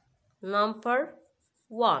 Number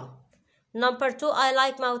 1. Number 2, I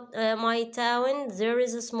like my town. There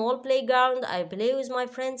is a small playground. I play with my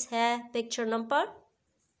friends. Picture number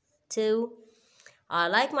 2. I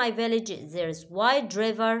like my village. There is wide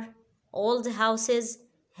river, old houses.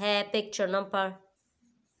 Picture number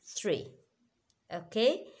 3.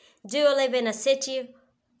 Okay. Do you live in a city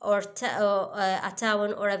or a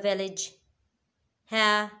town or a village?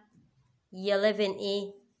 You live in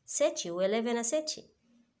a city. We live in a city.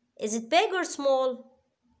 Is it big or small?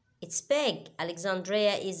 It's big.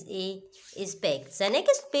 Alexandria is big. The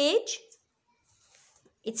next page,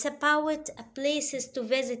 it's about places to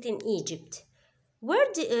visit in Egypt. Where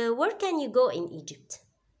can you go in Egypt?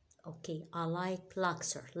 Okay, I like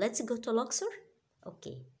Luxor. Let's go to Luxor.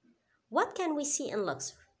 Okay. What can we see in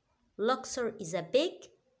Luxor? Luxor is a big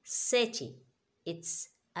city. It's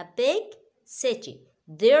a big city.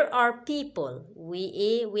 There are people.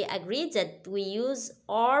 We agreed that we use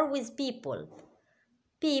are with people.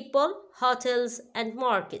 People, hotels, and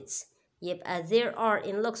markets. There are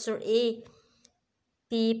in Luxor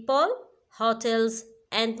people, hotels,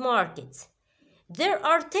 and markets. There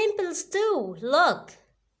are temples too. Look.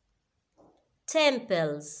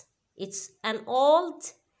 Temples. It's an old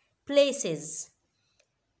places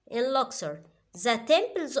in Luxor. The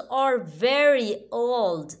temples are very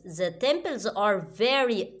old. The temples are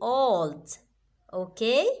very old.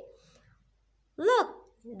 Okay? Look,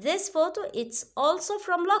 this photo, it's also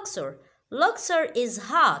from Luxor. Luxor is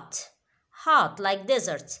hot. Hot like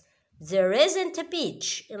desert. There isn't a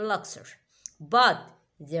beach in Luxor. But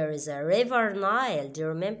there is a river Nile. Do you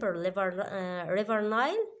remember river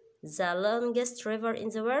Nile? The longest river in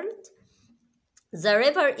the world? The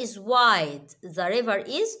river is wide. The river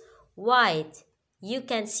is wide. You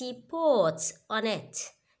can see boats on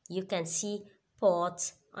it. You can see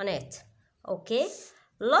boats on it. Okay?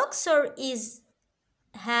 Luxor is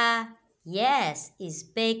is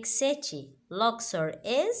big city. Luxor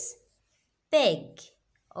is big.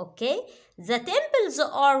 Okay? The temples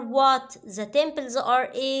are what? The temples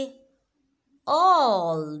are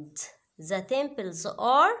old. The temples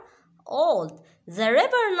are old. The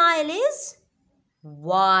river Nile is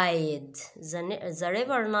wide. The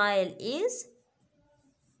river Nile is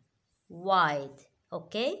wide.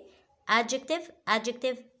 Okay? Adjective,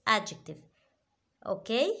 adjective, adjective.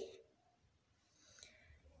 Okay?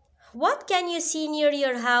 What can you see near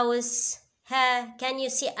your house? Can you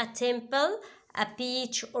see a temple, a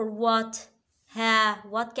beach, or what?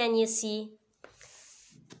 What can you see?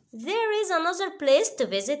 There is another place to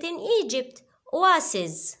visit in Egypt.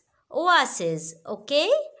 Oasis. Oasis. Okay?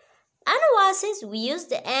 An oasis, we use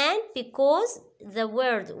the "an" because the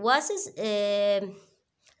word oasis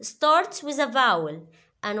starts with a vowel.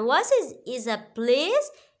 An oasis is a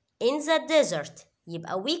place in the desert.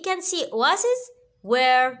 We can see oasis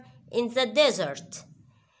where? In the desert.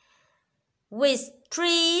 With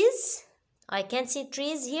trees. I can't see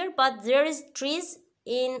trees here, but there is trees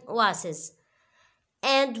in oasis.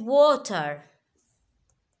 And water.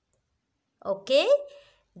 Okay?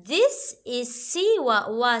 This is Siwa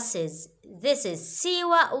oasis. This is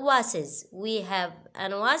Siwa oasis. We have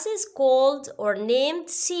an oasis called or named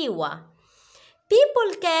Siwa.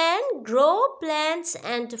 People can grow plants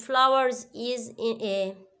and flowers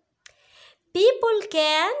People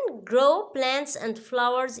can grow plants and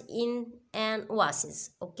flowers in an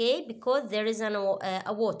oasis. Okay? Because there is a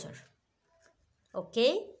water.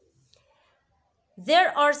 Okay?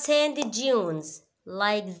 There are sandy dunes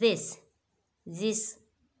like this. This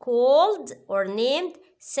called or named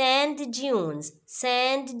sand dunes.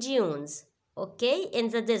 Sand dunes. Okay? In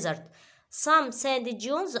the desert. Some sand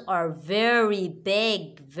dunes are very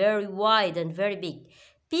big, very wide, and very big.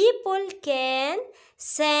 People can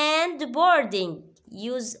sandboarding.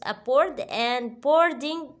 Use a board and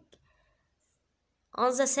boarding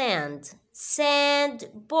on the sand.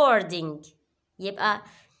 Sandboarding.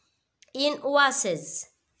 In oasis.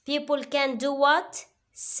 People can do what?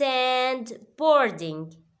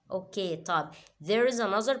 Sandboarding. Okay, طب there is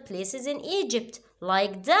another places in Egypt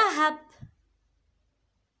like Dahab.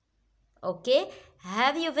 Okay,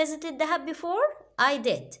 have you visited Dahab before? I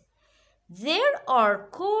did. There are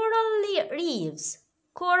coral reefs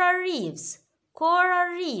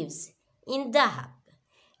in Dahab.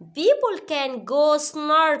 People can go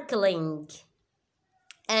snorkeling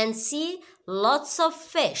and see lots of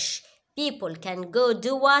fish. People can go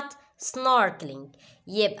do what? Snorkeling.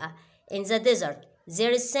 يبقى in the desert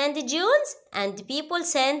there is sand dunes and people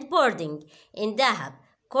sandboarding. In Dahab,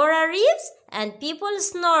 coral reefs and people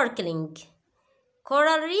snorkeling.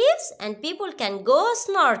 Coral reefs and people can go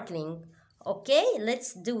snorkeling. Okay,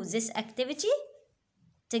 let's do this activity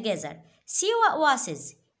together. Siwa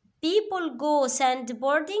Oasis. People go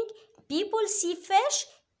sandboarding. People see fish.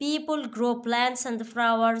 People grow plants and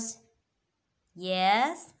flowers.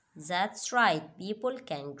 Yes, that's right. People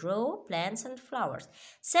can grow plants and flowers.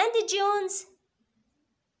 Sandy dunes.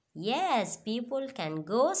 Yes, people can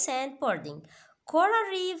go sandboarding. Coral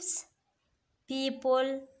reefs.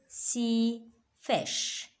 People see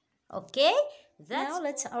fish. Okay, now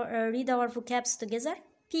let's read our vocabs together.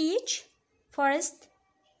 Beach, forest,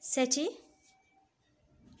 city,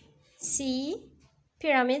 sea,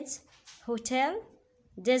 pyramids, hotel,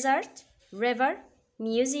 desert, river,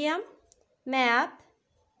 museum, map,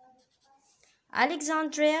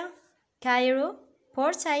 Alexandria, Cairo,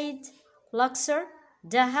 Port Said, Luxor,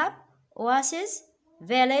 Dahab, oasis,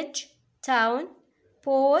 village, town,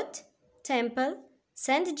 port, temple,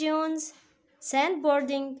 sand dunes,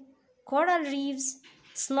 sandboarding, coral reefs,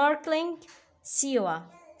 snorkeling, Siwa,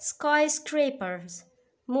 skyscrapers,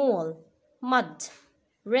 mall, mud,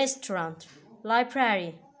 restaurant,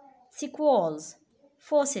 library, thick walls,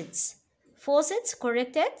 faucets. Faucets,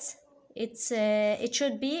 corrected. It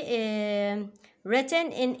should be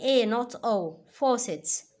written in A, not O.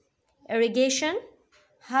 Faucets. Irrigation,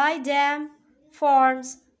 high dam,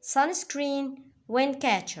 farms, sunscreen, wind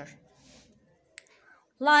catcher.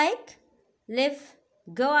 Like, live,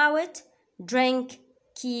 go out, drink,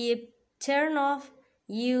 keep, turn off,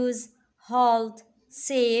 use, hold,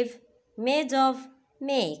 save, made of,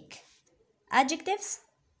 make. Adjectives,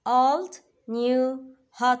 old, new,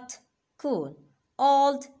 hot, cool.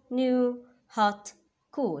 Old, new, hot,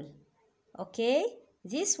 cool. Okay,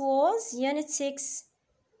 this was Unit 6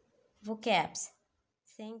 vocabs.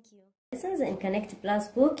 Thank you. Lessons in Connect Plus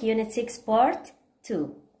book, Unit 6, Part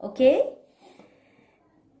 2. Okay?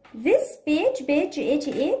 This page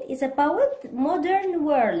 88, is about modern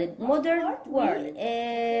world.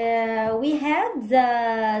 We had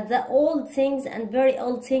the old things and very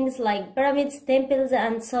old things like pyramids, temples,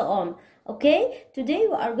 and so on. Okay, today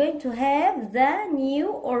we are going to have the new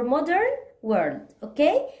or modern world.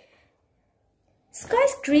 Okay,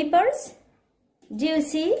 skyscrapers. Do you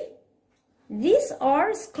see? These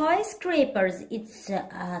are skyscrapers. It's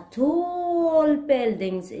tall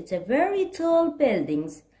buildings. It's a very tall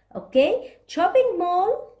buildings. Okay, shopping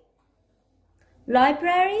mall,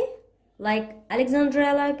 library, like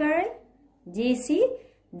Alexandria Library. Do you see?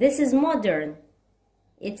 This is modern.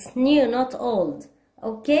 It's new, not old.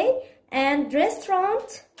 Okay, and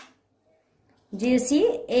restaurant. Do you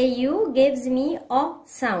see? AU gives me a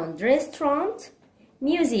sound. Restaurant,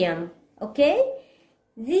 museum. Okay,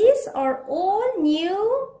 these are all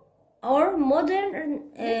new or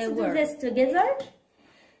modern words. Do this together.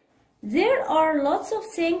 There are lots of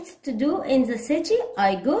things to do in the city.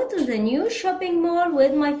 I go to the new shopping mall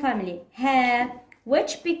with my family.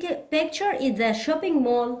 Which picture is the shopping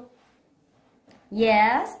mall?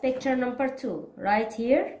 Yes, picture number 2. Right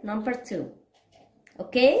here, number 2.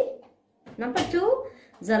 Okay? Number 2,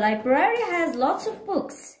 the library has lots of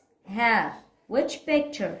books. Which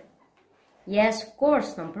picture? Yes, of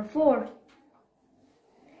course, number 4.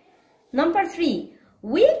 Number 3.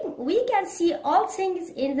 We can see all things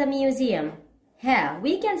in the museum.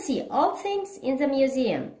 We can see all things in the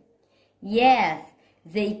museum. Yes,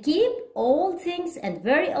 they keep old things and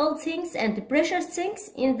very old things and precious things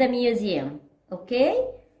in the museum. Okay?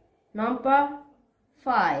 Number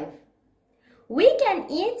 5. We can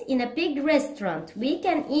eat in a big restaurant. We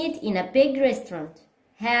can eat in a big restaurant.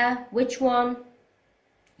 Which one?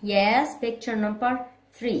 Yes, picture number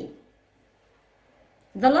 3.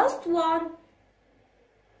 The last one.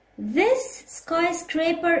 This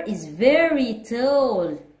skyscraper is very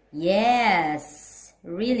tall. Yes,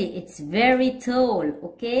 really, it's very tall.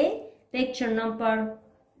 Okay, picture number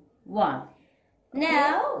 1.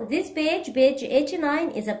 Now, this page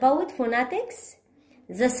 89, is about phonetics,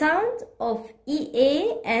 the sound of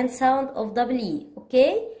EA and sound of EE.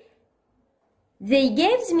 Okay, They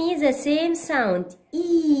gives me the same sound,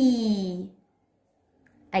 E.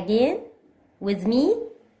 Again, with me,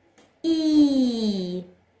 E.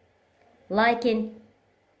 Like in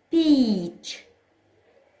peach,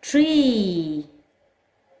 tree,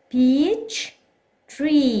 peach,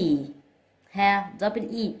 tree. Ha, double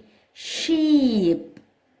E. Sheep,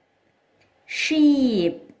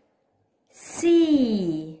 sheep,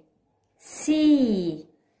 sea, sea.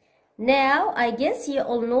 Now, I guess you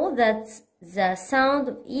all know that the sound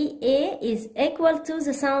of EA is equal to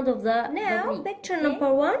the sound of the Now, picture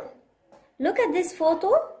number 1. Look at this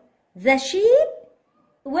photo. The sheep.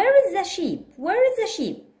 Where is the sheep? Where is the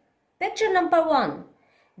sheep? Picture number 1.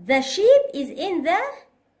 The sheep is in the...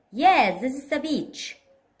 Yes, this is the beach.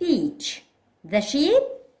 Peach. The sheep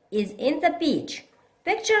is in the beach.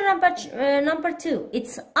 Picture number 2.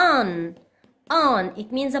 It's on. On.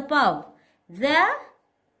 It means above. The...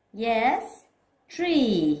 Yes.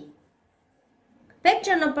 Tree.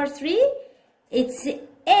 Picture number 3. It's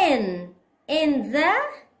in. In the...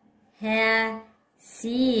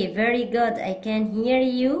 See, very good. I can hear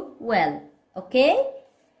you well. Okay?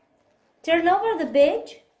 Turn over the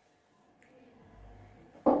page.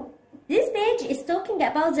 This page is talking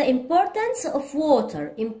about the importance of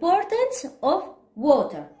water. Importance of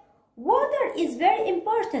water. Water is very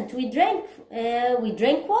important. We drink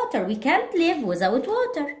water. We can't live without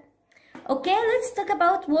water. Okay, let's talk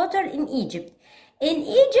about water in Egypt. In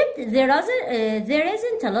Egypt, there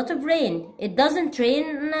isn't a lot of rain. It doesn't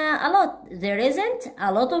rain a lot. There isn't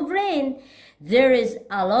a lot of rain. There is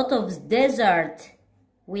a lot of desert.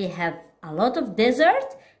 We have a lot of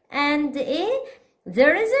desert, and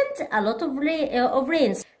there isn't a lot of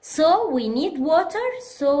rain. So we need water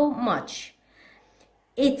so much.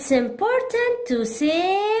 It's important to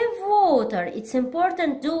save water. It's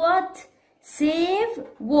important to what? Save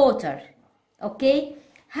water. Okay?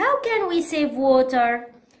 How can we save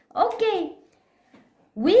water? Okay,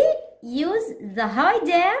 we use the high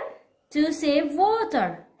dam to save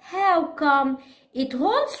water. How come? It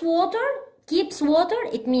holds water, keeps water.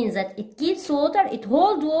 It means that it keeps water, it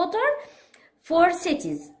holds water for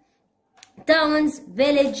cities, towns,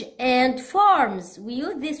 village, and farms. We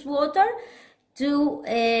use this water to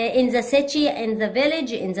in the city, in the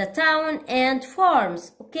village, in the town, and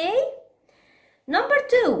farms. Okay? Number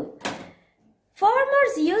 2.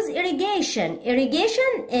 Farmers use irrigation.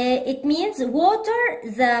 Irrigation, it means water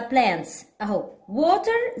the plants.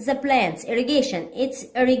 Water the plants. Irrigation, it's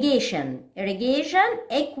irrigation. Irrigation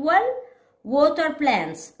equal water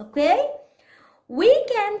plants. Okay? We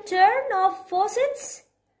can turn off faucets.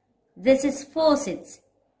 This is faucets.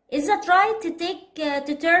 Is that right to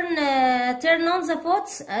turn on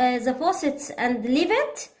the faucets and leave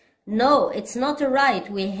it? No, it's not right.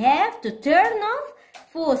 We have to turn off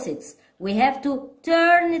faucets. We have to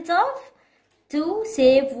turn it off to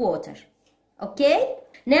save water. Okay?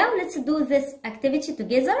 Now let's do this activity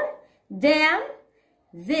together. Dam.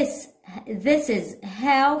 This is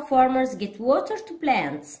how farmers get water to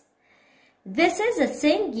plants. This is a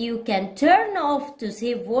thing you can turn off to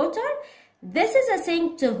save water. This is a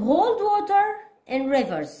thing to hold water in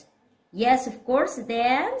rivers. Yes, of course,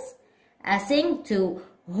 dams. A thing to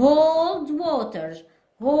hold water.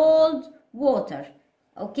 Hold water.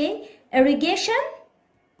 Okay? Irrigation.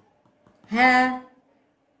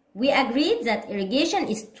 We agreed that irrigation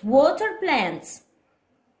is to water plants.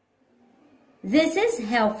 This is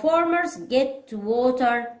how farmers get to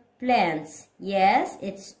water plants. Yes,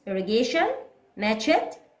 it's irrigation. Match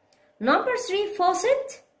it. Number 3,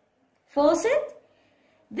 faucet. Faucet.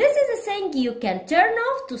 This is a thing you can turn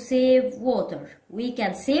off to save water. We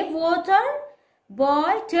can save water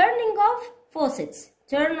by turning off faucets.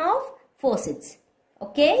 Turn off faucets.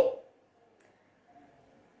 Okay?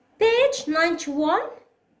 Page 91.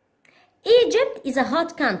 Egypt is a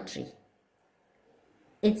hot country.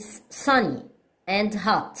 It's sunny and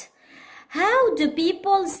hot. How do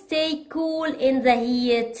people stay cool in the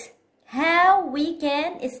heat? How we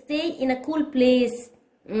can stay in a cool place?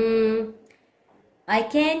 I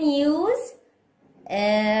can use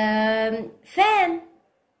fan.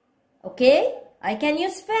 Okay? I can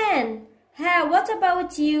use fan. What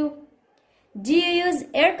about you? Do you use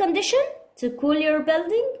air condition to cool your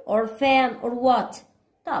building, or fan, or what?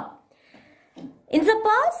 Top. In the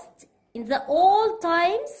past, in the old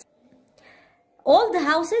times, all the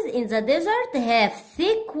houses in the desert have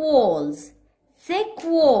thick walls. Thick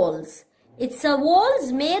walls. It's a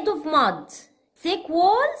walls made of mud. Thick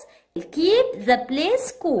walls keep the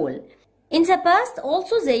place cool. In the past,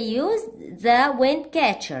 also they used the wind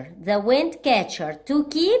catcher. The wind catcher to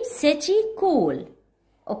keep city cool.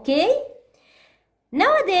 Okay?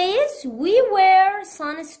 Nowadays, we wear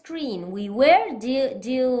sunscreen. We wear,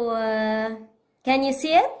 can you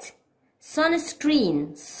see it?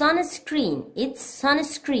 Sunscreen, it's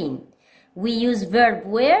sunscreen. We use verb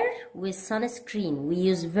wear with sunscreen. We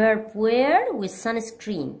use verb wear with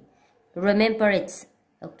sunscreen. Remember it,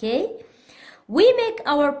 okay? We make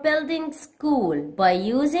our buildings cool by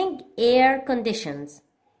using air conditions,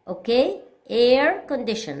 okay? Air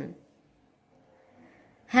condition.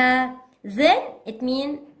 Then it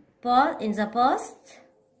means in the past,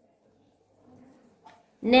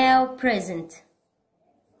 now present.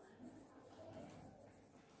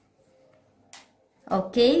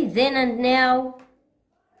 Okay, then and now.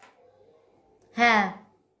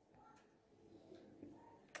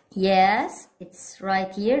 Yes, it's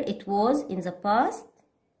right here. It was in the past.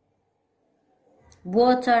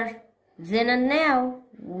 Water, then and now.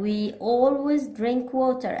 We always drink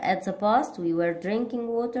water. At the past, we were drinking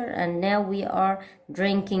water, and now we are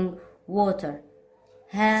drinking water.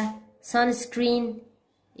 Sunscreen,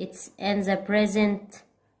 it's in the present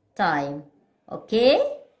time.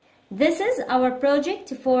 Okay? This is our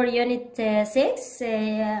project for Unit 6.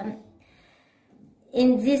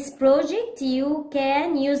 In this project, you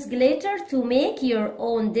can use glitter to make your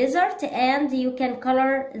own desert, and you can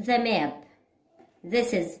color the map.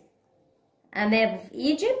 This is a map of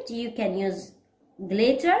Egypt. You can use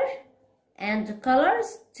glitter and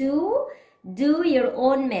colors to do your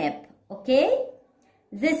own map, okay?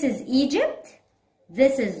 This is Egypt.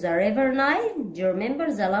 This is the River Nile. Do you remember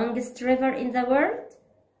the longest river in the world?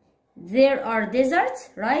 There are deserts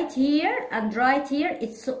right here and right here.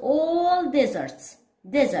 It's all deserts.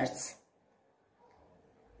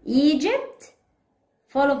 Egypt,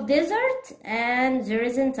 full of desert, and there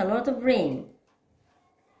isn't a lot of rain.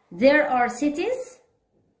 There are cities,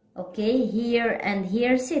 okay, here and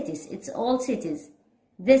here cities. It's all cities.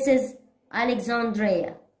 This is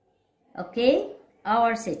Alexandria, okay,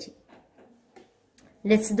 our city.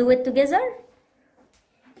 Let's do it together.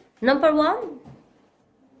 Number 1.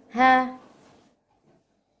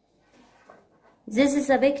 This is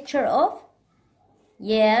a picture of,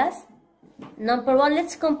 yes. Number 1,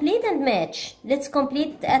 let's complete and match. Let's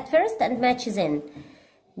complete at first and match then.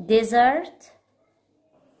 Desert.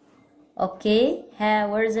 Okay,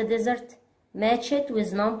 where is the desert? Match it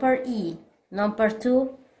with number E. Number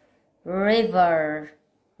 2, river.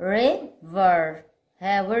 Where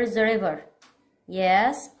is the river?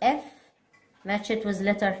 Yes, F. Match it with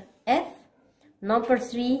letter F. Number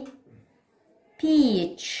 3,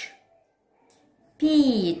 peach.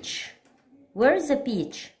 Where is the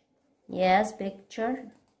peach? Yes,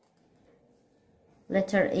 picture.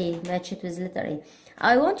 Letter A. Match it with letter A.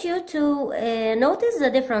 I want you to notice the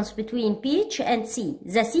difference between peach and sea.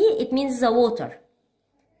 The sea, it means the water.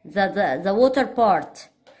 The water part.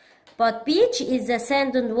 But peach is the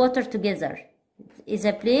sand and water together. Is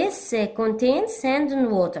a place contains sand and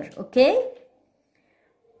water. Okay?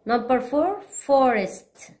 Number 4,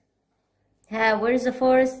 forest. Where is the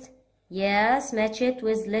forest? Yes, match it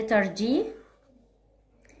with letter G.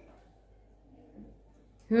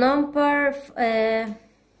 Number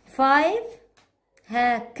 5.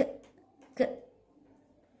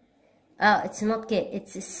 It's not K.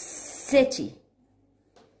 It's city.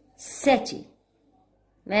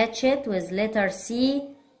 Match it with letter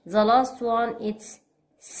C. The last one, it's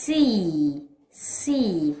C.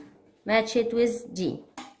 Match it with G.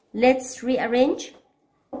 Let's rearrange.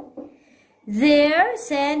 There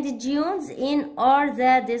sand dunes in or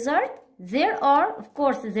the desert. There are, of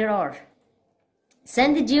course, there are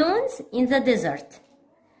sand dunes in the desert.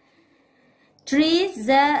 Trees,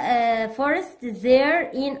 the forest there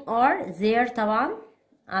in or there طبعا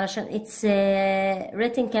علشان it's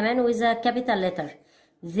written كمان with a capital letter.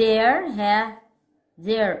 There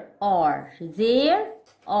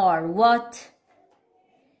are what?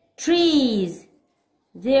 Trees.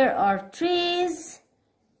 There are trees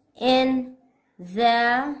in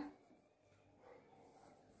the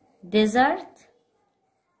desert.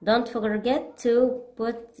 Don't forget to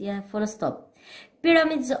put full stop.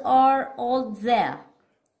 Pyramids are all there.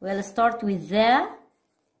 We'll start with the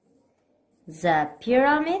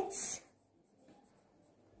pyramids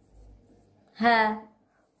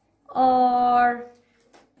are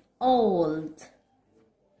old.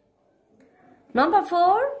 Number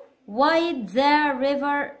 4, wide the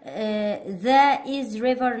river, is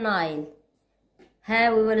river Nile.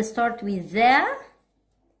 We will start with the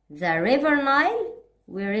river Nile.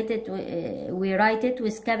 We write it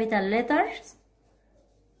with capital letters.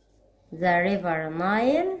 The river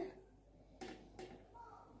Nile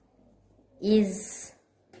is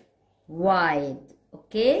wide.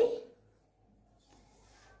 Okay.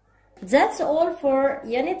 That's all for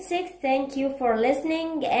Unit 6. Thank you for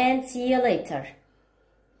listening and see you later.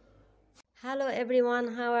 Hello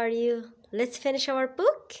everyone, how are you? Let's finish our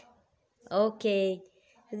book. Okay,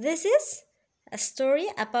 this is a story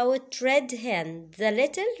about Red Hen, the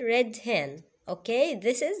little red hen. Okay,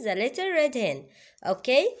 this is the little red hen.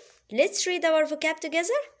 Okay, let's read our vocab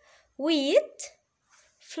together. Wheat,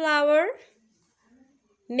 flour,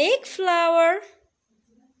 make flour,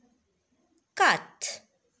 cut,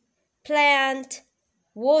 plant,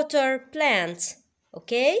 water plants.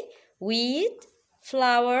 Okay, wheat,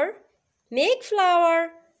 flour, make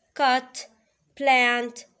flour, cut,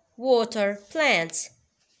 plant, water plants.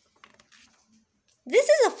 This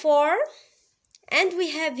is a farm, and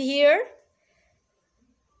we have here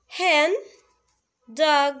hen,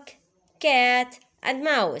 dog, cat, and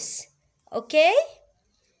mouse. Okay?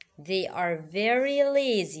 They are very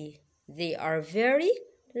lazy. They are very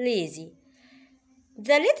lazy.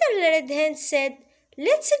 The little red hen said,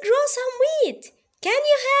 "Let's grow some wheat. Can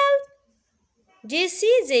you help?" Do you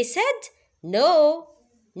see? They said, "No,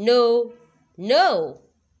 no, no."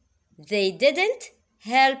 They didn't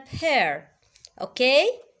help her.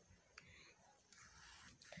 Okay?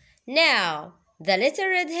 Now, the little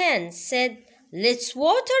red hen said, "Let's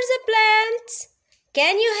water the plants.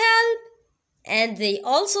 Can you help?" And they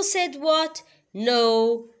also said what?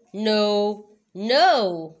 No, no,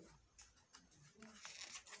 no.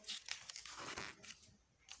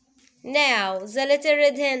 Now, the little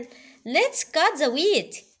red hen, "Let's cut the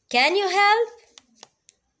wheat. Can you help?"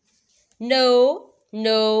 No,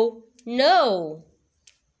 no, no.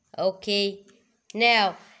 Okay.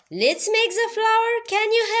 Now, "Let's make the flour.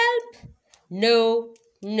 Can you help?" No,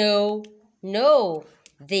 no, no.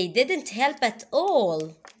 They didn't help at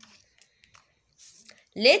all.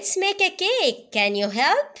 "Let's make a cake. Can you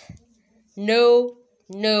help?" No,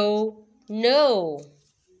 no, no.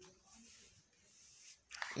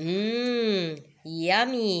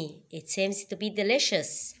 Yummy. It seems to be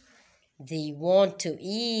delicious. They want to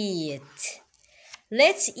eat.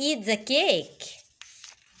 Let's eat the cake.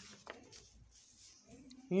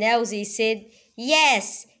 Now they said,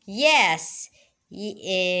 "Yes, yes,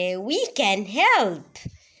 we can help."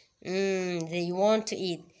 They want to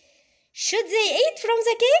eat. Should they eat from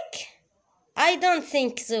the cake? I don't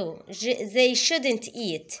think so. They shouldn't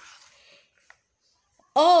eat.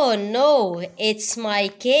 "Oh no, it's my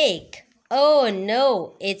cake. Oh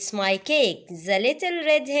no, it's my cake." The little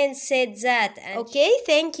red hen said that. Okay,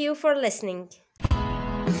 thank you for listening.